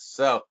Midwest.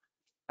 So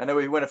I know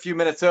we went a few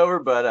minutes over,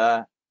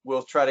 but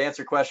we'll try to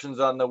answer questions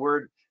on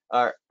the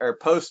our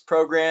post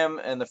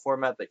program and the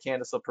format that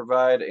Candace will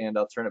provide, and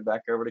I'll turn it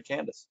back over to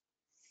Candace.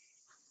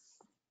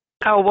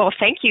 Oh, well,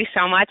 thank you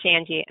so much,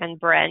 Angie and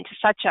Brent.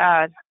 Such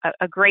a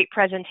great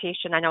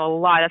presentation. I know a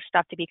lot of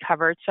stuff to be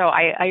covered, so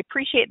I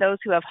appreciate those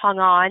who have hung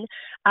on.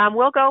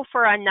 We'll go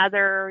for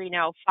another,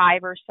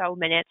 5 or so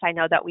minutes. I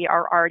know that we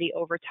are already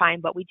over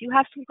time, but we do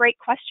have some great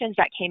questions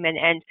that came in.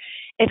 And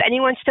if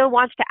anyone still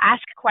wants to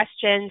ask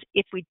questions,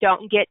 if we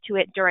don't get to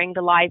it during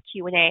the live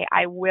Q&A,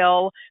 I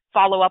will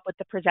follow up with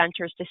the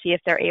presenters to see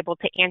if they're able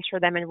to answer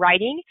them in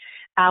writing,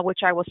 which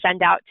I will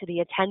send out to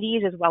the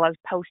attendees as well as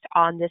post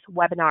on this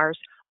webinar's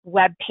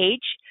web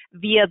page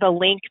via the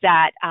link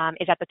that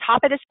is at the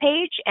top of this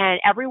page, and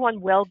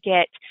everyone will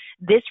get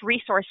this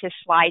resources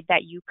slide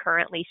that you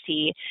currently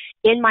see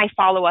in my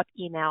follow-up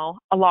email,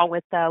 along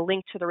with the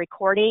link to the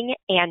recording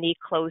and the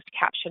closed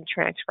caption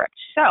transcript.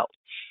 So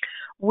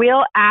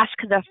we'll ask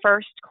the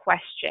first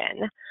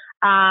question.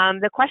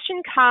 The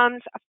question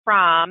comes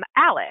from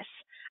Alice.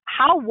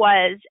 How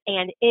was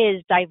and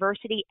is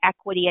diversity,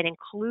 equity, and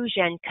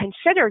inclusion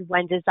considered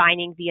when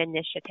designing the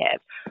initiative?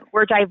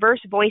 Were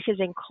diverse voices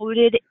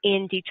included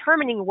in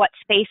determining what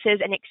spaces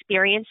and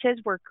experiences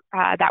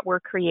that were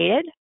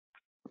created?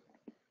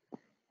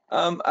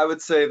 I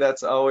would say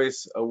that's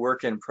always a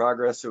work in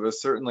progress. It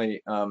was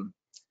certainly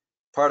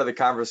part of the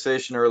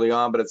conversation early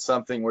on, but it's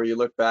something where you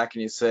look back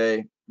and you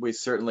say, we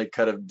certainly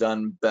could have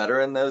done better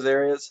in those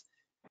areas.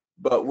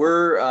 But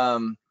we're,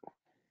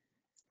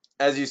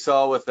 as you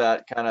saw with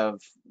that kind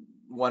of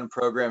one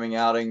programming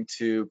outing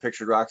to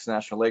Pictured Rocks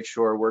National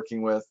Lakeshore,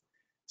 working with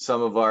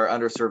some of our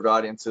underserved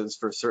audiences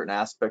for certain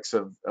aspects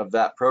of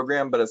that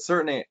program, but it's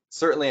certainly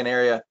an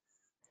area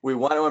we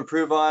want to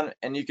improve on.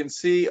 And you can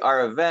see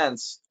our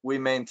events, we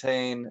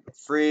maintain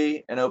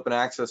free and open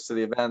access to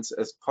the events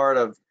as part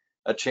of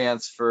a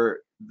chance for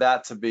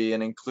that to be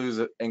an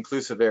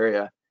inclusive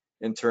area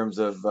in terms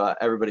of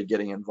everybody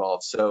getting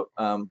involved. So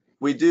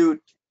we do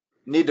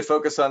need to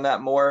focus on that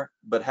more,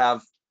 but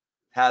have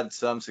had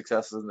some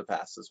successes in the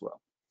past as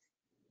well.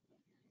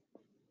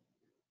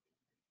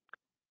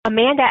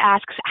 Amanda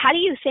asks, how do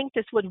you think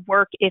this would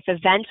work if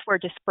events were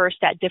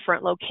dispersed at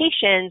different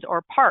locations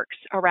or parks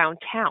around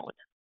town?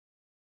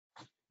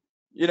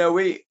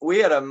 We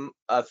had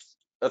a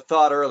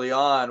thought early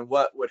on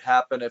what would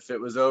happen if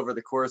it was over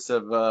the course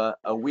of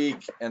a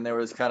week and there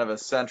was kind of a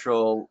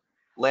central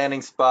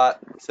landing spot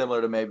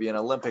similar to maybe an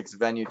Olympics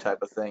venue type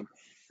of thing.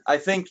 I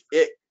think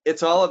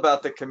it's all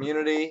about the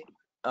community.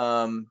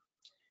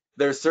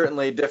 There's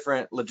certainly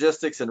different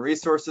logistics and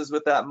resources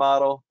with that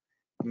model.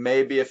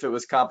 Maybe if it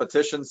was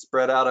competition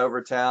spread out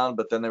over town,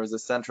 but then there was a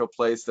central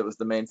place that was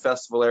the main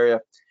festival area.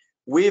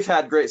 We've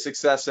had great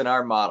success in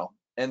our model.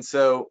 And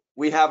so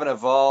we haven't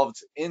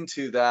evolved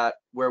into that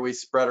where we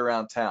spread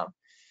around town.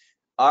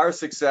 Our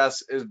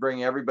success is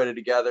bringing everybody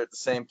together at the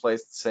same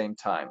place at the same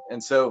time.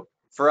 And so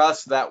for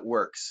us, that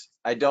works.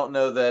 I don't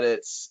know that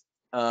it's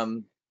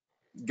going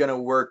to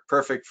work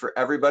perfect for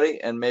everybody.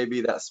 And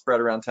maybe that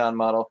spread around town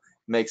model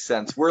makes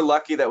sense. We're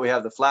lucky that we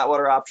have the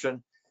flatwater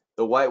option,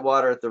 the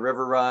whitewater at the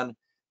river run,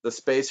 the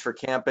space for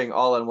camping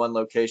all in one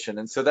location.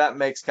 And so that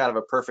makes kind of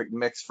a perfect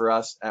mix for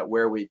us at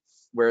where we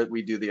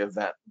do the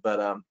event.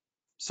 But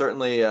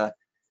certainly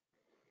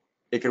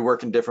it could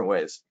work in different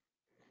ways.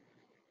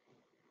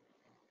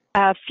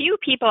 A few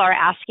people are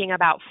asking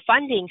about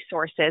funding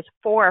sources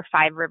for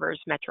Five Rivers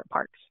Metro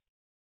Parks.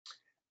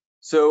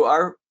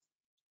 So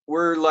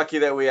we're lucky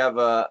that we have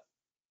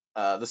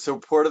the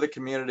support of the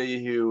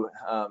community who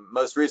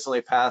most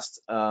recently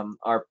passed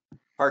our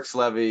parks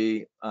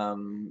levy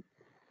 2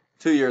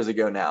 years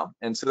ago now.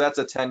 And so that's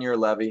a 10-year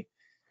levy.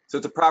 So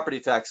it's a property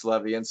tax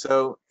levy. And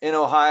so in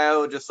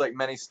Ohio, just like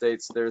many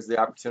states, there's the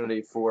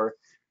opportunity for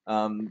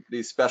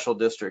these special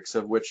districts,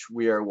 of which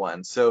we are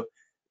one. So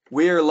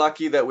we are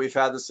lucky that we've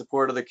had the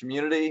support of the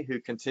community who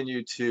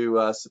continue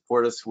to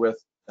support us with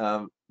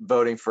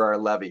voting for our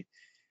levy.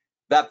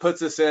 That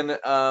puts us in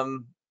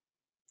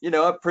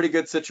a pretty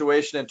good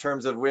situation in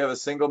terms of we have a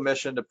single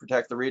mission to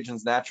protect the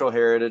region's natural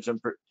heritage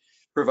and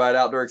provide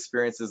outdoor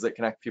experiences that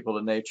connect people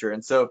to nature.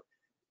 And so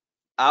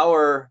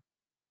our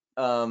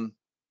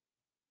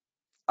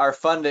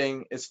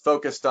funding is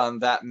focused on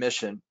that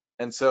mission.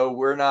 And so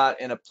we're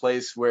not in a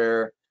place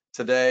where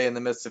today, in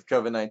the midst of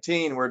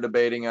COVID-19, we're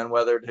debating on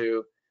whether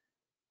to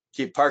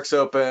keep parks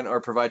open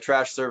or provide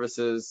trash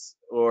services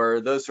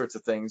or those sorts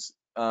of things.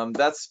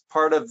 That's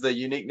part of the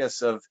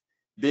uniqueness of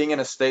being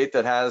in a state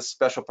that has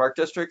special park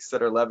districts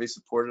that are levy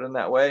supported in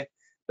that way,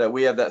 that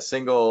we have that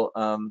single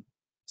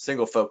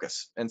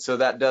focus. And so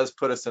that does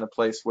put us in a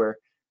place where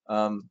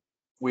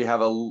we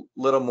have a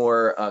little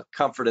more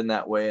comfort in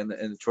that way in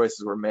the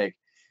choices we're making.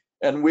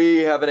 And we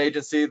have an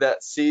agency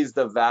that sees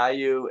the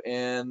value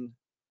in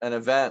an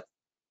event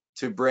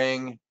to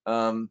bring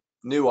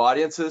new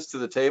audiences to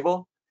the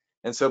table.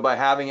 And so by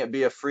having it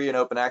be a free and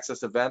open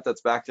access event, that's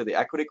back to the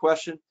equity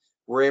question,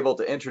 we're able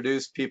to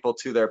introduce people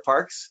to their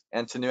parks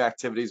and to new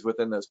activities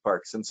within those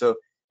parks. And so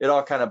it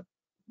all kind of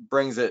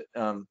brings it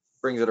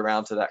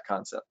around to that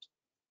concept.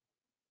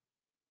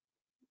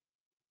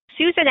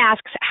 Susan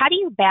asks, how do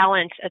you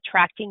balance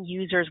attracting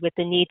users with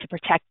the need to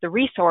protect the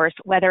resource,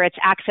 whether it's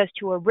access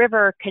to a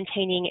river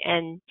containing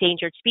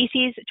endangered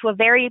species, to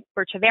very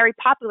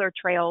popular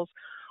trails,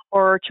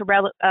 or to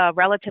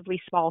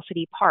relatively small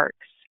city parks?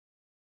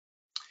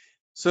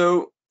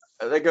 So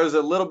that goes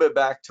a little bit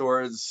back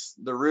towards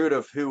the root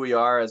of who we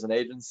are as an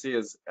agency,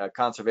 as a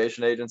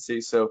conservation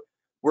agency. So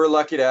we're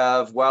lucky to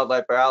have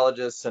wildlife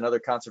biologists and other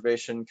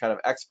conservation kind of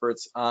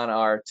experts on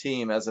our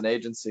team as an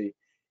agency.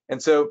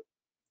 And so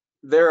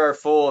there are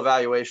full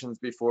evaluations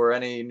before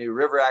any new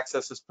river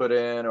access is put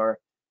in or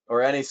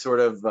any sort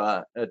of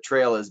a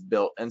trail is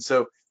built. And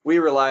so we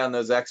rely on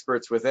those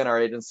experts within our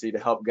agency to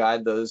help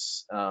guide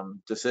those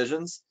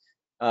decisions.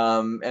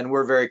 And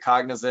we're very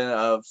cognizant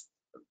of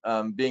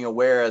being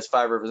aware as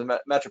Five Rivers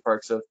Metro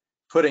Parks of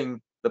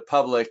putting the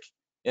public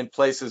in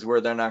places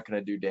where they're not going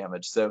to do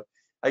damage. So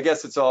I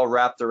guess it's all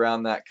wrapped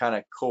around that kind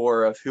of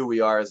core of who we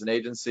are as an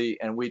agency,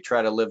 and we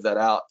try to live that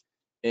out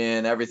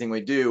in everything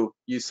we do.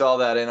 You saw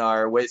that in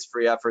our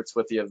waste-free efforts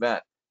with the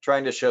event,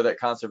 trying to show that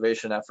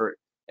conservation effort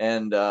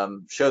and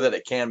show that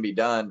it can be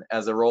done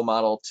as a role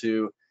model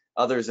to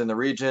others in the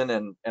region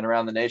and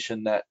around the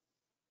nation, that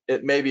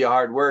it may be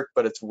hard work,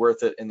 but it's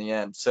worth it in the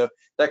end. So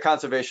that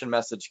conservation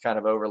message kind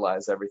of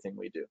overlies everything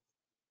we do.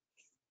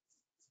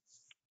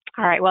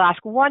 All right, we'll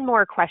ask one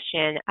more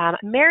question.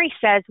 Mary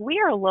says, we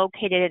are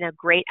located in a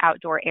great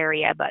outdoor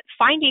area, but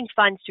finding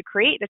funds to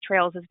create the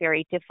trails is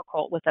very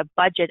difficult with a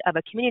budget of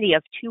a community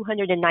of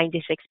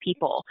 296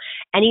 people.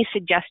 Any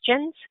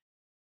suggestions?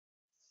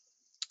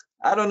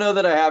 I don't know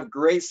that I have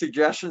great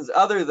suggestions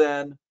other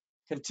than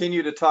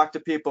continue to talk to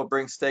people,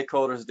 bring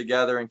stakeholders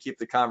together, and keep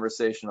the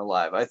conversation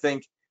alive. I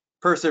think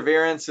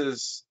perseverance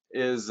is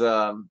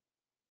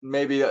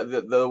maybe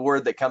the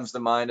word that comes to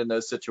mind in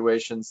those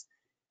situations.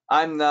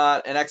 I'm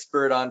not an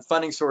expert on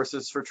funding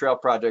sources for trail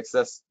projects.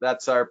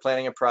 That's our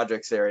planning and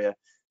projects area.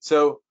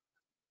 So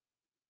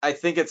I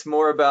think it's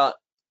more about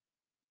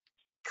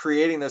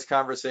creating those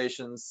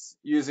conversations,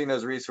 using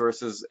those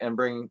resources, and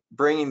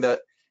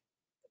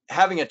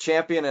having a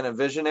champion and a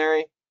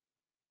visionary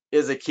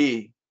is a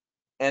key.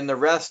 And the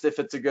rest, if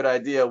it's a good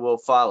idea, will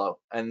follow,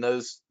 and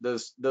those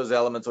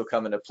elements will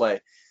come into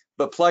play.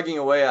 But plugging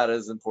away at it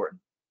is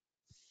important.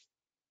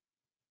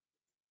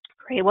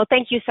 Great. Well,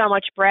 thank you so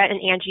much, Brett and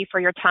Angie,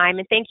 for your time.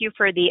 And thank you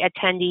for the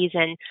attendees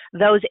and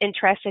those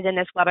interested in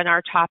this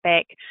webinar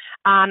topic.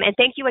 And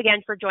thank you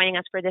again for joining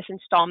us for this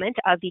installment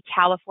of the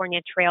California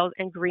Trails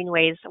and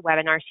Greenways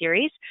webinar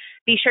series.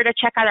 Be sure to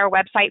check out our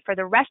website for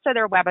the rest of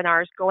their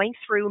webinars going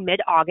through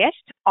mid-August,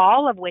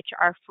 all of which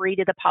are free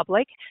to the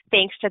public,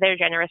 thanks to their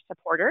generous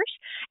supporters.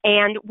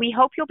 And we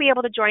hope you'll be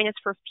able to join us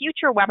for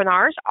future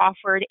webinars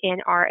offered in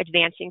our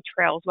Advancing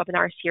Trails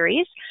webinar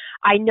series.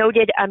 I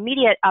noted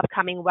immediate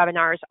upcoming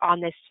webinars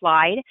on this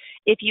slide.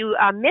 If you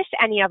missed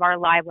any of our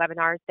live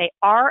webinars, they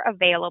are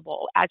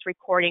available as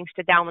recordings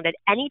to download at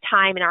any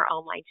time in our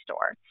online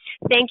store.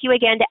 Thank you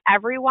again to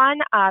everyone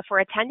for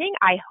attending.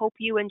 I hope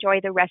you enjoy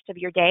the rest of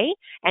your day,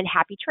 and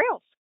happy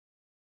trails.